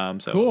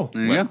 Nice. Cool.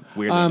 There you go.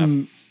 Weirdly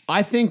enough.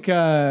 I think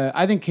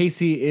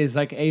Casey is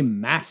like a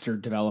master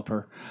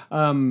developer,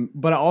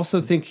 but I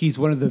also think he's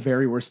one of the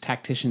very worst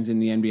tacticians in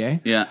the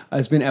NBA. Yeah.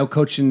 Has been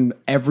outcoached in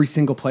every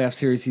single playoff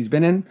series he's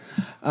been in,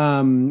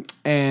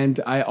 and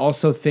I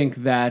also think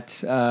that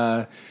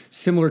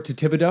similar to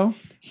Thibodeau,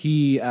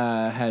 he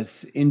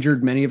has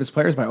injured many of his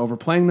players by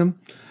overplaying them.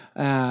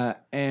 I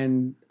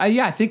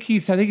think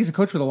he's a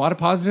coach with a lot of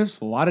positives,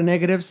 a lot of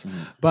negatives,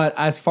 but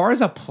as far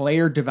as a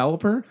player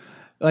developer.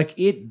 Like,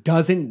 it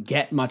doesn't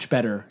get much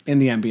better in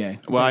the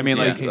NBA. Well, I mean,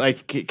 Yeah.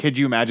 could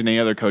you imagine any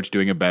other coach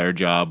doing a better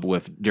job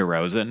with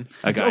DeRozan,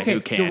 a guy who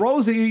can't?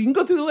 DeRozan, you can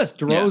go through the list.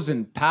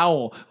 DeRozan,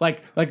 Powell,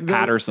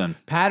 Patterson.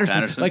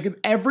 Like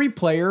every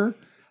player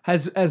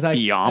has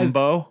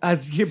Biombo? Biombo.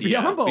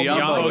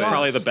 Biombo is is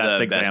probably the best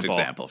the best example.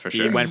 example, for He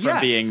sure. went from Yes.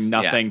 being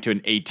nothing to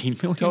an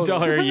 $18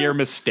 million a year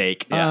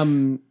mistake.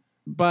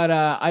 But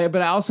I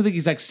also think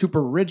he's like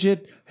super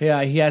rigid. He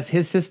has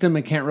his system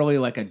and can't really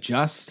like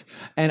adjust.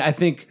 And I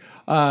think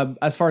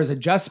as far as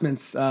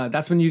adjustments,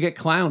 that's when you get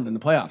clowned in the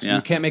playoffs. Yeah.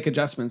 You can't make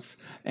adjustments.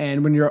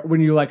 And when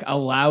you like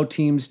allow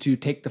teams to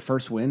take the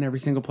first win every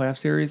single playoff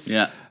series,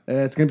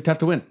 it's gonna be tough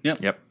to win.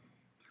 Yep.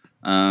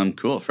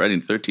 Cool. Freddie,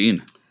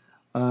 13.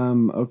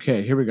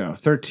 Okay, here we go.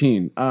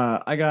 13.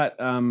 I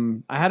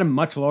had him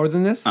much lower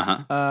than this.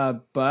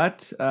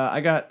 But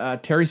I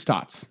got Terry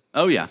Stotts.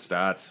 Oh yeah.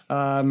 Stats.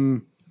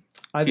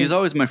 He's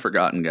always my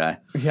forgotten guy.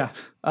 Yeah.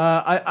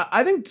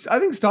 I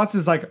think Stotts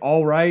is like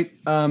all right.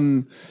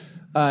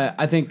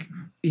 I think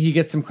he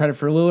gets some credit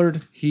for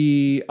Lillard.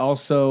 He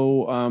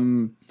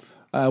also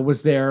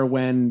was there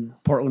when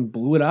Portland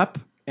blew it up,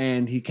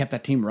 and he kept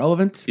that team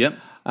relevant. Yep.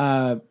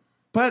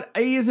 but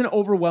he isn't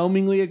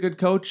overwhelmingly a good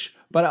coach.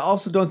 But I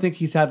also don't think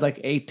he's had like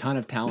a ton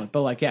of talent.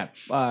 But like, I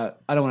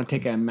don't want to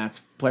take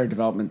Matt's player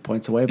development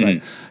points away.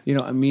 But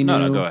Aminu.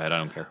 No, go ahead. I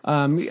don't care.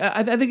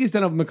 I think he's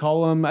done a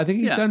McCollum. I think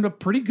he's done a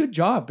pretty good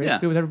job,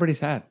 basically, with everybody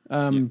he's had.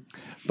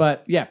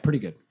 But yeah, pretty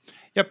good.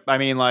 Yep, I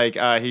mean, like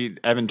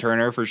Evan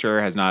Turner for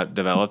sure has not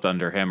developed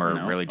under him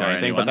or really done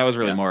anything, but that was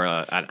really more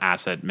an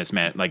asset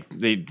mismatch.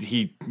 Like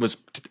he was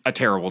a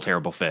terrible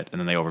fit, and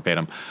then they overpaid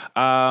him.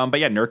 But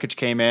yeah, Nurkic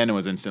came in and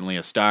was instantly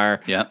a star.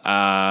 Yeah.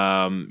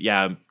 Both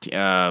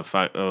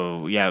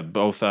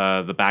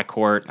the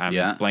backcourt. I'm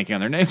blanking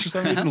on their names for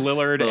some reason.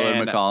 Lillard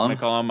and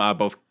McCollum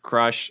both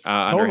crush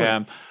under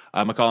him.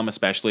 McCollum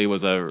especially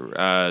was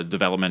a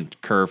development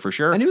curve for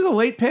sure. And he was a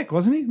late pick,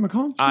 wasn't he,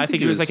 McCollum? I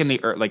think he was like in the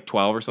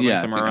 12 or something,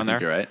 somewhere around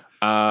there. You're right.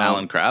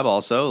 Alan Crabb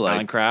also. Like,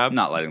 Alan Crabb.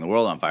 Not lighting the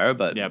world on fire,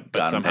 but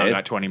somehow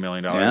got $20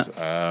 million.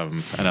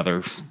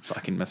 Another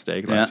fucking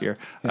mistake last year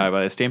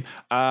by this team.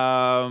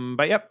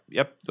 But yep,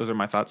 those are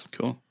my thoughts.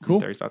 Cool.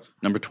 Terry's thoughts.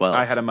 Number 12.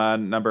 I had him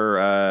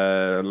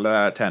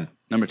number 10.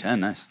 Number 10,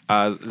 nice.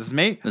 This is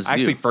me. I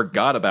actually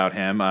forgot about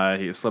him.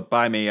 He slipped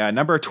by me.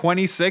 Number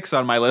 26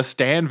 on my list,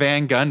 Stan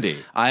Van Gundy.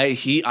 I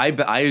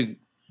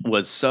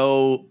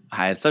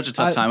had such a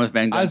tough time with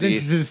Van Gundy. I was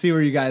interested to see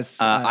where you guys.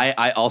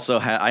 I also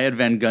had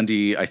Van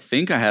Gundy. I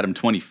think I had him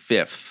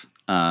 25th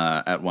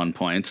at one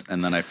point,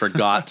 and then I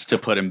forgot to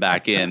put him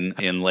back in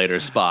later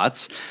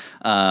spots.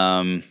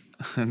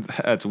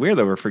 That's weird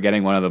that we're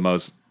forgetting one of the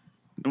most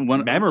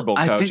memorable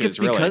coaches. I think it's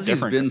because really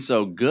he's been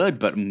so good,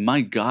 but my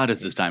God,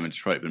 has his time in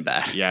Detroit been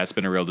bad? Yeah, it's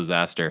been a real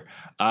disaster.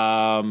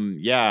 I mean,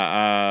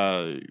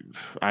 I'm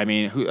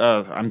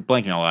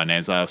blanking on a lot of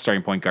names.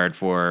 Starting point guard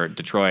for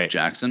Detroit,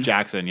 Jackson.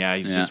 Yeah,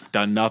 he's just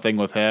done nothing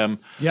with him.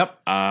 Yep.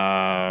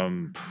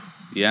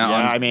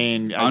 I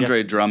mean,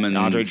 Andre Drummond.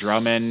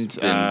 Been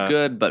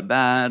good but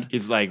bad.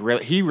 He's like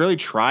he really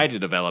tried to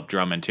develop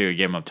Drummond too. He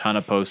gave him a ton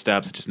of post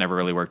ups. It just never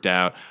really worked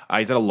out.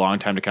 He's had a long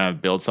time to kind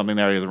of build something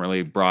there. He hasn't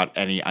really brought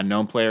any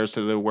unknown players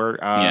to the work.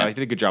 He did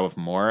a good job with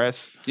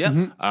Morris.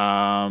 Yeah.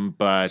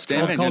 But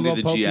Stan Van Gundy,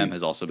 the GM,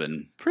 has also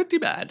been pretty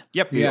bad.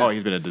 Yep. Yeah.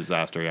 He's been a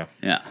disaster. Yeah.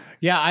 Yeah.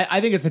 Yeah.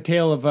 I think it's a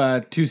tale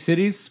of two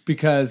cities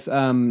because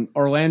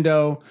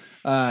Orlando,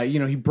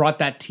 he brought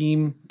that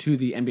team to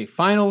the NBA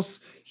Finals.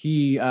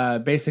 He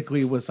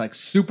basically was like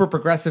super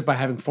progressive by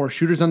having 4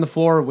 shooters on the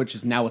floor, which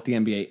is now what the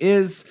NBA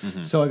is.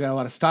 Mm-hmm. So I got a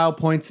lot of style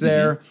points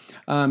there.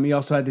 Mm-hmm. He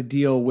also had to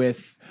deal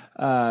with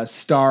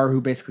Star,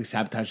 who basically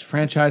sabotaged the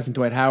franchise, and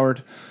Dwight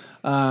Howard.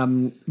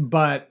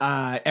 But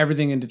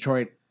everything in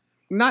Detroit,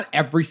 not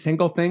every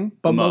single thing,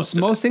 but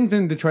most things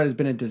in Detroit has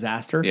been a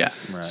disaster. Yeah.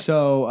 Right.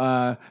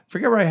 So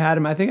forget where I had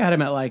him. I think I had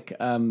him at like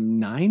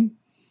 9.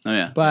 Oh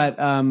yeah. But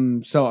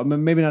so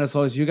maybe not as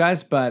low as you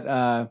guys,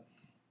 but.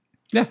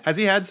 Yeah. Has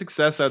he had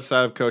success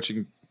outside of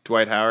coaching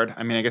Dwight Howard?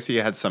 I mean, I guess he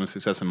had some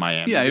success in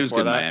Miami. Yeah, he was good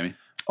in Miami.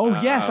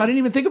 Oh, yes. I didn't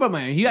even think about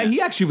Miami. He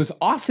actually was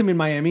awesome in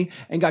Miami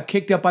and got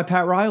kicked out by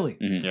Pat Riley.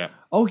 Mm-hmm. Yeah.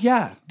 Oh,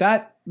 yeah.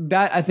 That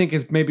I think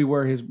is maybe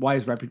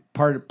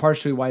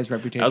partially why his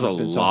reputation was a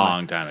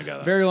long time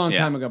ago. Very long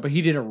time ago, but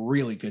he did a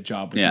really good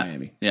job with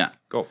Miami. Yeah.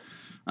 Cool.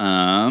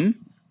 11,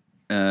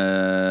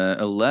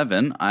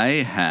 I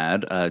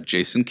had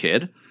Jason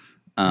Kidd.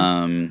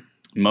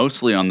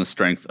 Mostly on the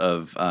strength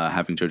of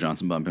having Joe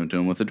Johnson bump into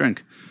him with a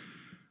drink.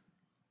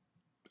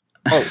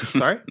 Oh,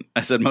 sorry?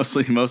 I said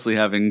mostly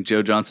having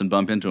Joe Johnson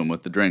bump into him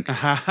with the drink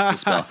to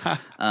spell.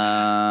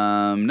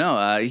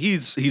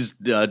 He's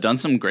done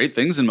some great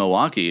things in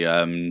Milwaukee.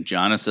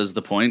 Giannis as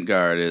the point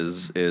guard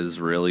is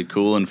really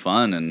cool and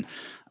fun, and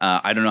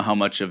I don't know how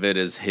much of it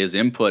is his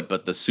input,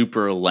 but the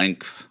super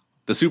length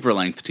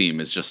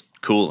team is just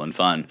cool and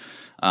fun.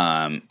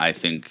 I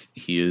think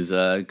he is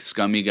a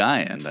scummy guy,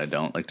 and I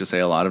don't like to say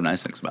a lot of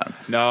nice things about him.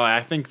 No,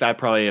 I think that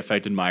probably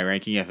affected my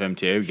ranking of him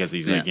too, because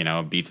he's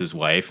beats his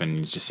wife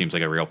and just seems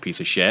like a real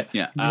piece of shit.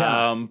 Yeah.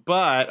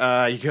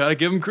 But you gotta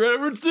give him credit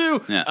where it's due.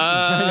 Yeah.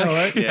 I know,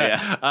 right?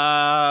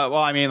 Yeah.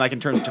 Well, I mean, like in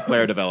terms of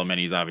player development,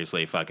 he's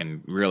obviously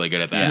fucking really good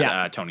at that.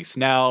 Yeah. Tony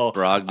Snell,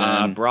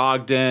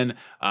 Brogdon,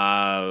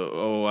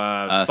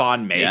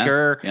 Thon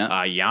Maker,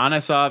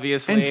 Giannis,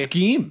 obviously, and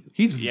scheme.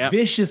 He's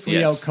viciously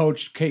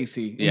outcoached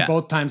Casey in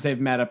both times they've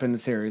met up in the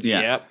series.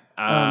 Yeah.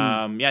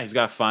 Yep. He's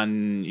got a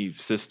fun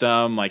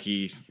system. Like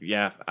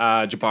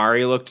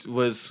Jabari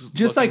was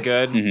just like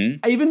good.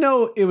 Mm-hmm. Even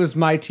though it was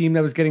my team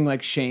that was getting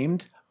like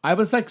shamed, I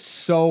was like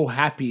so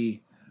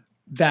happy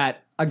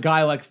that a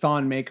guy like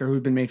Thon Maker,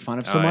 who'd been made fun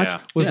of so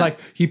much, was like,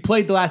 he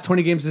played the last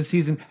 20 games of the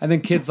season, and then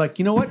kids like,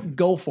 you know what,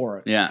 go for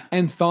it. Yeah.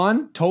 And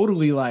Thon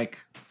totally like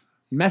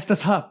messed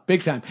us up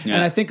big time. Yeah.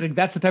 And I think like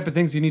that's the type of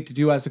things you need to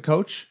do as a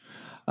coach.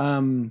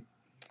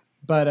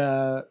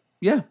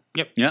 Yeah.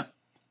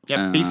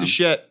 Yep. Piece of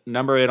shit.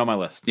 Number 8 on my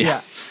list.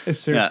 Yeah.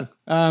 Seriously.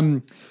 Yeah.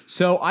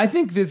 So I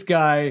think this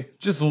guy,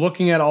 just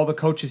looking at all the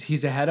coaches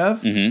he's ahead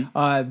of,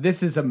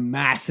 this is a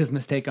massive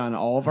mistake on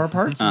all of our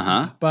parts.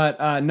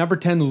 But number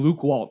 10,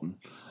 Luke Walton.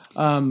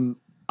 I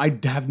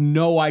have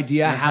no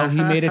idea how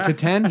he made it to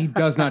 10. He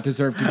does not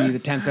deserve to be the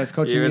 10th best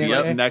coach in the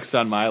NBA. Next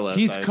on my list.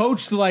 He's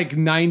coached like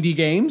 90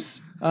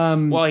 games.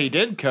 Well, he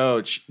did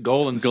coach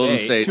Golden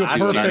State To a last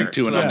perfect- year.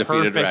 to an yeah.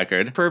 undefeated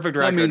record. Perfect That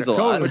record. means a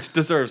lot. Which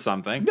deserves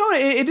something. No,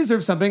 it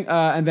deserves something.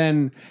 And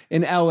then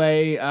in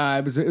LA,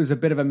 it was a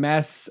bit of a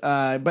mess.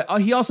 But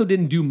he also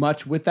didn't do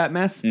much with that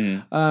mess.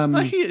 He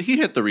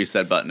hit the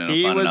reset button in a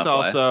He fun was enough way.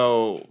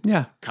 also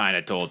Yeah. kind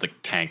of told to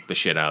tank the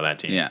shit out of that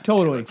team. Yeah.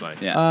 Totally. Looks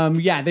like.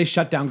 Yeah. They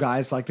shut down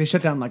guys. Like they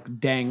shut down like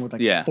Dang with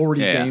like Yeah.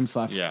 40 Yeah. games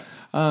left. Yeah.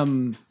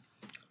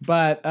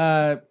 But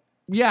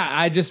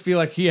I just feel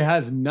like he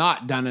has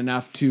not done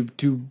enough to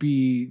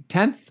be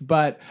 10th.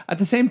 But at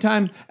the same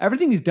time,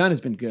 everything he's done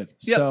has been good.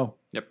 Yep. So,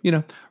 Yep. you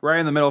know, Right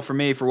in the middle for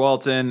me, for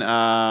Walton.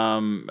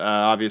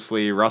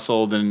 Obviously,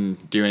 Russell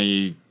didn't do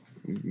any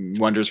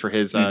wonders for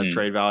his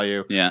trade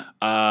value. Yeah.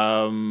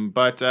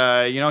 But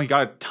he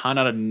got a ton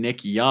out of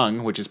Nick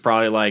Young, which is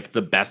probably like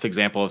the best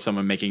example of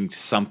someone making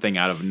something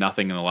out of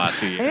nothing in the last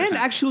few years. and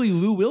actually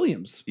Lou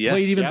Williams Yes.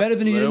 played even Yep, better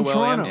than he did Lou in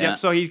Williams. Toronto. Yeah. Yep.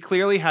 So he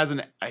clearly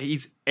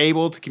he's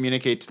able to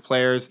communicate to the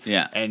players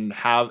Yeah. and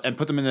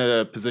put them in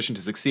a position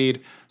to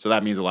succeed. So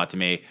that means a lot to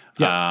me.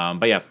 Yeah.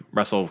 But yeah,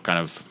 Russell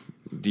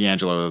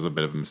D'Angelo is a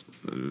bit of a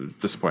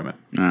disappointment.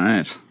 All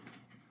right.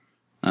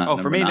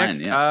 For me number 9, next,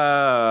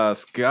 yes.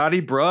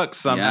 Scotty Brooks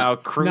somehow.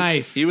 Yeah.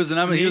 Nice. He was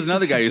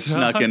another guy who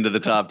snuck into the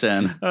top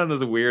 10.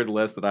 There's a weird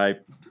list that I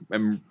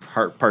am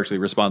partially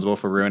responsible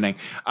for ruining.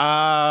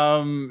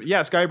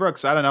 Scotty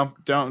Brooks. I don't know.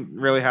 Don't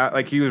really have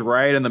he was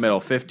right in the middle,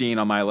 15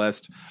 on my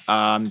list.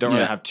 Don't really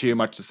Yeah. have too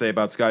much to say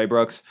about Scotty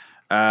Brooks.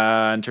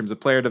 In terms of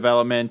player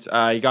development,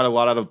 he got a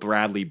lot out of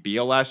Bradley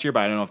Beal last year,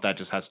 but I don't know if that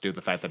just has to do with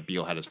the fact that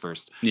Beal had his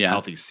first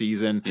healthy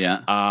season.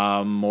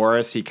 Yeah.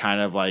 Morris, he kind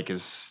of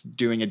is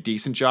doing a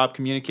decent job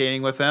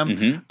communicating with him.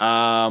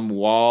 Mm-hmm.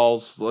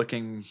 Wall's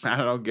looking, I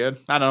don't know, good.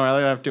 I don't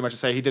really have too much to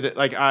say. He did it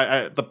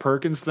the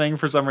Perkins thing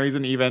for some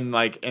reason even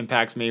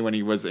impacts me when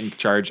he was in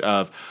charge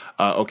of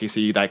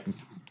OKC. That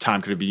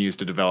time could have been used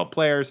to develop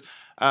players.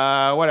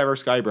 Whatever.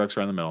 Scotty Brooks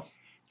right in the middle.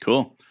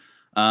 Cool.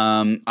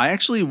 I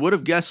actually would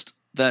have guessed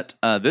that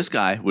this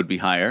guy would be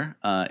higher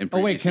in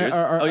previous years.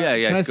 can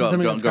I say Go something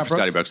for about Scott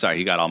Scotty Brooks? Brooks. Sorry,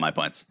 he got all my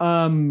points.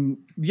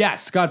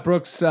 Scott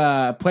Brooks'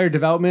 player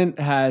development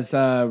has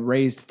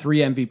raised 3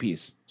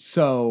 MVPs.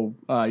 So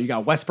you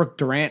got Westbrook,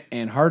 Durant,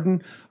 and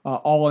Harden,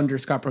 all under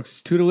Scott Brooks'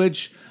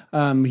 tutelage.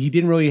 He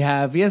didn't really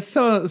have. He has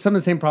some of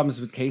the same problems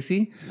with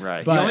Casey.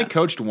 Right. But, he only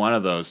coached one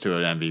of those to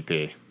an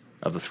MVP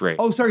of the 3.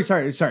 Oh, sorry.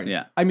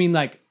 Yeah. I mean,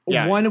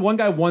 Yeah. one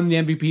guy won the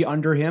MVP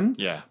under him.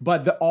 Yeah.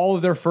 But all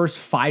of their first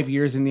 5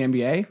 years in the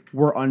NBA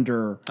were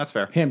under That's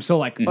fair. him.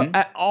 So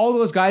all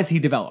those guys he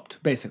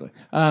developed basically.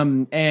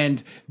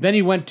 And then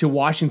he went to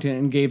Washington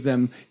and gave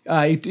them.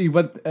 He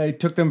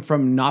took them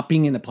from not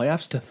being in the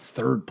playoffs to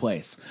 3rd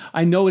place.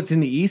 I know it's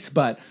in the East,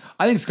 but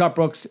I think Scott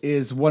Brooks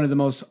is one of the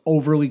most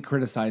overly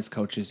criticized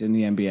coaches in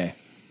the NBA.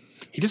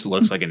 He just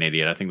looks like an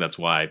idiot. I think that's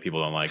why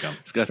people don't like him.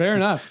 Fair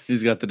enough.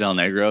 He's got the Del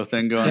Negro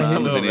thing going A on. The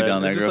little Vinny bit.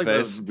 Del Just Negro like face.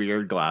 those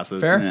weird glasses.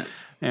 Fair.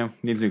 Yeah,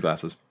 needs new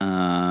glasses. All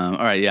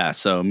right, yeah.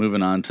 So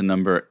moving on to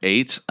number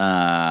 8.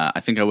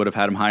 I think I would have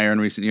had him higher in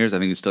recent years. I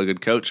think he's still a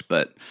good coach,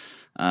 but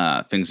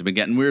things have been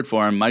getting weird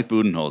for him. Mike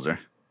Budenholzer.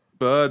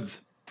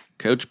 Buds.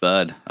 Coach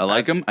Bud. I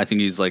like him. I think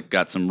he's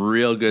got some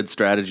real good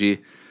strategy.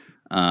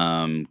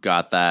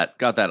 Got that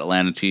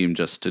Atlanta team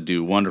just to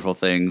do wonderful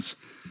things.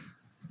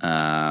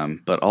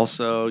 But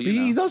also,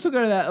 He's also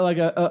got that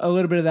a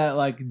little bit of that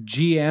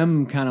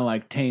GM kind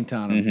of taint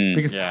on him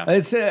because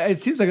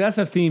it seems like that's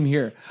a theme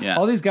here. Yeah.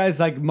 All these guys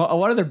a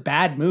lot of their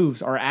bad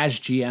moves are as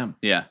GM.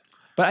 yeah.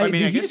 But I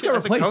mean, I he guess just got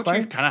as a replaced coach, by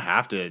you kind of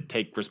have to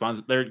take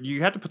responsibility.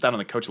 You have to put that on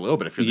the coach a little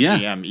bit if you're the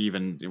Yeah. GM,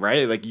 even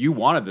right. You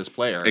wanted this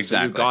player,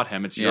 Exactly. So you got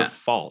him. It's your Yeah.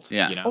 fault.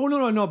 Yeah. You know? Oh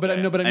no! But I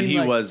And mean, he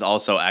was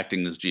also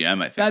acting as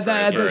GM, I think,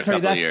 for a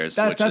couple of years.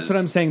 That's what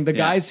I'm saying. The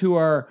guys who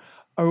are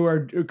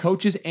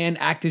coaches and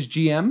act as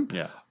GM.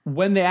 Yeah.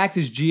 When they act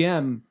as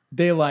GM,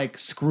 they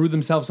screw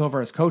themselves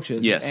over as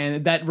coaches. Yes.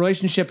 And that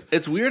relationship.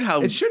 It's weird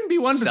how It shouldn't be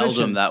one seldom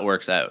position. that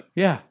works out.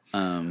 Yeah.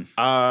 Player it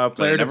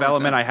never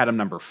development, works out. I had him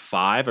number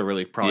 5. I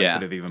really probably Yeah.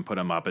 could have even put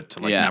him up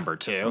to Yeah. number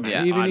 2.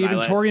 Yeah. Even on my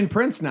list. Torian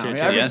Prince now.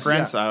 Torian Yes.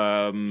 Prince,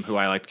 who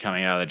I liked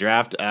coming out of the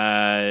draft.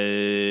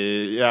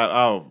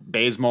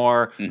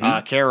 Bazemore,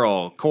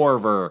 Carroll,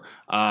 Corver,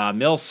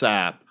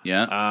 Millsap.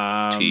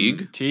 Yeah.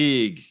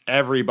 Teague.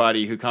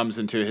 Everybody who comes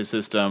into his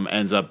system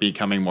ends up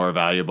becoming more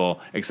valuable,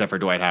 except for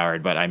Dwight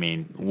Howard. But I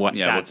mean, what can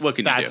you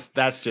do?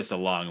 That's just a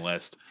long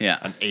list. Yeah.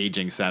 An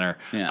aging center.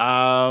 Yeah.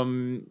 I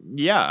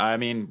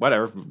mean,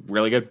 whatever.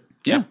 Really good.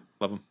 Yeah.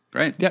 Love him.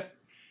 Great. Yep.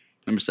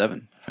 Number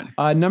 7.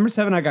 Freddie. Number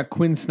 7, I got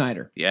Quinn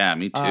Snyder. Yeah,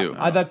 me too.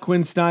 I thought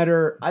Quinn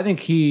Snyder. I think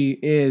he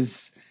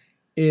is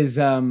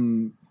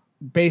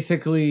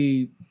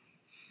basically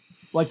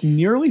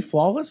nearly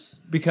flawless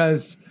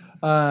because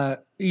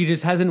he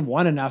just hasn't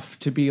won enough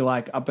to be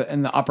up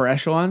in the upper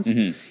echelons.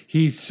 Mm-hmm.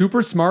 He's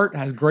super smart,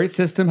 has great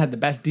system, had the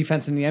best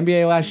defense in the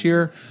NBA last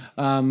year.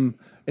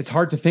 It's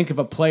hard to think of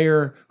a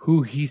player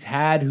who he's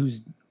had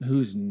who's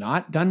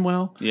not done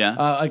well. Yeah.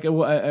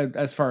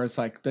 As far as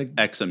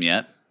Exum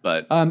yet.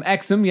 but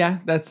Exum, yeah,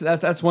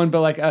 that's one.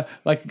 But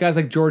like guys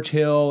like George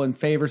Hill and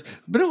Favors,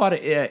 been a lot of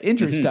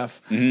injury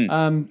stuff. And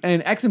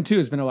Exum too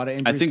has been a lot of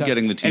injury. I think stuff.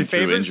 getting the team And through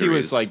Favors, he injuries.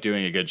 was like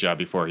doing a good job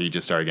before he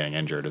just started getting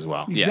injured as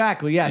well.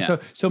 Exactly, yeah.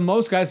 So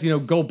most guys,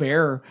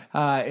 Gobert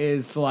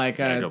is like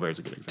Gobert's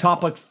a good example.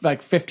 top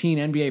like 15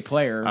 NBA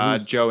player.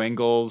 Joe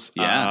Ingles,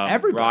 Yeah.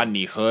 Everybody.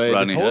 Rodney Hood,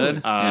 Rodney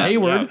Hood.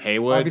 Hayward,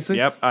 Haywood, obviously.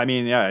 Yep. I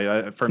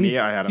mean, for me,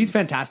 I had him. He's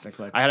fantastic.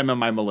 Like I had him in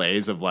my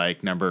malaise of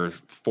like number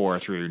 4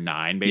 through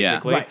 9,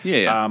 basically. Right.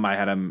 Yeah. I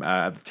had him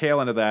at the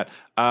tail end of that.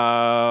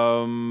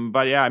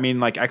 But yeah, I mean,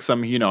 like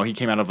Exum, he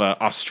came out of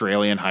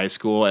Australian high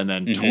school and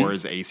then tore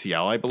his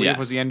ACL, I believe, Yes.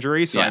 was the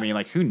injury. So Yeah. I mean,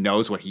 like, who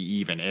knows what he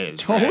even is?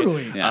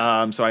 Totally. Right?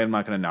 Yeah. So I'm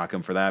not going to knock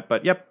him for that.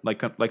 But yep,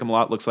 like him a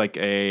lot. Looks like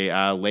a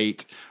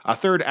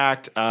third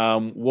act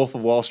Wolf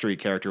of Wall Street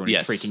character when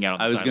yes, he's freaking out.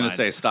 On I the was going to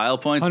say sidelines. style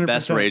points,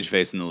 best 100%. rage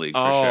face in the league for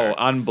Oh, sure.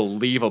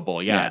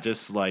 unbelievable! Yeah, Yeah.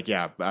 just like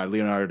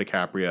Leonardo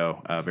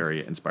DiCaprio,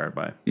 very inspired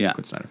by Yeah.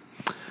 Quinn Snyder.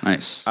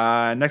 Nice.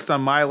 Next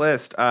on my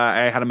list,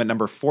 I had him at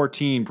number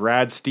 14,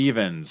 Brad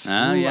Stevens. Ooh,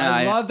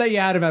 I love that you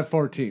had him at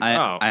 14.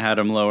 I had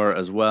him lower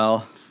as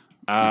well.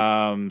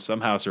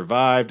 Somehow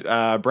survived.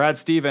 Brad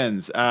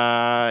Stevens,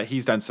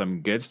 he's done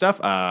some good stuff.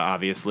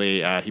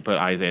 Obviously, he put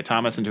Isaiah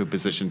Thomas into a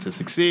position to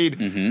succeed.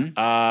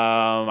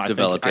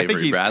 Developed I think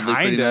Avery he's Bradley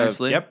kind pretty of,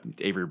 nicely. Yep,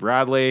 Avery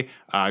Bradley.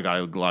 Got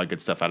a lot of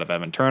good stuff out of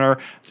Evan Turner.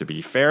 To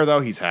be fair,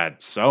 though, he's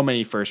had so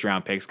many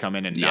first-round picks come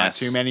in, and not Yes.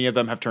 too many of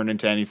them have turned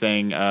into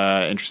anything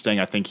interesting.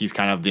 I think he's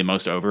kind of the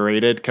most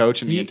overrated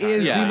coach in the He entire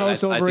is Yeah, the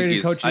most I think overrated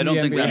he's- coach in I don't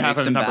the think NBA. that We have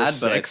makes him him number bad,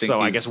 but I 6, think so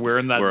I he's- guess we're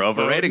in that we're boat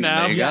overrating him.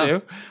 now There you go.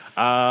 too.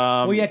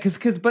 Well, yeah,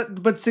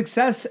 but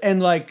success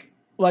and like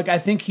I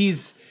think he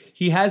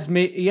has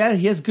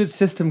good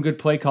system, good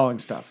play calling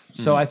stuff.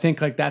 So I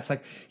think like that's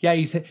like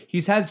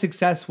he's had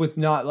success with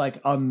not like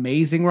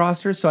amazing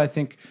rosters. So I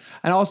think,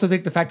 and I also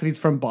think the fact that he's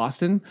from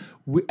Boston,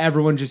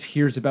 everyone just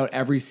hears about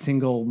every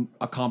single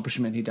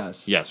accomplishment he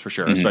does. Yes, for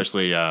sure,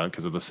 especially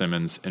because of the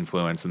Simmons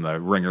influence and the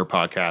Ringer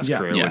podcast Yeah.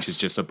 crew, Yes. which is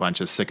just a bunch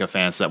of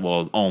sycophants that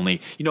will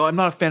only, I'm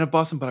not a fan of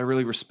Boston, but I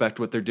really respect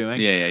what they're doing.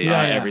 Yeah.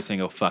 Yeah. Every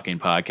single fucking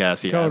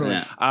podcast he Totally.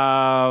 has.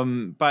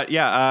 But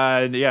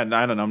I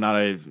don't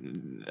know.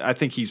 I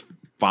think he's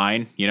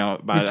fine,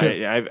 but Me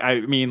too.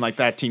 I mean, like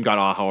that team got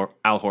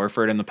Al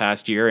Horford in the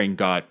past year and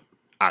got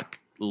a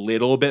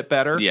little bit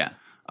better. Yeah.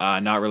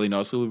 Not really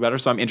noticeably better.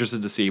 So I'm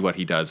interested to see what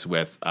he does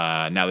with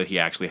now that he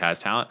actually has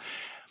talent.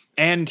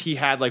 And he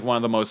had like one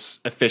of the most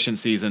efficient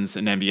seasons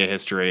in NBA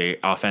history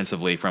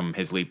offensively from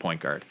his lead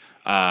point guard,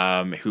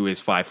 who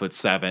is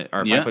 5'7"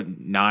 or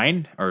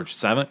 5'9" or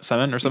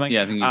 7 or something.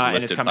 Yeah, I think he's and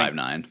is listed coming-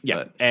 5'9". Yeah,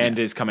 but, and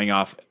is coming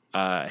off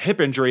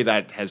hip injury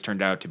that has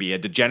turned out to be a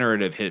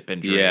degenerative hip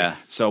injury. Yeah.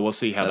 So we'll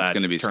see how That's that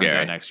gonna be turns scary.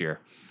 out next year.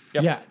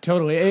 Yeah,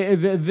 totally.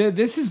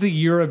 This is the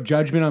year of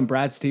judgment on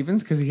Brad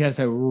Stevens because he has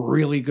a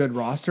really good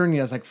roster and he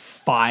has like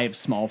 5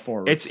 small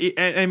forwards.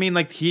 I mean,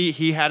 like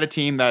he had a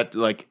team that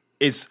like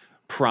is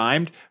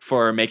primed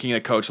for making a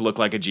coach look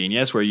like a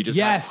genius, where you just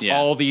Yes. have Yeah.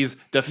 all these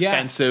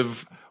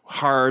defensive,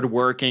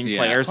 hard-working Yeah.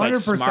 players, like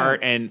 100%. smart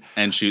and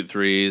and shoot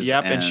threes.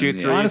 Yep, and shoot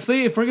threes.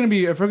 Honestly, if we're gonna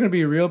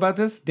be real about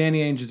this,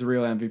 Danny Ainge is a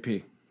real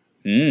MVP.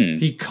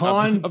 He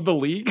conned of the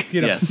league.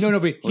 Yes. No,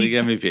 but League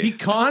MVP. He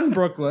conned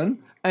Brooklyn,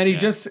 and he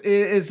just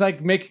is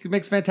like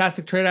makes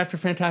fantastic trade after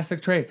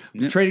fantastic trade.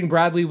 Trading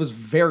Bradley was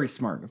very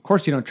smart. Of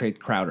course, you don't trade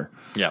Crowder.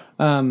 Yeah.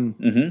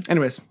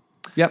 Anyways,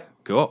 yep.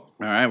 Cool. All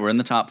right, we're in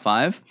the top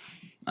 5.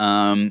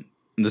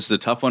 This is a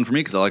tough one for me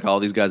because I like all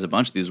these guys a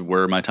bunch. These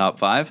were my top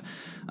 5.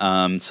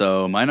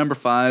 So my number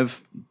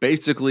 5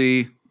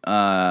 basically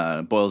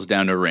boils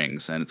down to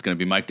rings, and it's going to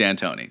be Mike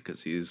D'Antoni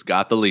because he's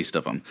got the least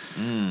of them.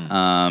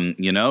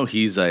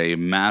 He's a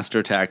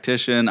master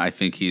tactician. I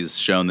think he's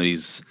shown that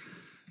he's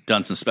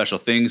done some special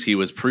things. He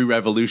was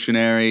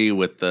pre-revolutionary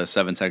with the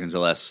 7 seconds or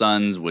less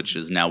Suns, which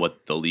is now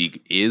what the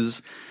league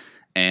is.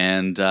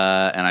 And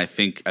I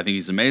think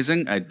he's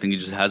amazing. I think he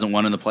just hasn't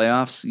won in the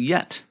playoffs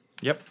yet.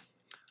 Yep.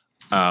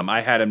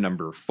 I had him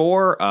number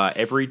 4.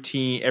 Every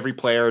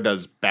player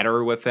does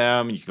better with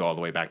him. You can go all the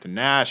way back to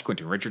Nash.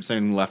 Quentin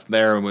Richardson left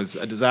there and was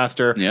a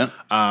disaster. Yeah.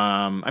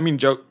 I mean,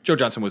 Joe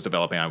Johnson was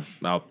developing.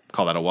 I'll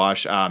call that a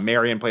wash.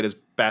 Marion played his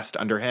best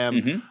under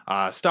him.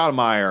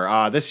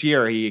 Stoudemire, this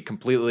year he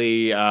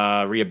completely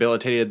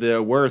rehabilitated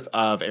the worth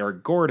of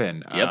Eric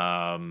Gordon. Yep.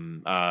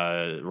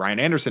 Ryan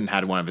Anderson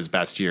had one of his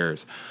best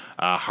years.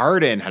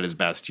 Harden had his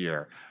best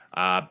year.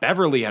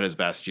 Beverly had his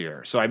best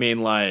year. So I mean,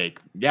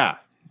 like, yeah.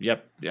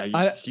 Yep. Yeah, you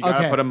gotta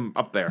okay. put him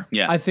up there.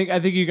 Yeah. I think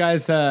you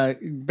guys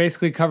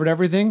basically covered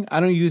everything. I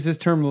don't use this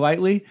term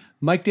lightly.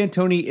 Mike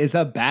D'Antoni is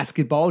a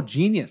basketball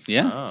genius.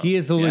 Yeah. He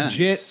is a Yeah,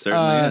 legit. he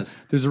certainly is.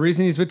 There's a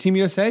reason he's with Team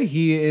USA.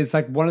 He is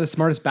like one of the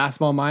smartest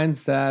basketball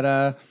minds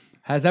that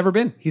has ever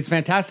been. He's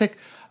fantastic.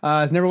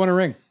 Has never won a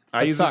ring.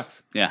 I That use sucks.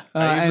 this. Yeah.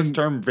 I use this and-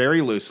 term very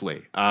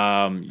loosely.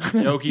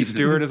 Yogi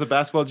Stewart is a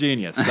basketball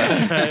genius. But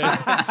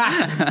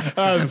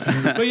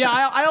yeah,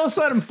 I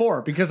also had him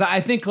 4 because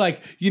I think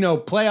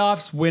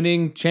playoffs,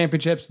 winning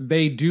championships,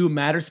 they do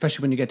matter,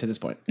 especially when you get to this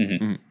point.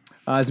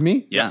 Is it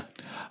me? Yeah.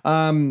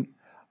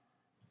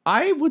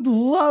 I would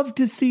love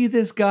to see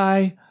this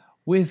guy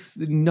with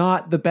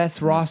not the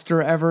best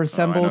roster ever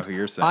assembled. who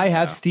you're saying I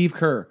have now. Steve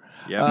Kerr.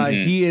 Yep.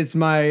 He is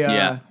my.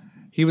 Yeah.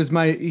 He was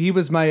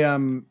my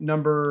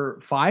number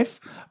 5.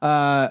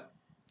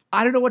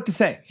 I don't know what to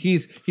say.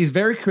 He's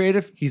very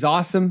creative. He's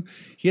awesome.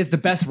 He has the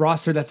best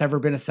roster that's ever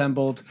been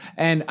assembled.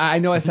 And I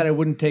know I said I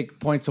wouldn't take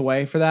points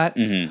away for that.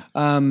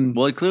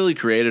 Well, he clearly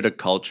created a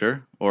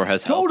culture or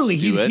has Totally.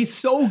 helped do it. He's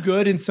so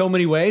good in so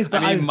many ways.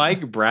 But I mean,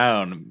 Mike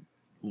Brown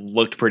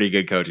looked pretty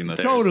good coaching this.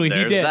 Totally, he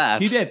there's did.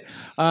 that. He did.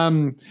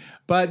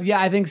 But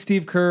yeah, I think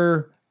Steve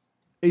Kerr,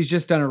 he's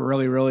just done a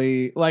really,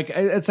 really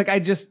it's like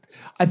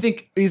I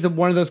think he's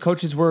one of those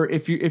coaches where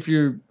if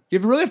you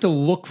really have to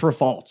look for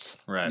faults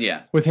Right.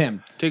 Yeah. with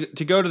him. To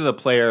go to the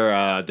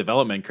player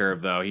development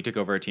curve, though, he took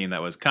over a team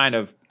that was kind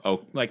of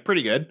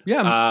pretty good.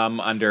 Yeah.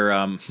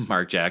 Under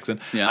Mark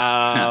Jackson.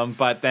 Yeah.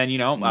 But then Made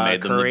them the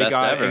Curry best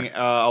got ever.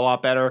 a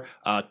lot better.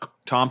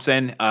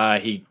 Thompson,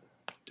 he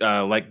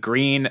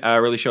Green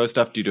really showed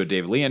stuff due to a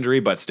David Lee injury,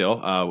 but still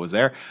was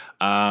there.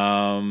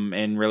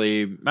 And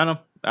really, I don't know.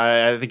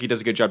 I think he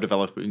does a good job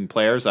developing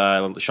players.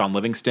 Sean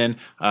Livingston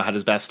had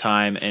his best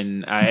time,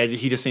 and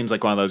he just seems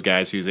like one of those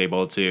guys who's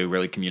able to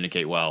really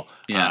communicate well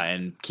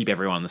and keep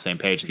everyone on the same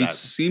page. He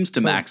seems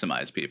to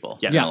maximize people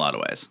in a lot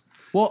of ways.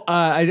 Well,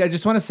 I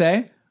just want to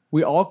say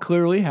we all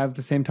clearly have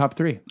the same top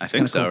 3. I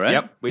think so, right?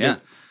 Yep, we do.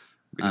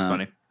 Which is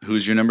funny.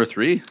 Who's your number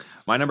 3?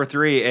 My number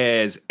 3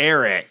 is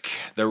Eric,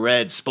 the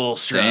Red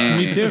Spoelstra.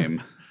 Me too.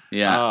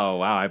 Yeah. Oh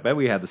wow! I bet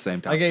we had the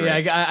same top 3.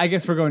 I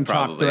guess we're going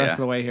chalk Probably, the rest yeah. of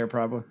the way here,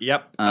 probably.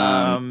 Yep.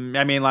 I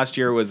mean, last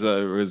year was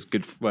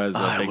good. Was a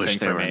I big wish thing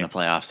they for were me. in the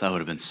playoffs. That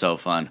would have been so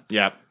fun.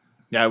 Yep.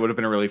 Yeah, it would have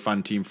been a really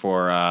fun team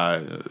for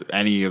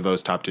any of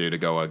those top 2 to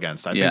go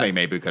against. I think they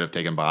maybe could have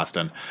taken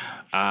Boston.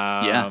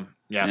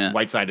 Yeah.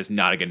 Whiteside is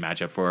not a good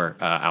matchup for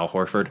Al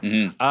Horford.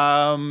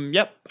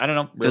 Yep. I don't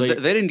know. So Really,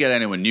 they didn't get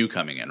anyone new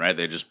coming in, right?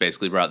 They just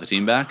basically brought the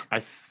team back. I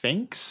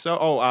think so.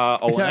 Oh, Are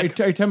you Olynyk.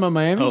 talking about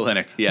Miami?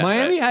 Olynyk, yeah,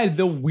 Miami right. had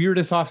the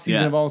weirdest offseason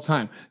Yeah. of all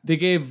time. They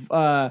gave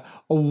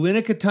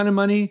Olynyk a ton of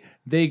money.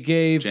 They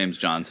gave James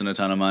Johnson a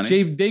ton of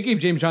money. they gave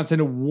James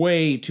Johnson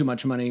way too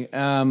much money.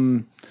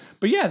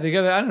 But yeah, they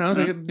got, I don't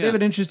know. They have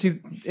an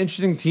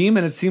interesting team,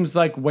 and it seems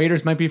like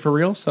Waiters might be for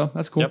real. So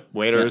that's cool. Yep.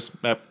 Waiters.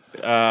 Yep.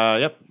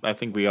 Yep. I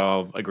think we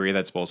all agree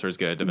that Spoelstra is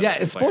good. Yeah,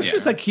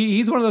 Spoelstra's like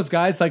he's one of those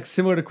guys like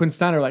similar to Quinn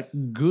Snyder, like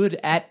good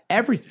at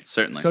everything.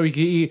 Certainly. So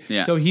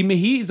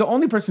he's the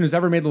only person who's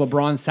ever made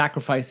LeBron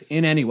sacrifice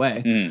in any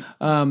way.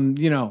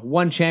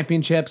 Won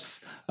championships,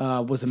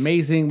 was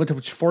amazing. Went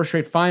to 4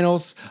 straight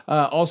finals.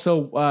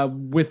 Also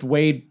with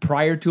Wade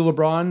prior to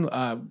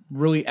LeBron,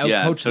 really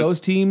outcoached those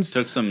teams.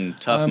 Took some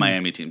tough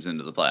Miami teams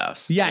into the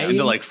playoffs. Yeah,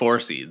 into like 4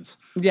 seeds.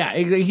 Yeah,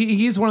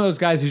 he's one of those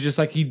guys who's just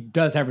like he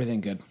does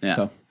everything good. Yeah.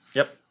 So.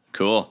 Yep.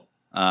 Cool.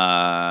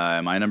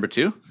 Am I number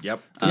 2?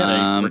 Yep.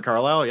 Um, Rick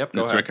Carlisle. Yep.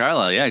 Go It's ahead. Rick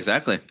Carlisle. Yeah,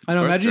 exactly. I know.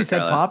 Of course Imagine he Rick said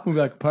Carlisle. pop and we'd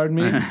be like, pardon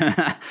me.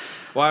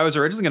 Well, I was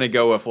originally going to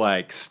go with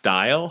like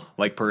style,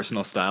 like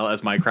personal style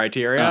as my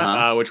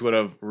criteria, which would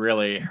have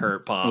really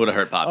hurt Pop. Would have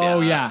hurt Pop.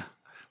 Oh yeah.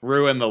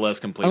 Ruined the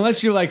list completely.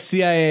 Unless you're like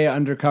CIA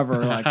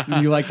undercover, like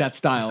you like that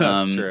style.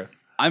 That's true.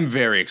 I'm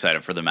very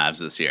excited for the Mavs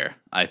this year.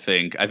 I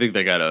think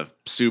they got a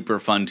super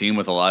fun team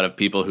with a lot of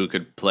people who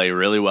could play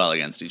really well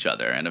against each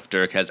other. And if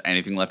Dirk has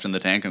anything left in the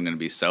tank, I'm going to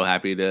be so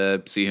happy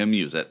to see him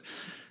use it.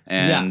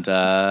 And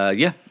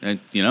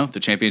the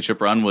championship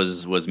run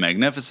was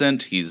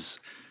magnificent. He's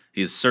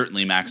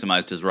certainly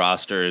maximized his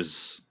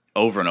rosters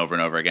over and over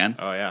and over again.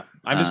 Oh yeah,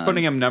 I'm just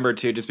putting him number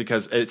 2 just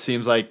because it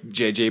seems like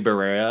JJ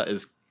Barea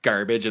is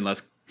garbage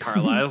unless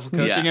Carlisle's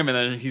coaching him, and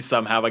then he's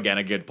somehow again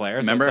a good player. So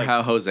Remember it's like,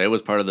 how Jose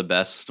was part of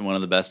one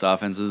of the best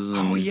offenses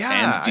and,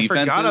 and defenses?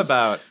 I forgot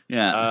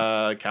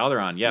about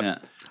Calderon. Yep. Yeah.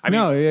 I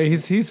mean,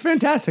 he's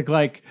fantastic.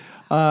 Like,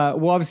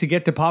 we'll obviously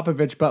get to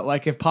Popovich, but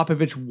like if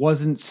Popovich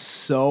wasn't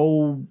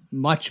so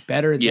much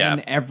better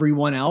than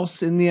everyone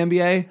else in the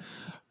NBA,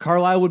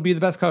 Carlisle would be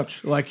the best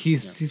coach. Like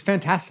he's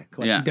fantastic.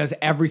 Like he does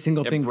every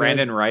single thing.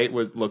 Brandon Wright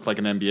looked like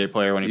an NBA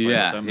player when he played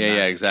with him. and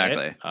that's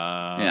exactly.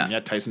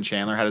 it. Tyson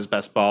Chandler had his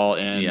best ball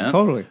in. Yeah.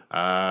 Totally.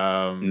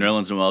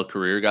 Nerlens Noel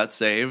career got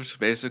saved,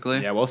 basically.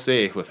 Yeah, we'll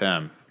see with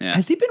him. Yeah.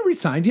 Has he been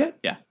re-signed yet?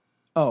 Yeah.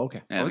 Oh,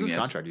 okay. Yeah, I What was think his he is.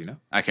 contract? Do you know?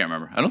 I can't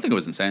remember. I don't think it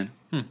was insane.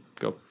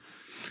 Go.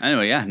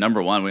 Anyway,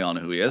 number 1, we all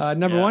know who he is.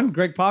 Number 1,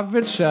 Greg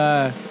Popovich.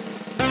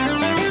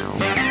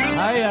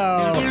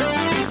 Hi-yo.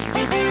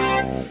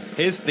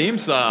 His theme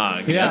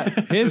song. Yeah,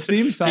 his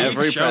theme song.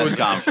 Every shows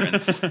press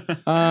conference.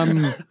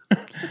 My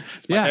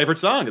favorite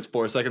song. It's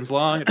 4 seconds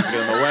long. It doesn't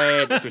get in the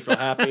way. It makes me feel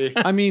happy.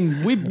 I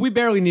mean, we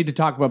barely need to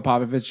talk about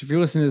Popovich. If you're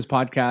listening to this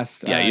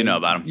podcast, You know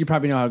about him. You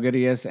probably know how good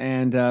he is,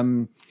 and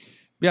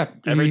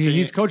Every team-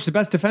 he's coached the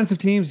best defensive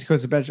teams. He's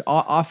coached the best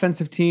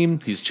offensive team.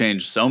 He's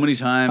changed so many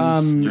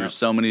times through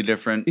so many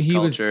different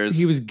cultures.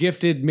 He was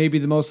gifted maybe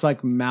the most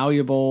like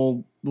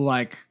malleable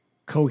like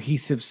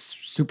cohesive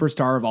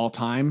superstar of all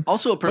time.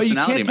 Also a But you can't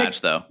personality take-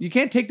 match, though. You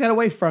can't take that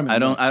away from him.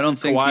 I don't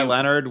think Kawhi you-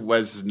 Leonard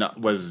was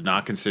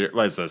not considered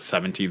was a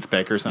 17th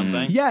pick or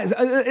something.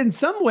 Yeah, in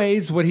some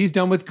ways, what he's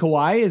done with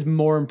Kawhi is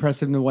more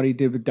impressive than what he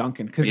did with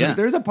Duncan. Because Yeah.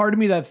 there's a part of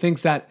me that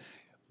thinks that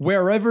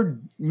wherever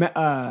I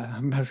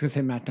was going to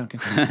say Matt Duncan,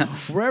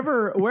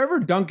 wherever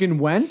Duncan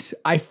went,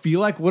 I feel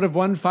like would have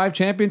won 5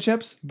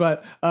 championships.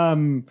 But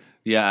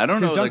Yeah, I don't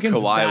know that Duncan's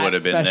Kawhi that would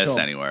have been special. this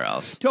anywhere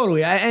else.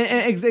 totally,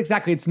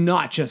 exactly, it's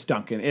not just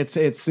Duncan. It's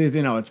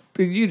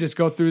you just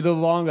go through the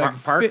long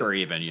like, Parker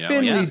even, you know,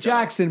 Finley, yeah.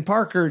 Jackson,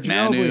 Parker, Ginobili,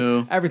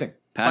 Manu. everything.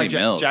 Patty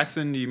Mills.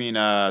 Jackson, do you mean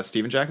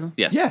Steven Jackson?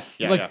 Yes. Yes,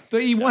 Yeah, like yeah.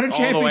 he won a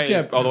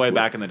championship all the way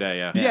back in the day.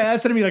 Yeah. Yeah,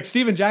 that's what I mean. Like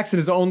Steven Jackson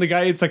is the only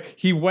guy. It's like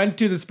he went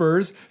to the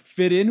Spurs,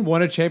 fit in,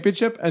 won a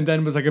championship, and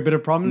then was like a bit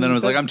of problem. And then it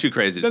was like, I'm too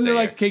crazy to Then stay they're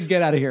here. like, "Okay,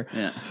 get out of here."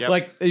 Yeah. Yep.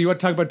 Like you want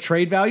to talk about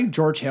trade value?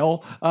 George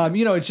Hill.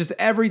 It's just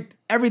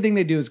everything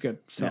they do is good.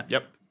 So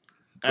Yep.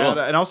 Cool.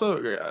 And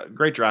also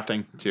great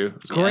drafting too.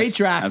 great Yes,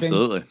 drafting.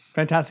 absolutely.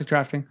 Fantastic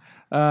drafting.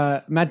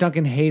 Matt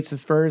Duncan hates the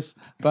Spurs,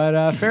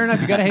 but fair enough.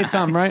 You got to hate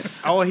some, right?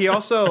 Oh, well, he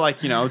also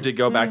did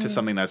go back to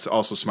something that's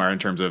also smart in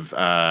terms of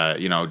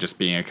just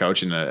being a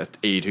coach in a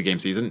 82 game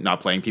season, not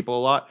playing people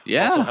a lot.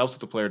 Yeah. Also helps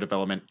with the player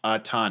development a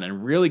ton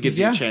and really gives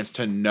you Yeah. a chance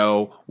to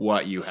know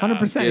what you have.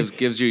 100%.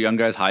 gives your young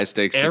guys high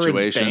stakes Aaron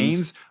situations.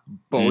 Baines,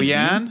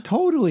 Bojan.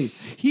 Totally.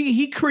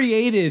 He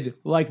created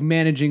like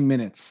managing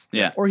minutes.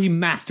 Yeah. Or he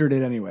mastered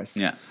it anyways.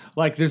 Yeah.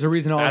 Like there's a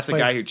reason all That's those a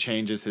guy players- who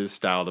changes his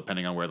style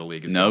depending on where the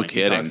league is No going.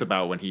 kidding. He talks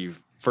about when he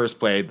first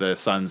played the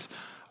Suns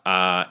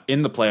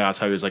in the playoffs,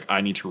 how he was like,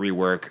 I need to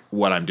rework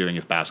what I'm doing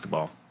with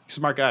basketball. He's a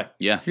smart guy.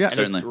 Yeah, Yeah. And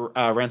his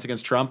certainly. rants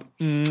against Trump,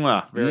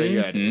 very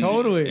good.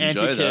 Totally.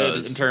 Enjoy Anti-kid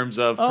those. in terms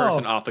of Oh,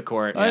 person off the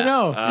court. I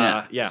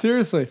know. Yeah.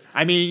 Seriously.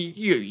 I mean,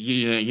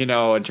 you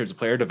know, in terms of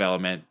player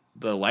development,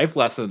 the life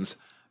lessons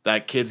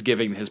that kid's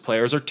giving his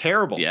players are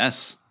terrible.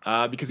 Yes.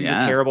 Because he's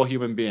Yeah. a terrible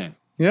human being.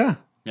 Yeah.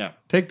 Yeah.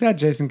 Take that,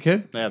 Jason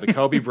Kidd. Yeah, the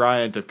Kobe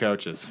Bryant of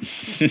coaches.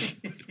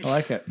 I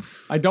like it.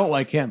 I don't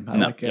like him. I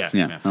like it.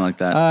 Yeah. Yeah, I like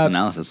that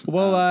analysis.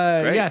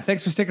 Well, Great. yeah,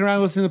 thanks for sticking around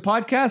and listening to the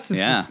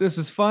podcast. This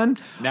was fun.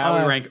 Now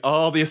Uh, we rank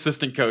all the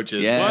assistant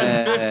coaches. Yeah.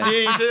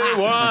 150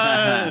 to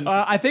 1.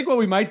 I think what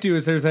we might do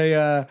is there's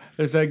a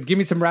Give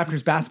Me Some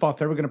Raptors basketball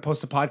thread. We're going to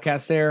post a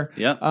podcast there.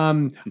 Yep. I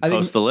think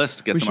Post the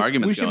list, get we some should,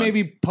 arguments We should going.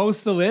 maybe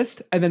post the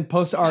list and then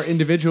post our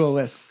individual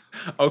lists.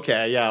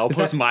 Okay, yeah, I'll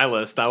post that- my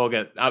list. I will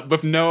get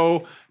with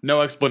no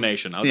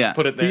explanation. I'll Yeah. just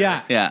put it there.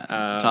 Yeah.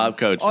 Yeah, top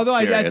coach. Although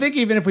I think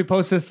even if we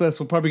post this list,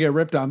 we'll probably get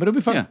ripped on, but it'll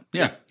be fun.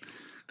 Yeah.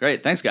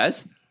 Great. Thanks,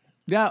 guys.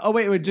 Yeah. Oh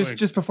wait.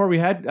 Just before we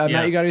head,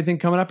 Matt, you got anything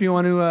coming up? You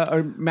want to,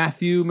 or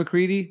Matthew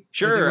McCready? Anything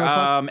Sure. you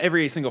wanna plug?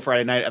 Every single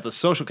Friday night at the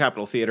Social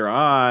Capital Theater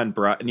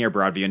near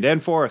Broadview and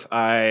Danforth,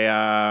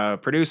 I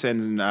produce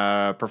and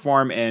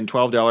perform in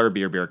 $12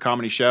 Beer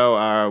Comedy Show,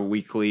 our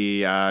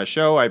weekly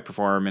show. I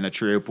perform in a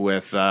troupe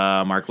with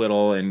Mark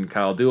Little and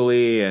Kyle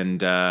Dooley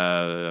and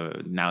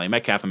Natalie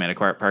Metcalf, Amanda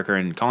Parker,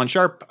 and Colin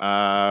Sharp.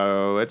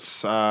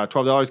 It's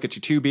 $12, get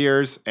you 2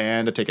 beers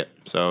and a ticket,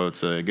 so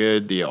it's a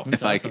good deal.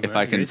 If I awesome. if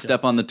I can Great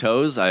step on the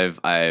toes, I've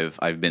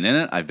been in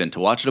it. I've been to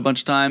watch it a bunch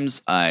of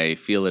times. I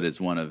feel it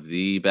is one of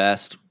the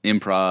best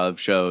improv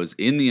shows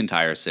in the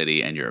entire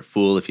city, and you're a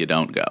fool if you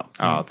don't go.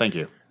 Oh, thank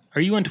you.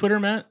 Are you on Twitter,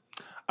 Matt?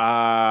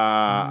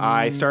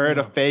 I started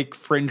a fake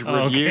Fringe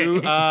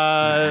review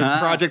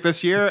project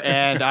this year,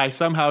 and I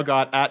somehow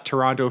got at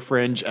Toronto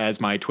Fringe as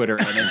my Twitter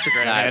and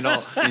Instagram handle.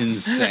 That's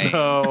insane.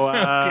 So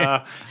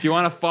if you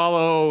want to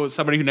follow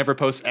somebody who never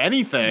posts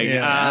anything,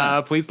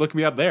 Yeah. please look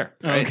me up there.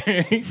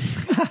 Okay.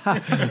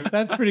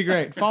 That's pretty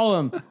great. Follow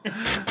him.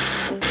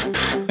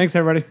 Thanks,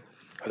 everybody.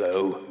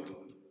 Hello?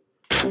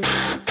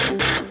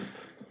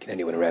 Can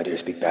anyone around here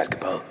speak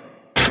basketball?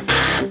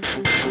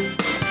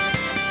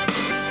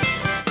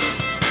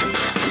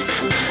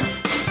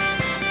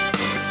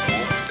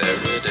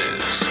 There it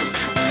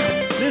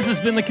is. This has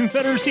been the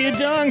Confederacy of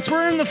Dunks.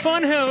 We're in the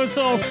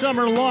Funhouse all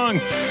summer long.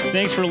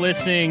 Thanks for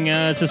listening.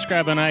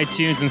 Subscribe on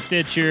iTunes and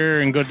Stitcher,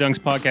 and go to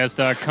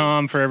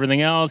dunkspodcast.com for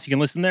everything else. You can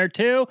listen there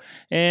too.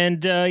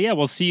 And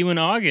we'll see you in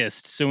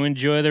August. So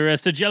enjoy the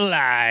rest of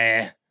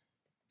July.